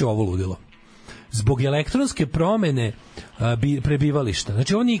teoretski, slušaj ovo ludilo, zbog elektronske promene prebivališta.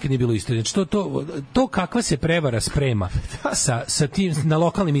 Znači, ovo nikad nije bilo isto. Znači, to kakva se prevara sprema sa tim, na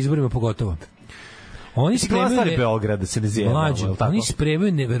lokalnim izborima pogotovo. Oni spremaju Beograd da se ne zjebamo. Mlađe, oni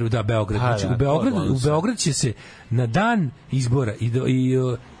spremaju Beograd. Znači, u Beograd će se na dan izbora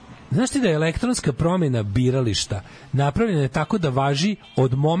znaš ti da je elektronska promjena birališta napravljena tako da važi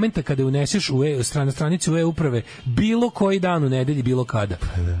od momenta kada uneseš u stranicu e-uprave bilo koji dan u nedelji, bilo kada.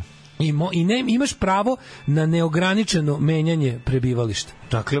 Imaš pravo na neograničeno menjanje prebivališta.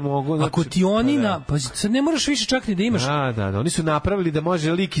 Dakle, mogu... Ako ti oni pa sad ne moraš više čak ni da imaš... Da. Oni su napravili da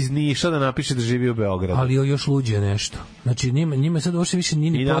može lik iz Niša da napiše da živi u Beogradu. Ali još luđe nešto. Znači, njima sad uopšte više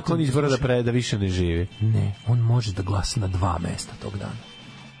nije ni potrebno... I nakon izbora da više ne živi. Ne, on može da glasa na 2 mesta tog dana.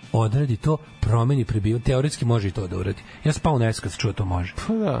 Odradi to, promeni prebivalište. Teoretski može i to da uradi. Ja spao kad se čuo to može.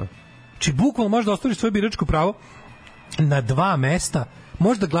 Pa da. Či bukvalno može da ostaviš svoje biračko pravo na 2 mesta.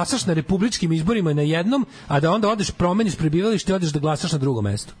 Možda glasaš na republičkim izborima na jednom, a da onda odeš, promeniš prebivalište i odeš da glasaš na drugom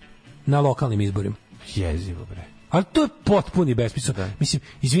mestu. Na lokalnim izborima. Jezivo, bre. Ali to je potpuni besmisao. Mislim,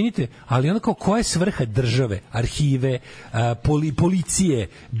 izvinite, ali ono kao koja je svrha države, arhive, policije,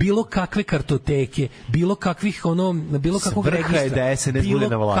 bilo kakve kartoteke, bilo kakvih bilo kakvog registra, svrha je da SNS bude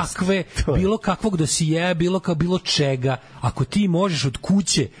na vlasti. Bilo kakvog dosijeja, bilo čega, ako ti možeš od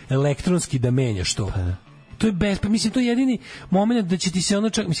kuće elektronski da menjaš to. To je mislim, to je jedini moment da će ti se ono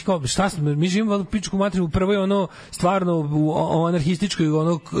čak, mislim, kao, šta smo, mi živimo u pičku materiju, prvo je ono, stvarno, u anarhističkoj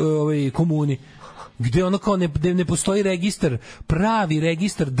komuni, gde ono kao ne postoji registar, pravi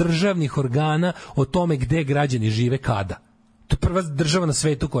registar državnih organa o tome gde građani žive kada. To je prva država na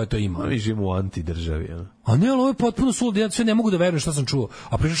svetu koja to ima. Mi živimo u antidržavi. A ne, ali ovo je potpuno suludo, ja sve ne mogu da verujem šta sam čuo.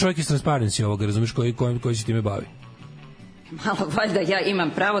 A priča čovjek iz Transparency ovoga, razumiješ, koji se time bavi. Malo valjda ja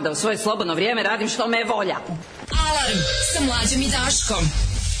imam pravo da u svoje slobodno vrijeme radim što me je volja. Alarm sa Mlađom i Daškom.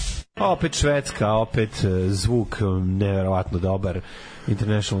 Opet Švedska, opet zvuk neverovatno dobar.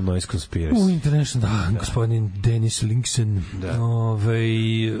 International Noise Conspiracy. International, da, gospodin Denis Linksen. Da.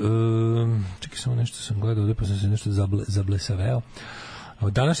 Čekaj, samo nešto sam gledao, ovdje pa sam se nešto zablesaveo.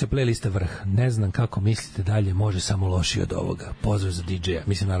 Današnja playlista vrh. Ne znam kako mislite dalje, može samo lošije od ovoga. Pozdrav za DJ-a,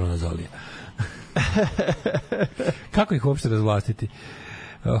 mislim naravno na Zolija. Kako ih uopšte razvlastiti?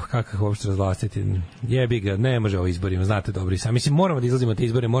 Kako ih uopšte razvlastiti? Jebi ga, ne može ovo izborima, znate dobro i sam. Mislim, moramo da izlazimo te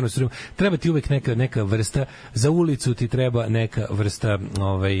izbore, treba ti uvek neka vrsta, za ulicu ti treba neka vrsta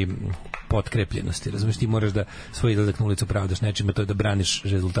potkrepljenosti. Razumiješ, ti moraš da svoj izlazak na ulicu pravdaš nečime, to je da braniš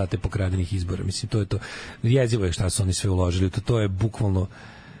rezultate pokradenih izbora. Mislim, to je to. Jezivo je šta su oni sve uložili. To je bukvalno,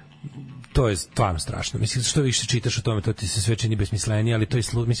 to je stvarno strašno. Mislim, što više čitaš o tome, to ti se sve čini besmislenije, ali to je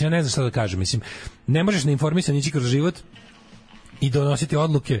mislim, ja ne znam šta da kažem. Mislim, ne možeš neinformisan ići kroz život i donositi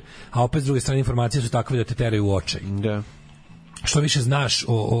odluke, a opet s druge strane informacije su takve da te teraju u očaj. Da. Što više znaš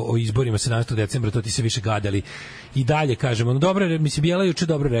o izborima 17. decembra, to ti se više gadali. I dalje kažemo, dobro, mislim, Bijela juče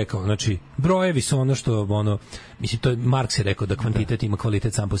dobro rekao, znači, brojevi su ono što, mislim, to je Marks je rekao da kvantitet ima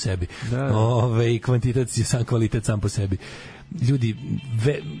kvalitet sam po sebi. I kvantitet je sam kvalitet sam po sebi. Ljudi,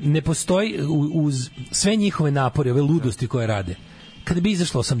 ne postoji uz sve njihove napore, ove ludosti koje rade. Kada bi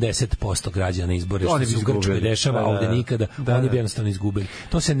izašlo 80% građana na izbore, što se u Grčkoj dešava, ovde nikada, oni bi jednostavno izgubili.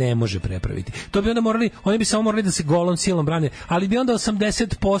 To se ne može prepraviti. To bi onda oni bi samo morali da se golom silom brane, ali bi onda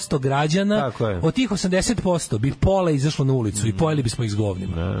 80% građana, od tih 80% bi pola izašlo na ulicu i pojeli bismo ih s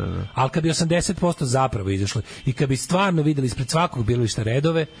govnima. Ali kad bi 80% zapravo izašlo i kad bi stvarno videli ispred svakog birališta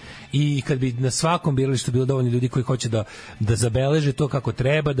redove i kad bi na svakom biralištu bilo dovoljno ljudi koji hoće da zabeleže to kako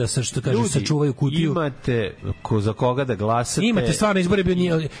treba, da sačuvaju kutiju. Imate za koga da glasate. Imate stvarno izbori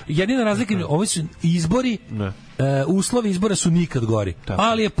bio jedina razlika, ovo su izbori, uslovi izbora su nikad gori.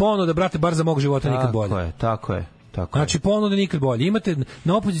 Ali je ponuda, brate, bar za mog života nikad bolje. Tako je. Tako znači, ponuda nikad bolje. Imate,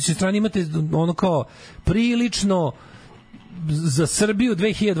 na opozicijnoj strani imate ono kao prilično za Srbiju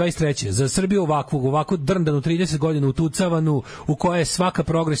 2023. Za Srbiju ovako drndanu 30 godina utucavanu, u kojoj je svaka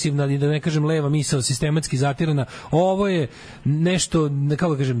progresivna i da ne kažem leva misao sistematski zatirana. Ovo je nešto,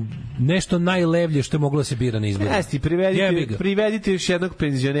 kako kažem, nešto najlevlje što je moglo da se bira na izborima. Jeste, privedite još jednog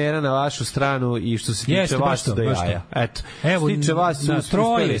penzionera na vašu stranu i što se tiče vas do jaja. Eto, evo, što se tiče vas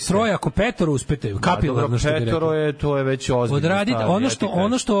troje, ako petoro uspete, kapilarno što bi rekao. Petoro je, to je već ozbiljno. Odradite,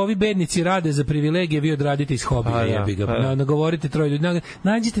 ono što ovi bednici rade za privilegije, vi odradite iz hobija, jebi ga. Nagovorite troje ljudi,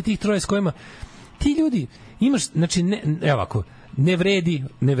 nađite tih troje s kojima ti ljudi imaš, znači, evo ovako,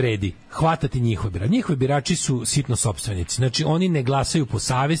 ne vredi hvatati njihove birače. Njihovi birači su sitno sopstvenici. Znači, oni ne glasaju po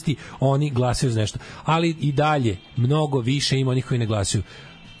savesti, oni glasaju za nešto. Ali i dalje, mnogo više ima onih koji ne glasaju.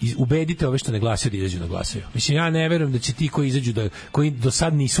 Ubedite ove što ne glasaju da izađu da glasaju. Mislim, ja ne verujem da će ti koji izađu, koji do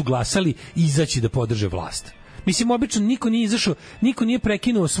sad nisu glasali, izaći da podrže vlast. Mislim, obično niko nije izašao, niko nije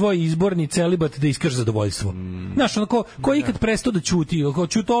prekinuo svoj izborni celibat da iskaže zadovoljstvo. Znaš, onako, ko ikad prestao da ćuti, kao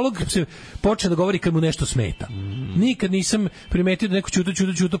ćutolog se počne da govori kad mu nešto smeta. Nikad nisam primetio da neko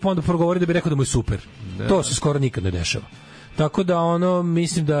ćuto, pa onda progovori da bi rekao da mu je super. To se skoro nikad ne dešava. Tako da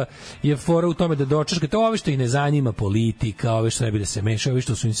mislim da je fora u tome da dočeškate ove što ih ne zanima politika, ove što ne bi da se meša, ove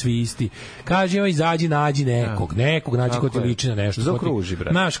što su im svi isti. Kaže, izađi, nađi nekog, nađi ko ti liči na nešto. Zakruži,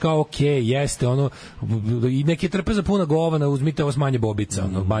 bre. Znaš, kao, jeste, i neki trpe za puna govana, uzmite ovo smanje bobica,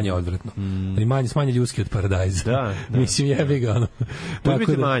 manje odvratno. I smanje ljuski od paradajza. Da. Mislim, jebi ga,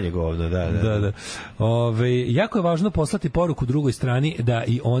 Uzmite manje govna, da. Jako je važno poslati poruku drugoj strani da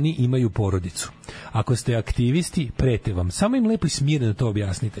i oni imaju porodicu. Ako ste aktivisti, prete vam. Samo im lepo i smireno to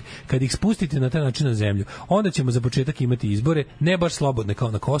objasnite. Kad ih spustite na taj način na zemlju, onda ćemo za početak imati izbore, ne baš slobodne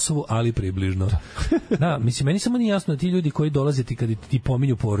kao na Kosovu, ali približno. Da, mislim, meni samo nije jasno da ti ljudi koji dolaze ti kad ti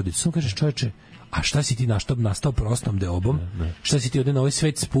pominju porodicu, samo kažeš, čoveče, a šta si ti nastao prostom deobom? Šta si ti ovde na ovaj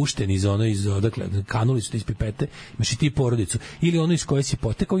svet spušten odakle, kanuli su te iz pipete, imaš i ti porodicu. Ili ono iz koje si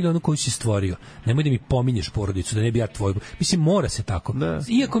potekao, ili ono koju si stvorio. Nemoj da mi pominješ porodicu, da ne bi ja tvoju. Mislim, mora se tako.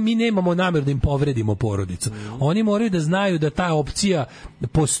 Iako mi nemamo nameru da im povredimo porodicu. Oni moraju da znaju da ta opcija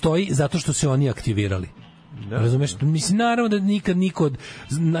postoji zato što se oni aktivirali. Razumeš? Mislim, naravno da nikad niko od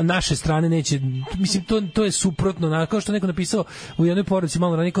naše strane neće, mislim, to je suprotno, kao što neko napisao u jednoj porodici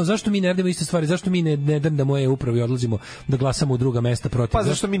malo ranije, kao zašto mi ne radimo iste stvari, zašto mi ne drndamo moje uprave i odlazimo da glasamo u druga mesta protiv. Pa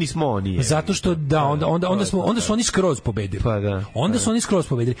zašto mi nismo oni? Zato što onda su oni skroz pobedili. Onda su oni skroz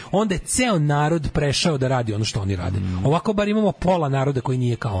pobedili. Onda je ceo narod prešao da radi ono što oni rade. Ovako bar imamo pola naroda koji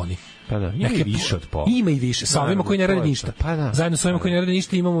nije kao oni. Ima i više od pola. Ima i više, sa ovima koji ne rade ništa. Zajedno sa ovima koji ne rade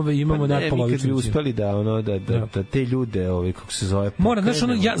ništa imamo nadpolovicu. Nikad bi uspeli da te ljude, kako se zove... Mora, znaš,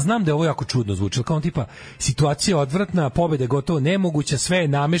 ja znam da je ovo jako čudno zvuči, kao tipa, situacija odvratna, pobeda je gotovo nemoguća, sve je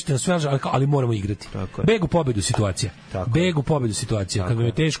namešteno, sve, ali moramo igrati. Begu pobedu situacija. Kad vam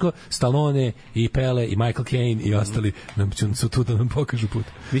je teško, Stallone i Pele i Michael Caine i ostali su tu da nam pokažu put.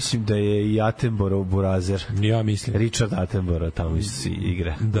 Mislim da je i Attenborough burazer. Ja mislim. Richard Attenborough tamo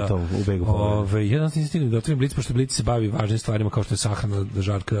igra. Da. Jedan sam stigli da otvorim Blic, pošto Blic se bavi važnim stvarima kao što je sahrana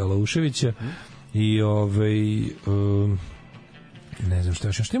Žarka Lauševića i ne znam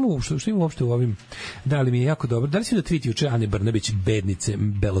što ima uopšte u ovim, da li mi je jako dobro, da li si da tweet juče Ane Brnabić, bednice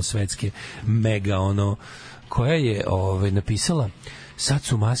belosvetske mega koja je napisala: sad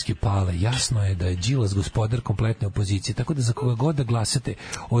su maske pale, jasno je da je Đilas gospodar kompletne opozicije, tako da za koga god da glasate,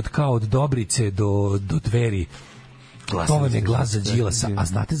 od Dobrice do Dveri, to vam je glas za Đilasa. A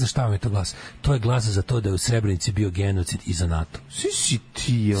znate za šta vam je to glas? To je glas za to da je u Srebrenici bio genocid i za NATO. Svi si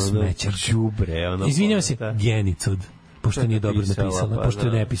ti đubre. Izvinjavam se, genicid. Pošto nije dobro napisala, pošto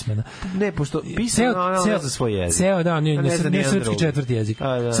je nepismena. Ne, pošto pisala ona za svoj jezik. Ne srpski četvrti jezik.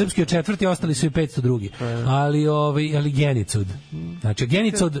 Srpski četvrti, ostali su i 502. Ali genicid. Znači,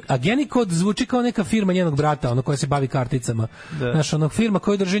 genikod zvuči kao neka firma njenog brata, koja se bavi karticama. Znaš, firma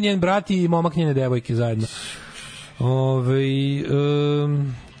koju drže njen brat i momak njene devojke zajedno.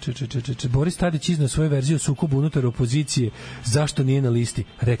 Boris Tadić iznao svoju verziju o sukobu unutar opozicije. Zašto nije na listi?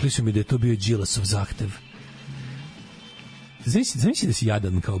 Rekli su mi da je to bio Đilasov zahtev. Zamisli da si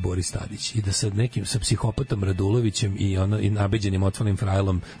jadan kao Boris Tadić i da sa psihopatom Radulovićem i nabeđenim otvornim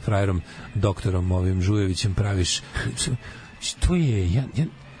frajerom doktorom ovim Žujevićem praviš. Što je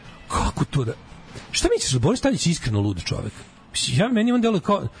kako to da... Šta misliš, Boris Tadić je iskreno lud čovek? Meni on deluje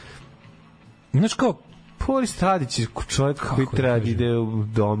kao... Znaš, kao Boris Tadić je čovjek koji treba da ide u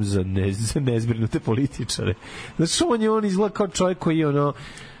dom za nezbrinute političare. Znači, on izgleda kao čovjek koji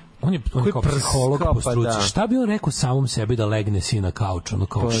on je kao psiholog po struci. Šta bi on rekao samom sebi da legne si na kauč?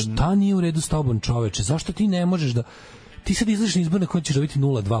 Šta nije u redu s tobom, čoveče? Zašto ti ne možeš da... ti sad izlaziš na izbor na kojem ćeš dobiti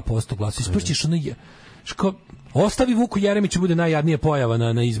 0,2% glasa. Isprčiš ono ostavi Vuku Jeremića bude najjadnija pojava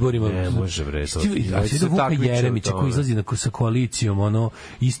na izborima. Ne može bre to. A sve Vuka Jeremića koji izlazi sa koalicijom, ono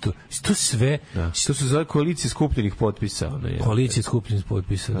isto sve. Da. To se zove koalicija skupljenih potpisa. Koalicija skupljenih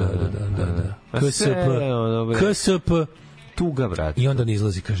potpisa, da. KSP. Tuga, brate. I onda on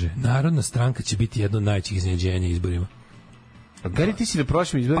izlazi, kaže, Narodna stranka će biti jedno od najvećih iznenađenja izborima. Gari, ti si na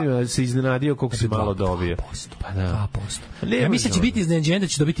prošlim izborima se iznenadio koliko si malo dobio. 2%. Ja mislim da će biti iznenađenje da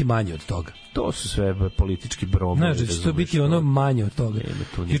će dobiti manje od toga. To su sve politički bromovi. Znaš, da će to biti ono manje od toga.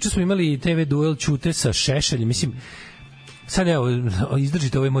 Juče smo imali TV duel Ćute sa Šešeljem, mislim, sad evo,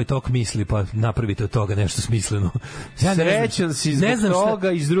 izdržite ovaj moj tok misli, pa napravite od toga nešto smisleno. Srećan si zbog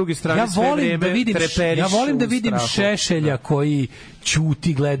toga i s druge strane sve vreme treperiš. Ja volim da vidim Šešelja koji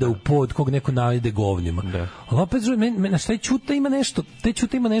ćuti, gleda u pod, kog neko navede govnima. Ali opet, taj Ćuta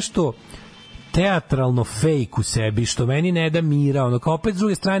ima nešto teatralno fake u sebi, što meni ne da mira, ono, kao opet s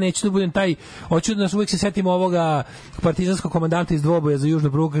druge strane neću da budem taj, hoću da nas uvijek se setimo ovoga partizanskog komandanta iz dvoboja za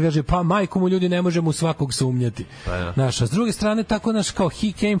južnu prugu, kaže, pa majko mu ljudi ne možemo u svakog sumnjati. Znaš, a s druge strane tako, naš, kao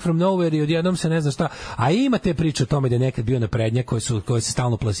he came from nowhere i odjednom se ne zna šta, a ima te priče o tome da je nekad bio naprednjak koje se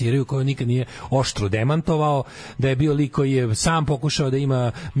stalno plasiraju, koje nikad nije oštro demantovao, da je bio lik koji je sam pokušao da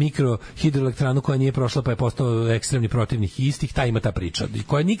ima mikrohidroelektranu koja nije prošla pa je postao ekstremni protivnik istih, ta ima ta priča,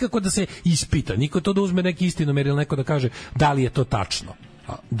 koja nikako da se ispita, niko to da uzme neki istinomer ili neko da kaže da li je to tačno.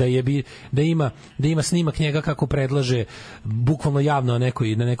 Da ima snimak njega kako predlaže bukvalno javno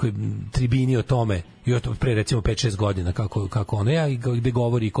na nekoj tribini o tome i to pre recimo 5-6 godina kako ono ja i gde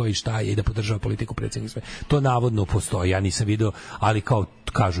govori ko i šta je i da podržava politiku predsjednika sve. To navodno postoji, ja nisam video, ali kao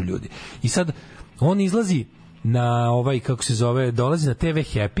kažu ljudi. I sad on izlazi na kako se zove, dolazi na TV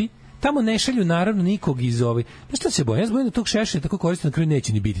Happy. Tamo ne šalju naravno nikog iz znaš šta se bojim? Ja se bojim da tog Šešelja tako koriste, na kraju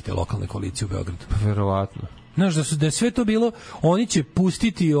neće ni biti te lokalne koalicije u Beogradu. Verovatno. Znaš, da je sve to bilo, oni će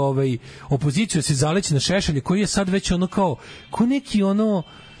pustiti opoziciju da se zaleće na Šešelje, koji je sad već ono kao neki ono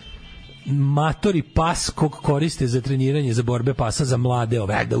matori pas kog koriste za treniranje, za borbe pasa, za mlade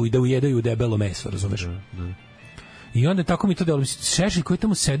da ujedaju debelo meso, razumeš? I onda tako mi to delo. Šešelj koji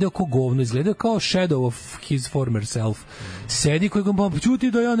tamo sedeo kao govno, izgledao kao shadow of his former self. Sedi koji ga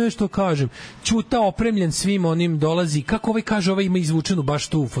čuti da ja nešto kažem. Ćuta opremljen svim onim dolazi. Kako kaže, ima izvučenu baš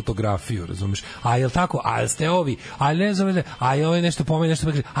tu fotografiju, razumeš? A jel tako? A jel ste ovi? A ne znam, a je ovaj nešto pomeni, nešto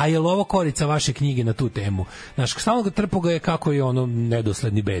kaže. A jel ovo korica vaše knjige na tu temu? Znaš, stalno ga trpo ga je kako je ono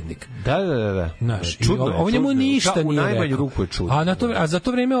nedosledni bednik. Da. Znaš, ovo njemu ništa nije rekao. U najmanju ruku je čudno. A za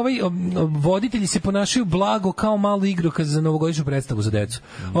to vreme voditelji se ponašaju blago kao malo igrokaz za novogodišnju predstavu za decu.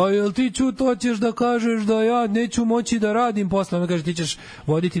 A jel ti Ćuto hoćeš da kažeš da ja neću moći da radim posle? Ono kaže, ti ćeš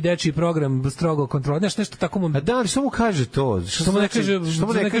voditi dečiji program strogo kontrolno. Nešto tako mu... A da, ali što mu kaže to? Što mu ne kaže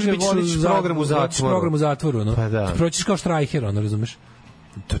vodiš program u zatvoru? Pa da. Proćiš kao štrajher, ono, razumeš?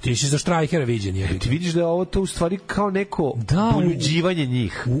 To ti si za štrajhera viđen. Ti vidiš da je ovo to u stvari kao neko uljuđivanje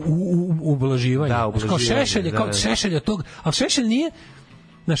njih. Ublaživanje. Kao Šešelja tog... Ali Šešelj nije...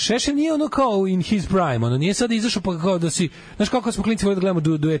 Šešelj nije ono kao in his prime, ono nije sad izašao pa kao da si, znaš kako smo klinci volili da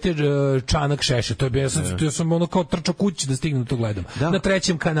gledamo duete Čanak Šešelj, to je bio, ja sam ono kao trčao kući da stignem to gledam, na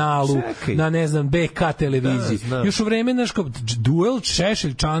trećem kanalu, na ne znam, BK televiziji, još u vreme, znaš, kao duel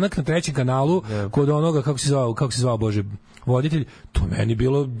Šešelj Čanak na trećem kanalu, kod onoga, kako se zvao Bože, voditelj, to meni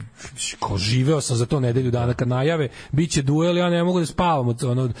bilo, kao živeo sam za to nedelju dana kad najave, bit će duel, ja ne mogu da spavam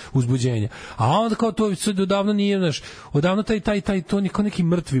od uzbuđenja. A onda kao to odavno nije, znaš, odavno taj to niko neki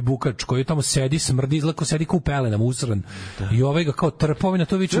mrtvi bukač koji tamo sedi, smrdi, izlako sedi kao u pelenama, usran. I ovaj ga kao trpovi na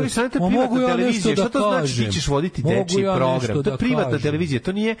to viče. Mogu ja nešto da kažem. Šta to znači ti ćeš voditi dečiji program? To je privatna televizija,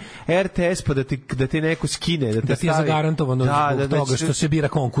 to nije RTS pa da te neko skine, da ti je zagarantovano zbog toga što se bira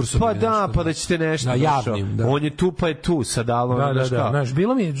konkursom. Pa da, pa da ćete nešto. On je tu pa je tu. Znaš,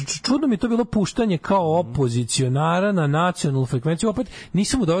 čudno mi to bilo puštanje kao opozicionara na nacionalnu frekvenciju, opet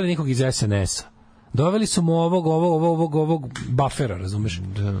nisam mu doveli nikog iz SNS-a. Doveli su mu ovog bufera, razumeš?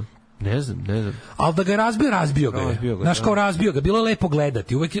 Da. Ne znam. Ali da ga je razbio ga je. Znaš, kao razbio ga, bilo je lepo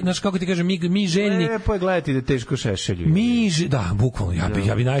gledati. Uvek, znaš, kako ti kažem, mi željni... Lepo je gledati da je teško Šešelju. Da, bukvalno,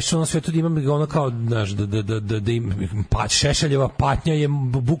 ja bi najšao na svetu da imam ono kao, znaš, da im Šešeljeva patnja je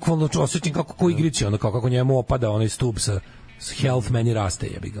bukvalno osjećam kako ko igrici, ono kao kako njemu opada onaj stup sa health meni raste,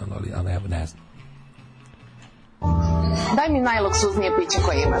 jebi ga, ali evo, ne znam. Daj mi najluksuznije piće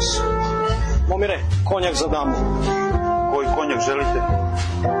koje imaš. Momire, konjak za damu. Koji konjak želite?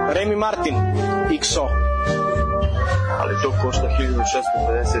 Remy Martin, XO. Ali to košta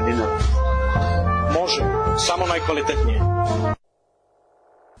 1650 dinara. Može, samo najkvalitetnije.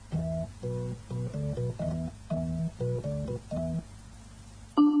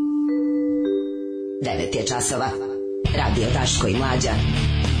 Devet je časova. Radio Daško i Mlađa.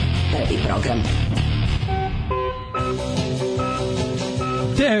 Prvi program.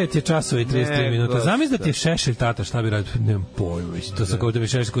 9 je časova i 33 minuta. Zamisli da ti je Šešelj tata, šta bi radio? Nemam pojma. To sam kao da bi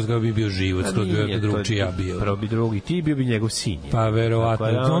Šešelj koji bi bio život, to bi drugi čiji ja bio. Prvo bi drugi, ti bio bi njegov sin. Pa verovatno.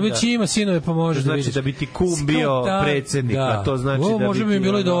 On već ima sinove, pa može da vidiš. Znači da bi ti kum bio predsednik, a to znači da bi... Može bi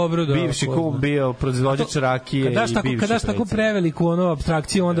bilo i dobro. Bivši kum bio proizvođač rakije i bivši predsednik. Kada daš tako preveliku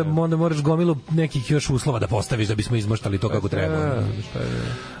apstrakciju, onda moraš gomilu nekih još uslova da postaviš da bismo izmoštali to kako treba.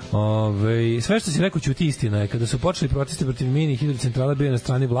 Sve što si rekao ćuti istina je. Kada su počeli protesti protiv mini hidrocentrala bio na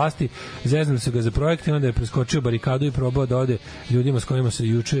strani vlasti, zeznuli su ga za projekte, onda je preskočio barikadu i probao da ode ljudima s kojima se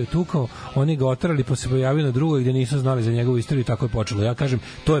juče tukao. Oni ga oterali pa se pojavio na drugoj gde nisu znali za njegovu istoriju i tako je počelo. Ja kažem,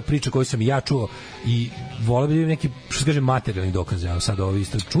 to je priča koju sam ja čuo i voleo bih neki, što se kaže, materijalni dokaz. Ja sad ovo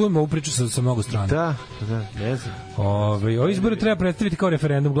isto čujem ovu priču sa mnogo strana. Da, ne znam. Ovi izbore treba predstaviti kao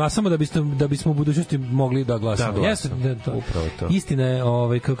referendum. Glasamo da bismo u budućnosti mogli da glasamo. Da, upravo to. Istina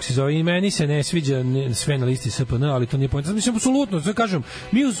je, kako se zove, i meni se ne sviđa sve na listi SPN, ali to nije poenta. Mislim, apsolutno, sve kažem,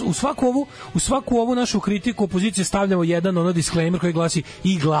 mi u svaku ovu našu kritiku opozicije stavljamo jedan disclaimer koji glasi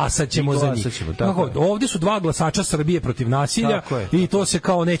i glasaćemo za njih. Ovde su dva glasača Srbije protiv nasilja i to se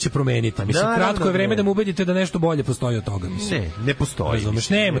kao neće promeniti. Mislim, kratko je vreme da mu ubedite da nešto bolje postoji od toga. Mislim. Ne postoji. Razumeš,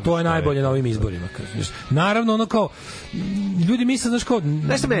 nema, to je najbolje na ovim izborima. Naravno, ono kao, ljudi misle, znaš kao,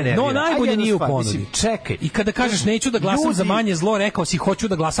 no najbolje nije u ponudi. Čekaj. I kada kažeš neću da glasam za manje zlo, rekao si hoću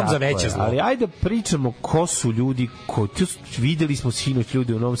da glasam za veće zlo. Ali ajde pričamo ko su ljudi, videli smo sinoć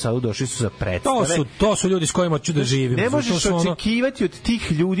ljudi u Novom Sadu, došli su za predstave. To su ljudi s kojima ću da živim. Ne možeš očekivati od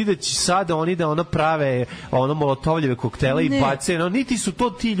tih ljudi da će sada oni da prave molotovljeve koktele i bace, niti su to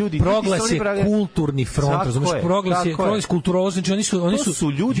ti ljudi. Proglas je kulturni front, razumeš? Proglas je kulturozni, znači oni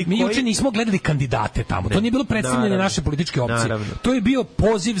su ljudi mi juče nismo gledali kandidate tamo. To nije bilo predstavljanje naše političke opcije. To je bio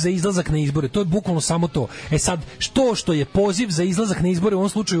poziv za izlazak na izbore. To je bukvalno samo to. Sad, što je poziv za izlazak na izbore u ovom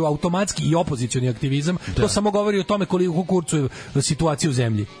slučaju automatski i opozicioni aktivizam, to samo govori o tome koliko kurcuje situacija u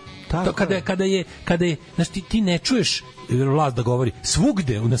zemlji. To kada je, znači ti ne čuješ vlast da govori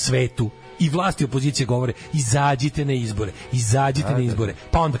svugde na svetu i vlasti opozicije govore izađite na izbore,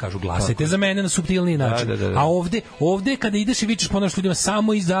 pa onda kažu glasajte za mene na suptilniji način. A ovde kada ideš i vičeš ponoš ljudima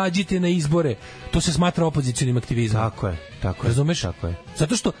samo izađite na izbore, to se smatra opozicionim aktivizmom. Tako je. Razumeš? Tako je.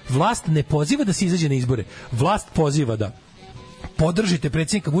 Zato što vlast ne poziva da se izađe na izbore, vlast poziva da podržite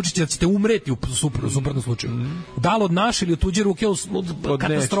predsjednika Vučića, da ćete umreti u suprotnom slučaju. Da li od naše ili od tuđe ruke, od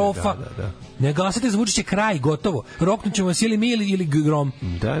katastrofa. Ne glasate za Vučića, kraj, gotovo. Roknućemo vas ili mi ili grom.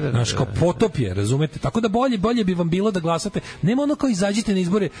 Znaš, kao potop je, razumete? Tako da bolje bi vam bilo da glasate. Nema ono kao izađite na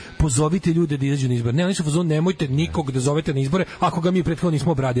izbore, pozovite ljude da izađu na izbore. Ne, oni su fazon, nemojte nikog da zovete na izbore ako ga mi prethodno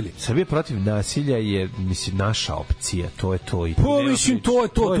nismo obradili. Srbija protiv nasilja je, mislim, naša opcija. To je to. Mislim, to je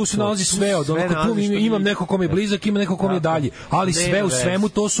to. Tu se nalazi sve. Imam neko kom je blizak, ima neko kom je dalje. Ali sve u svemu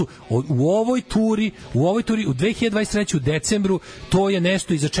to su u ovoj turi u 2023. u decembru, to je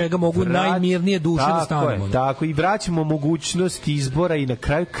nešto iza čega mogu najmirnije duše da stanemo. Tako, i vraćamo mogućnost izbora i na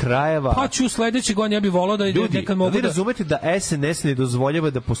kraju krajeva. Pa ću sledeće godine, ja bih volao da nekad mogu da... razumete da SNS ne dozvoljava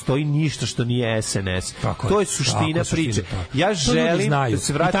da postoji ništa što nije SNS. To je suština priče. Ja želim da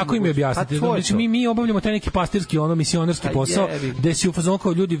se vratimo... I tako im je objasniti. Znači, mi obavljamo taj neki pastirski, misionarski posao, gde si u fazonu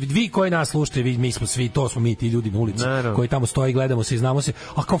kao ljudi, vi koji nas slušate, mi smo svi, to smo mi, ti ljudi na ulici, koji tamo stoji, gledamo se i znamo se,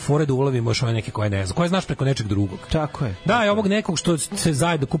 a kao fore da ulovimo još ove neke koje ne znam, koje znaš preko nečeg drugog. Tako je. Da, i ovog nekog što se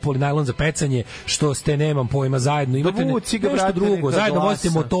zajedno kupovali najlon za pecanje, što ste, nemam pojma, zajedno imate nešto drugo, zajedno vozite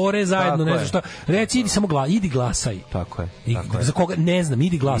motore, zajedno ne znam šta. Reci, idi glasaj. Tako je. Za koga, ne znam,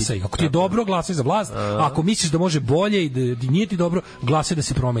 idi glasaj. Ako ti je dobro, glasaj za vlast, a ako misliš da može bolje i da nije ti dobro, glasaj da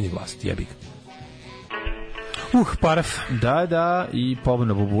se promeni vlast. Jebi ga. Paraf. Da, i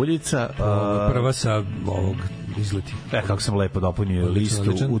pobuna bubuljica. Prva sa ovog izleti. Kako sam lepo dopunio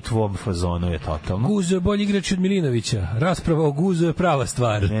listu, u tvom fazonu je totalno. Guzo je bolji igrač od Milinovića. Rasprava o Guzo je prava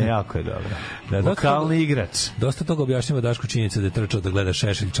stvar. Jako je dobro. Vokalni igrač. Dosta toga objašnjava Daško činjenica da je trčao da gleda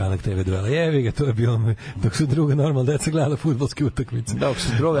Šešelj Čanak TV duela. Jevi ga, to je bilo dok su druga normalna deca gledala fudbalske utakmice. Dok su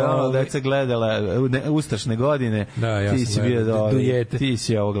druga normalna deca gledala ustašne godine, ti si bio dojete. Ti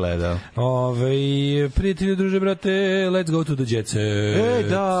si ovo gledao. Prijatelji, druže, brate, let's go to the jet set.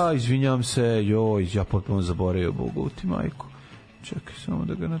 Da, izvinjam se, ja potpuno zaboravio Bogu ti majku. Čekaj samo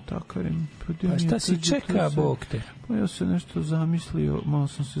da ga natakarim. Pa šta si čeka, Bog te? Pa ja se nešto zamislio, malo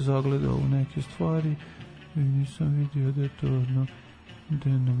sam se zagledao u neke stvari i nisam vidio da je to da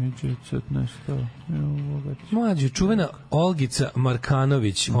nam je jet set nestao. Mlađe, čuvena Olgica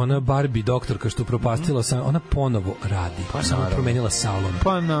Markanović, ona Barbie doktorka što propastila sam, ona ponovo radi. Pa samo promenila salon.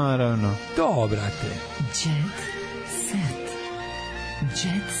 Pa naravno. To, brate. Jet set.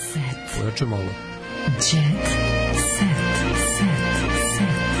 Jet set. Pojače malo. Jet set.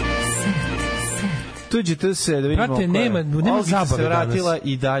 Tuđite se da vidimo. Brate, nema zabave se vratila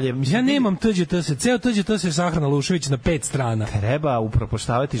i dalje. Mislim, ja nemam tuđite se. Ceo tuđite se Sahrana Lušević na 5 strana. Treba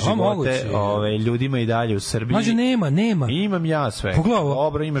upropaštavati živote ljudima i dalje u Srbiji. Mađo, nema. Imam ja sve.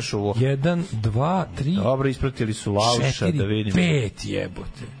 Dobro, imaš ovo. 1, 2, 3. Dobro, ispratili su Lauša, 4, da vidimo. 5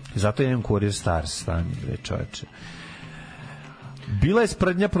 jebote. Zato imam Kurir Stars, stani, bre, čoveče. Bila je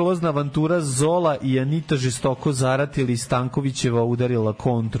sprednja prolazna avantura, Zola i Anita žestoko zaratili, Stankovićeva udarila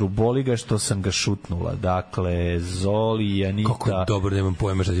kontru, boli ga što sam ga šutnula. Dakle, Zoli i Anita... Kako dobro, nemam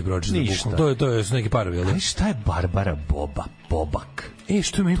pojma šta ti pročita. Ništa. To je su neki parovi, ali? Šta je Barbara Bobak?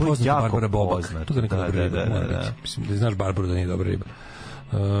 Što je meni poznata Barbara Bobak? To ga nekada dobra riba. Mislim, da znaš Barbaru da nije dobra riba.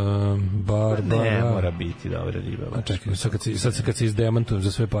 Barbara... Ne mora biti dobra riba. A čekaj, sad kad se izdemantujem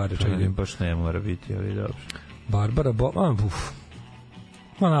za sve pare, čekaj. Baš ne mora biti, ali dobro. Barbara Bobak...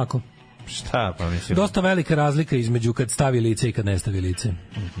 Onako. Šta pa mislim? Dosta velika razlika između kad stavi lice i kad ne stavi lice.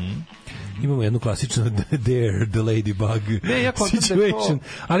 Imamo jednu klasičnu Dare the Ladybug situation.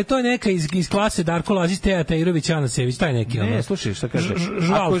 Ali to je neka iz klase Darko Lazić, Teja Tajirović, Ana Sević, taj neki. Ne, slušaj, šta kaže?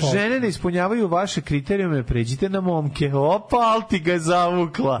 Ako žene ne ispunjavaju vaše kriterijume, pređite na momke. Opa, Alti ga je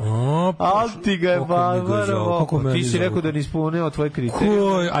zavukla. Alti ga je bavara. Ti si rekao da ne ispuneo tvoje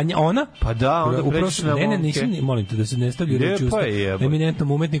kriterijume. A ona? Pa da, onda pređeš na momke. Ne, nisam, molim te da se ne stavlju reći usta.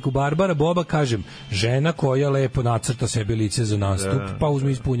 Eminentnom umetniku Barbara Boba, kažem, žena koja lepo nacrta sebi lice za nastup, pa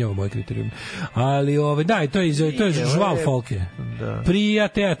uzme ispunjava moje kriterijume. Ali da, to je žval folke. Prija,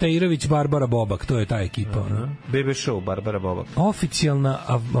 Teja Tajirović, Barbara Bobak, to je ta ekipa. Bebe Show, Barbara Bobak. Oficijalna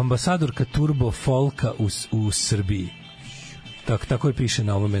ambasadorka turbo folka u Srbiji. Tako je piše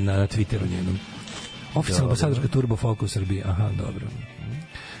na ovome, na Twitteru njenom. Oficijalna ambasadorka turbo folka u Srbiji. Aha, dobro.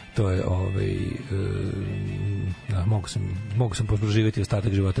 To je mogu sam poživjeti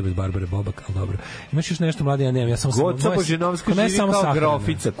ostatak života bez Barbare Bobak, ali dobro. Imaš još nešto, Mladja? Ja nemam, ja sam Goca Božinovska živi kao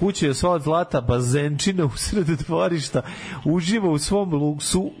grofica, kuća je sva od zlata, bazenčina u sredu dvorišta, uživa u svom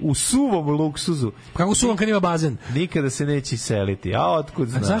luksu, u suvom luksuzu. Kako suvom kad ima bazen? Nikada se neće iseliti, a otkud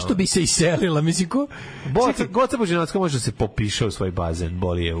znam? A zašto bi se iselila? Mislim, ko? Goca Božinovska može se popiša u svoj bazen,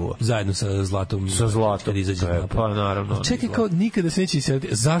 boli je uvo. Zajedno sa zlatom. Sa zlatom, pa naravno. Čekaj, kao nikada se neće iseliti.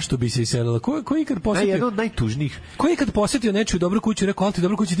 Zašto bi se iselila? Ko je kad posetio? Jedno od najtužnijih. Ko je kad posetio nečiju dobru kuću i rekao, ali ti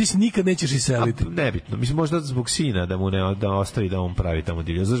dobru kuću, ti se nikad nećeš iseliti? Nebitno. Mislim, možda zbog sina da mu ne da ostavi da on pravi tamo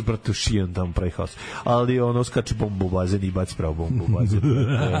divlja. Znaš, brate, šijan tamo pravi haos. Ali ono skače bombu u bazen i baci pravo bombu u bazen.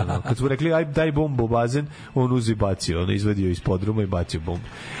 Kad smo rekli, aj daj bombu u bazen, on uzi bacio. On izvadio iz podruma i bacio bombu.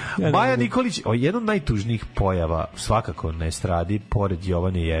 Maja Nikolić, jedna od najtužnijih pojava, svakako na estradi, pored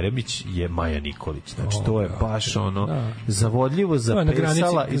Jovane Jeremić, je Maja Nikolić. Znači, to je baš zavodljivo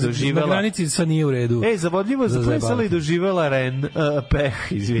zapesala i doživela... Na granici sad nije u redu. Zavodljivo zapesala i doživela peh,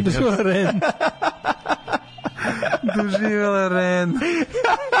 izvinjam. Doživela ren.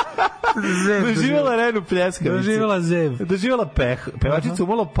 Doživela ren u pljeskavici. Doživela zev. Doživela peh. Pevačica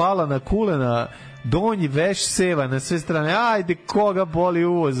umalo pala na kulena, donji veš seva na sve strane. Ajde, koga boli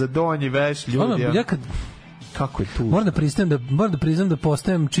uvo za donji veš, ljudi. Ja kad... Kako je tu? Moram da priznam da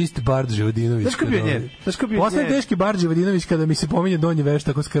postajem čist Bardže Vodinović. Znaš ko bio njen? Postajem teški Bardže Vodinović kada mi se pominje donji veš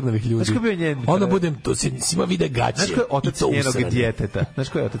tako skrnavih ljudi. Znaš ko bio njen? Onda budem, to se svima vide gaće. Znaš ko je otac njenog djeteta? Znaš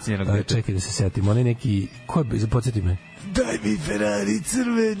ko je otac njenog djeteta? Čekaj da se setim. On je neki... Ko je? Podsjeti me. Daj mi Ferrari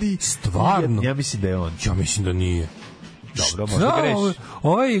crveni. Stvarno? Ja mislim da je on. Ja mislim da nije. Dobro, možda greši.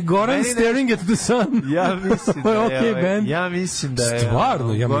 Ovaj Goran Staring at the Sun. Ja mislim da je okay band. Ja mislim da je stvarno,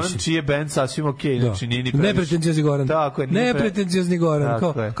 ja mislim. Goran čiji je band sasvim okej, znači nije ni previše. Nepretenciozni Goran. Tako je. Nepretenciozni Goran.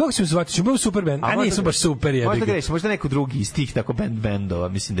 Kako ćemo shvatiti? Ćemo super band. A nisam baš super jebi. Možda greši, možda neko drugi iz tih tako bendova,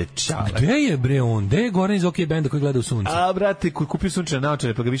 mislim da je Čale. Gde je bre on? Gde je Goran iz OK benda koji gleda u sunce? A brate, koji kupio sunčane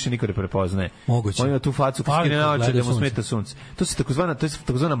naočare, pa ga više niko ne prepoznaje. Moguće. On ima tu facu kad skine naočare da mu smeta sunce. To je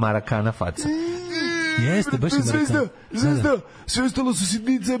takozvana Marakana faca. Jeste, baš je Marakana. Zvezda, sve ostalo su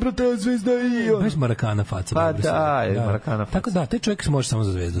sitnice, brate, Zvezda i on. Baš Marakana faca. Pa da, je Marakana faca. Tako da, te čovjek može samo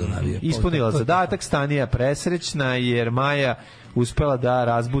za Zvezdu da navija. Ispunila zadatak, Stanija presrećna, jer Maja uspela da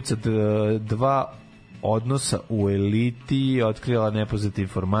razbuca dva odnosa u eliti, otkrila nepoznate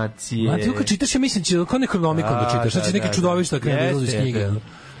informacije. Ma, kad čitaš, ja mislim, će kao nekronomikom da čitaš, znači neke čudovišta krenu da izlazi iz knjiga.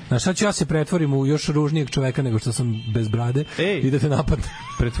 Znaš, sad ću ja se pretvorim u još ružnijeg čoveka nego što sam bez brade i da te napadne.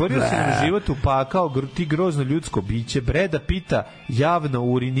 Pretvorio se na život u pakao, ti grozno ljudsko biće. Breda pita, javno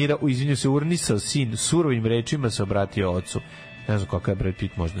urnisao sin, surovim rečima se obratio ocu. Ne znam kakav je Brad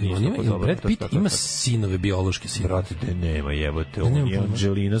Pitt, možda nije tako dobro. Brad Pitt ima sinove, biološke sinove. Brate, te nema, jebote, on je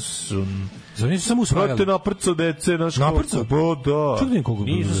Angelina su... Zar nisu samo usvajali? Brate, naprco dece, naš kako. Naprco? Bo, da.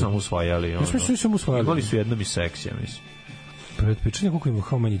 Nisu samo usvajali. Ja sam usvajali. Imali su jednom i seksija, mislim. Brad Pitt, čini koliko ima,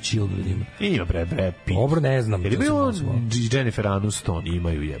 how many children ima. Ima Brad Pitt. Dobro, ne znam. Jer je bilo Jennifer Aniston,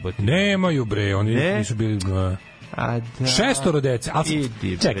 imaju jebote. Nemaju bre, oni nisu bili... A da. 6 dece, ali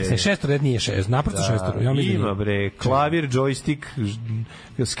čekaj, 6 dece nije 6, naprosto 6. Ja mislim ima bre, klavir, joystick,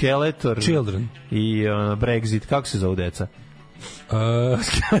 skeletor, children i Brexit, kako se zove deca?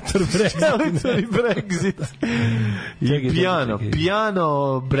 Skeletor, Brexit i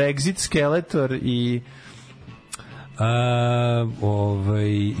piano, Brexit, skeletor i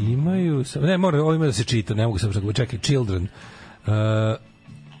imaju ne, ovo ima da se čita, ne mogu sam sad, čekaj, children,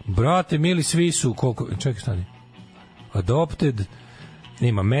 brate mili, svi su koliko, čekaj, stani, adopted,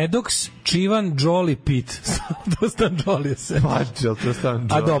 ima Maddox, Chivan, Jolly, Pitt. Dostan Jolly se.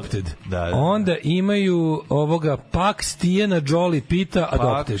 Adopted. Da. Onda imaju ovoga Pax, Tijena, Jolly, Pitta,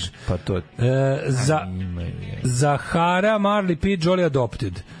 adopted. Pa to. Zahara, Marley, Pitt, Jolly,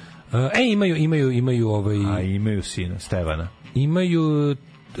 adopted. Imaju imaju sina, Stevana. Imaju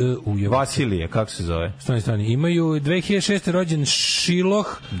Vasilije, kako se zove? Stani. Imaju 2006. rođen Shiloh,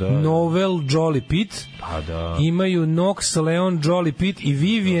 Novel, Jolly Pitt. Pa da. Imaju Knox, Leon, Jolly Pitt i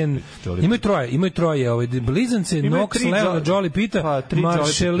Vivian. Imaju troje blizance, Knox, Leon, Jolly Pitta,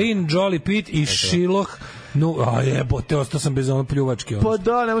 Marceline, Jolly Pitt i Shiloh. Jebote, ostao sam bez ono pljuvačke. Pa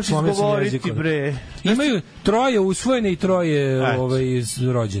da, ne možeš izgovoriti, bre. Imaju troje usvojene i troje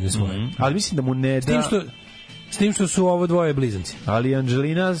rođene svoje. Ali mislim da mu ne da... S tim što su ovo dvoje blizanci. Ali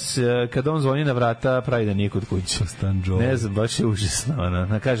Angelina, kad on zvoni na vrata, pravi da nije kod kuće. Ne znam, baš je užasno.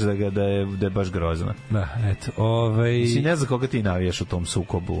 Ona kaže da je baš grozna. Da, eto. Mislim, ne znam koga ti navijaš u tom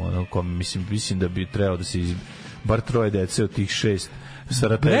sukobu. Mislim da bi trebao da se bar troje dece od tih 6.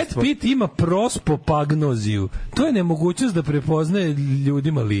 Brad Pitt ima prospopagnoziju. To je nemogućnost da prepoznaje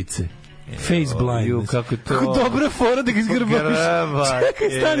ljudima lice. Face blindness. Kako dobra fora da ga izgrbaš.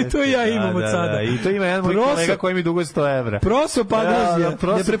 Čekaj, stani, to ja imam od sada. I to ima jedan moj kolega koji mi duguje 100 evra. Prosopagnozija.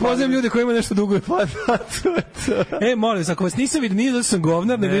 Ne prepoznajem ljude koji ima nešto duguje. Pa da, to. Molim vas, ako vas nisam vidio, nije da sam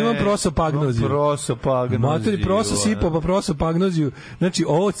govnar, nego imam prosopagnoziju. Prosopagnoziju. Matori, prososipo, pa prosopagnoziju. Znači,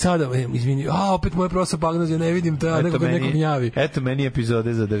 ovo od sada, izvini, opet moja prosopagnozija, ne vidim, treba nekog gnjavi. Eto meni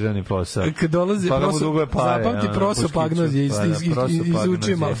epizode za državni posao. Kad dolazi, zapamti prosopagnozija,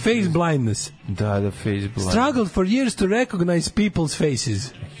 izučima. Face blindness. Da, face blind. Struggled for years to recognize people's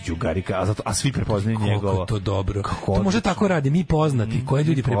faces. Jugarika, a svi prepoznaju njegovo. Kako to dobro. To može tako radi, mi poznati, koje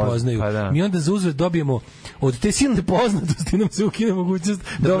ljudi prepoznaju. Pa mi onda za uzvrat dobijemo od te silne poznatosti nam se ukine mogućnost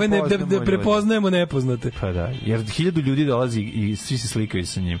da prepoznajemo nepoznate. Pa da, jer 1000 ljudi dolazi i svi se slikaju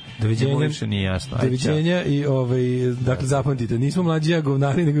sa njim. Doviđenja i dakle zapamtite, nismo Mlađa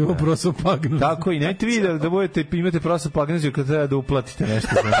govnari, nego imamo prosopagnoziju. Tako i nemojte vi da budete imate prosopagnoziju kad treba da uplatite nešto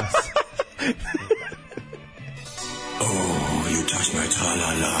za nas.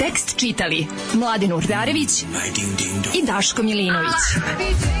 Tekst čitali Mladin Urdarević i Daško Milinović.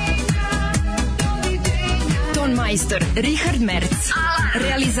 Ton majstor Richard Merc.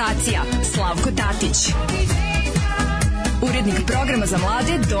 Realizacija Slavko Tatić. Urednik programa za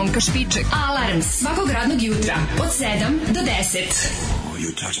mlade Donka Špiček. Alarms svakog radnog jutra od 7 do 10.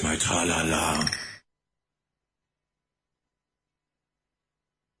 You touch my tra-la-la.